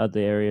other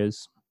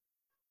areas?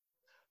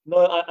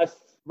 No, I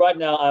right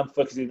now I'm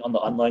focusing on the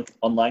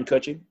online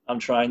coaching. I'm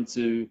trying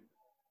to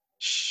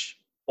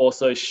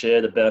also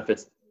share the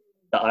benefits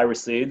that I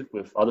received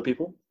with other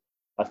people.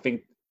 I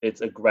think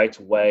it's a great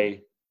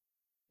way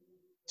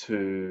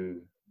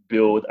to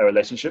build a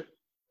relationship.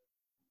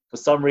 For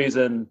some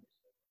reason,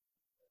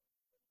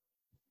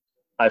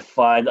 I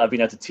find I've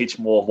been able to teach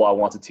more of what I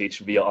want to teach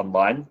via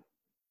online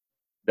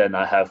than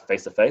I have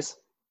face-to-face.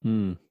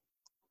 And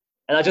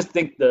I just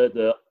think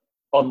the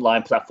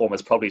online platform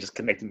is probably just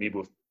connecting me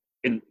with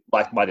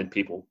like-minded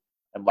people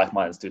and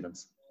like-minded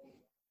students.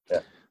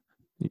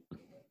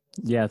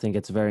 Yeah, I think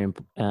it's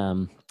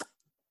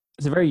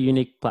it's a very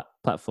unique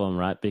platform,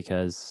 right?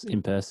 Because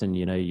in person,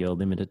 you're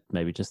limited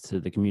maybe just to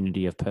the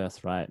community of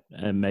Perth, right?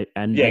 And maybe,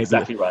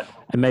 exactly right.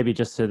 And maybe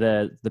just to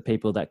the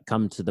people that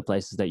come to the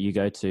places that you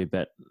go to.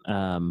 But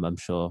I'm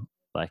sure,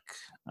 like,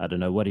 I don't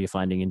know, what are you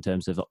finding in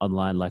terms of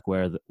online? Like,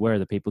 where are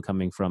the people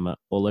coming from?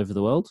 All over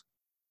the world?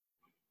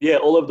 Yeah,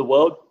 all over the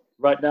world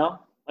right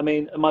now. I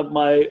mean,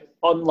 my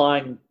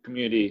online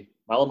community,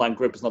 my online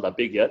group is not that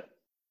big yet.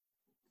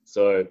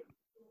 So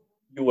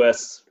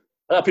US,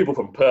 people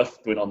from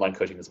Perth doing online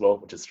coaching as well,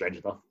 which is strange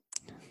enough.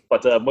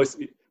 But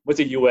mostly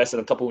US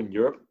and a couple in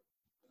Europe.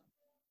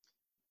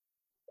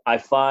 I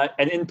find,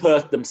 and in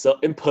Perth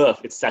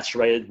it's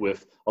saturated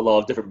with a lot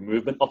of different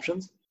movement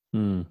options.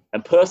 Mm.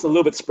 And Perth's a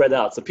little bit spread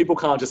out, so people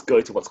can't just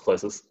go to what's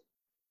closest.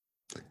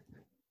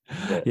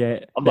 Yeah,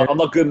 I'm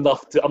not good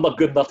enough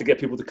to get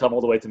people to come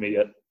all the way to me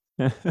yet.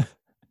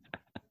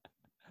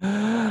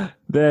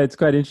 It's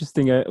quite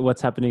interesting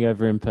what's happening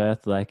over in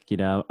Perth. Like,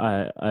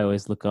 I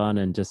always look on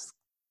and just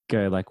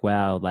go like,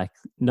 wow, like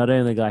not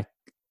only like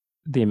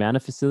the amount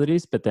of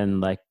facilities, but then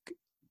like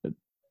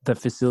the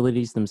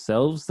facilities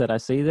themselves that I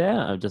see there.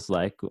 I'm just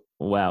like,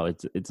 wow,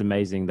 it's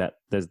amazing that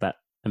there's that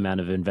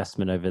amount of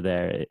investment over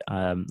there.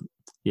 I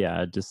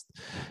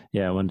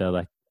wonder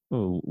like,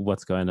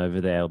 what's going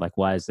over there? Like,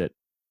 why has it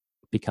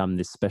become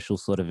this special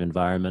sort of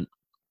environment?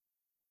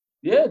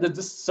 Yeah, there's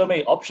just so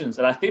many options,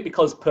 and I think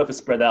because Perth is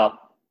spread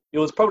out, it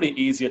was probably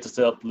easier to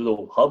set up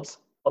little hubs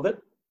of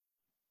it.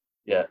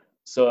 Yeah,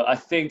 so I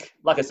think,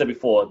 like I said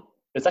before,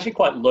 it's actually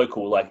quite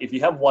local. Like if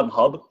you have one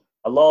hub,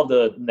 a lot of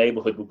the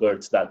neighborhood will go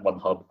to that one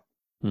hub.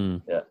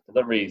 Mm. Yeah, they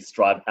don't really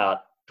strive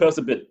out. Perth's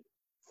a bit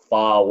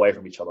far away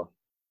from each other.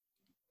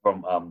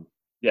 From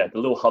the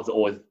little hubs are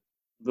always a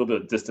little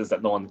bit of distance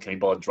that no one can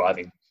bother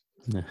driving.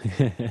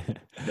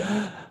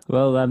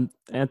 Well,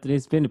 Anthony,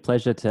 it's been a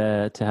pleasure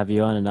to have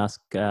you on and ask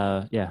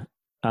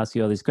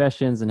you all these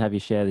questions and have you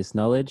share this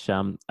knowledge.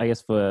 I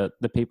guess for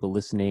the people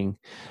listening,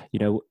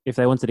 if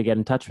they wanted to get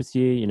in touch with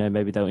you,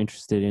 maybe they were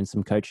interested in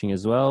some coaching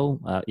as well.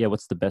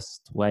 What's the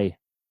best way?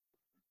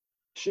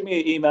 Shoot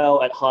me an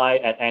email at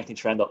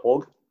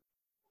hi@anthonytran.org.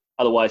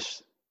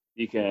 Otherwise,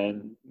 you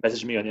can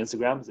message me on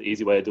Instagram. It's an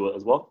easy way to do it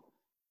as well.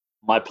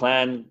 My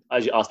plan,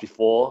 as you asked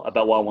before,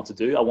 about what I want to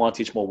do, I want to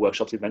teach more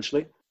workshops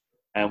eventually.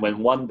 And when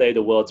one day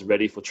the world's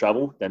ready for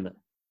travel, then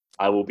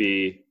I will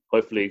be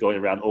hopefully going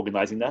around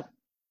organizing that.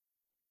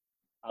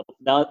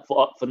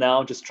 For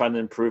now, just trying to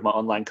improve my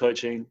online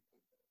coaching.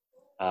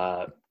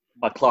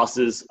 My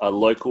classes are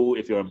local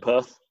if you're in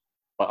Perth,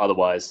 but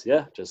otherwise,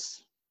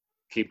 just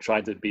keep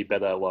trying to be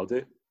better at what I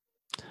do.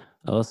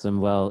 Awesome.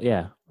 Well,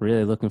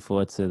 really looking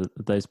forward to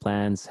those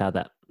plans, how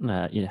that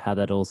how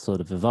that all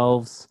sort of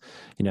evolves.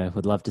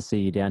 Would love to see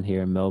you down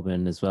here in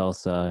Melbourne as well.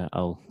 So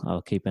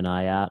I'll keep an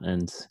eye out,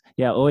 and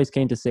always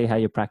keen to see how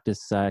your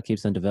practice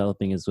keeps on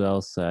developing as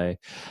well. So,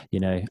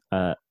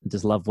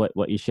 just love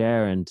what you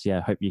share, and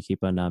hope you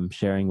keep on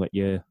sharing what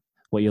you're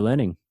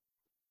learning.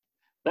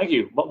 Thank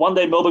you. But one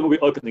day Melbourne will be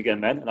open again,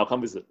 man, and I'll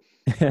come visit.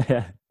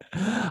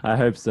 I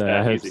hope so.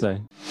 I hope so.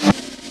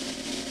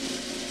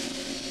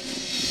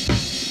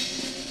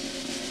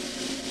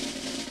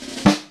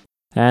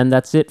 And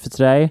that's it for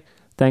today.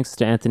 Thanks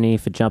to Anthony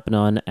for jumping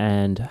on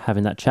and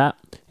having that chat.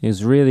 It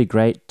was really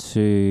great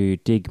to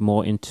dig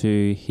more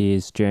into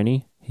his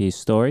journey, his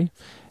story,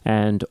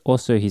 and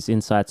also his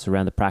insights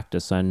around the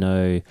practice. I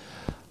know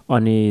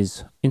on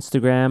his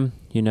Instagram,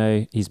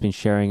 he's been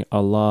sharing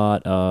a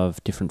lot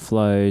of different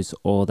flows,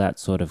 all that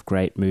sort of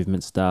great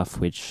movement stuff,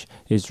 which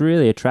is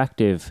really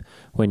attractive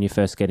when you're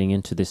first getting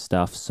into this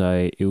stuff.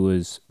 So it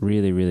was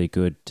really, really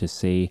good to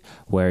see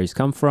where he's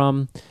come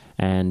from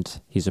and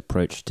his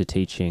approach to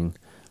teaching.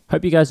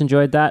 Hope you guys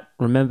enjoyed that.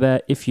 Remember,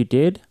 if you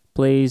did,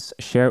 please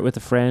share it with a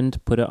friend,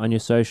 put it on your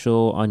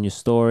social, on your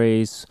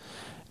stories,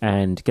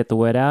 and get the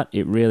word out.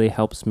 It really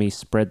helps me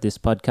spread this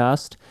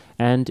podcast.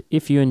 And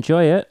if you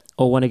enjoy it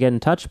or want to get in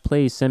touch,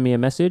 please send me a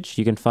message.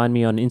 You can find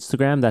me on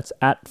Instagram. That's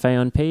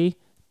 @Phaonp,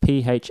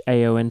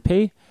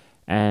 PHAONP,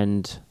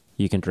 and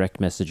you can direct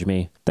message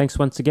me. Thanks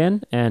once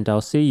again, and I'll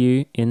see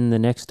you in the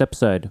next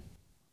episode.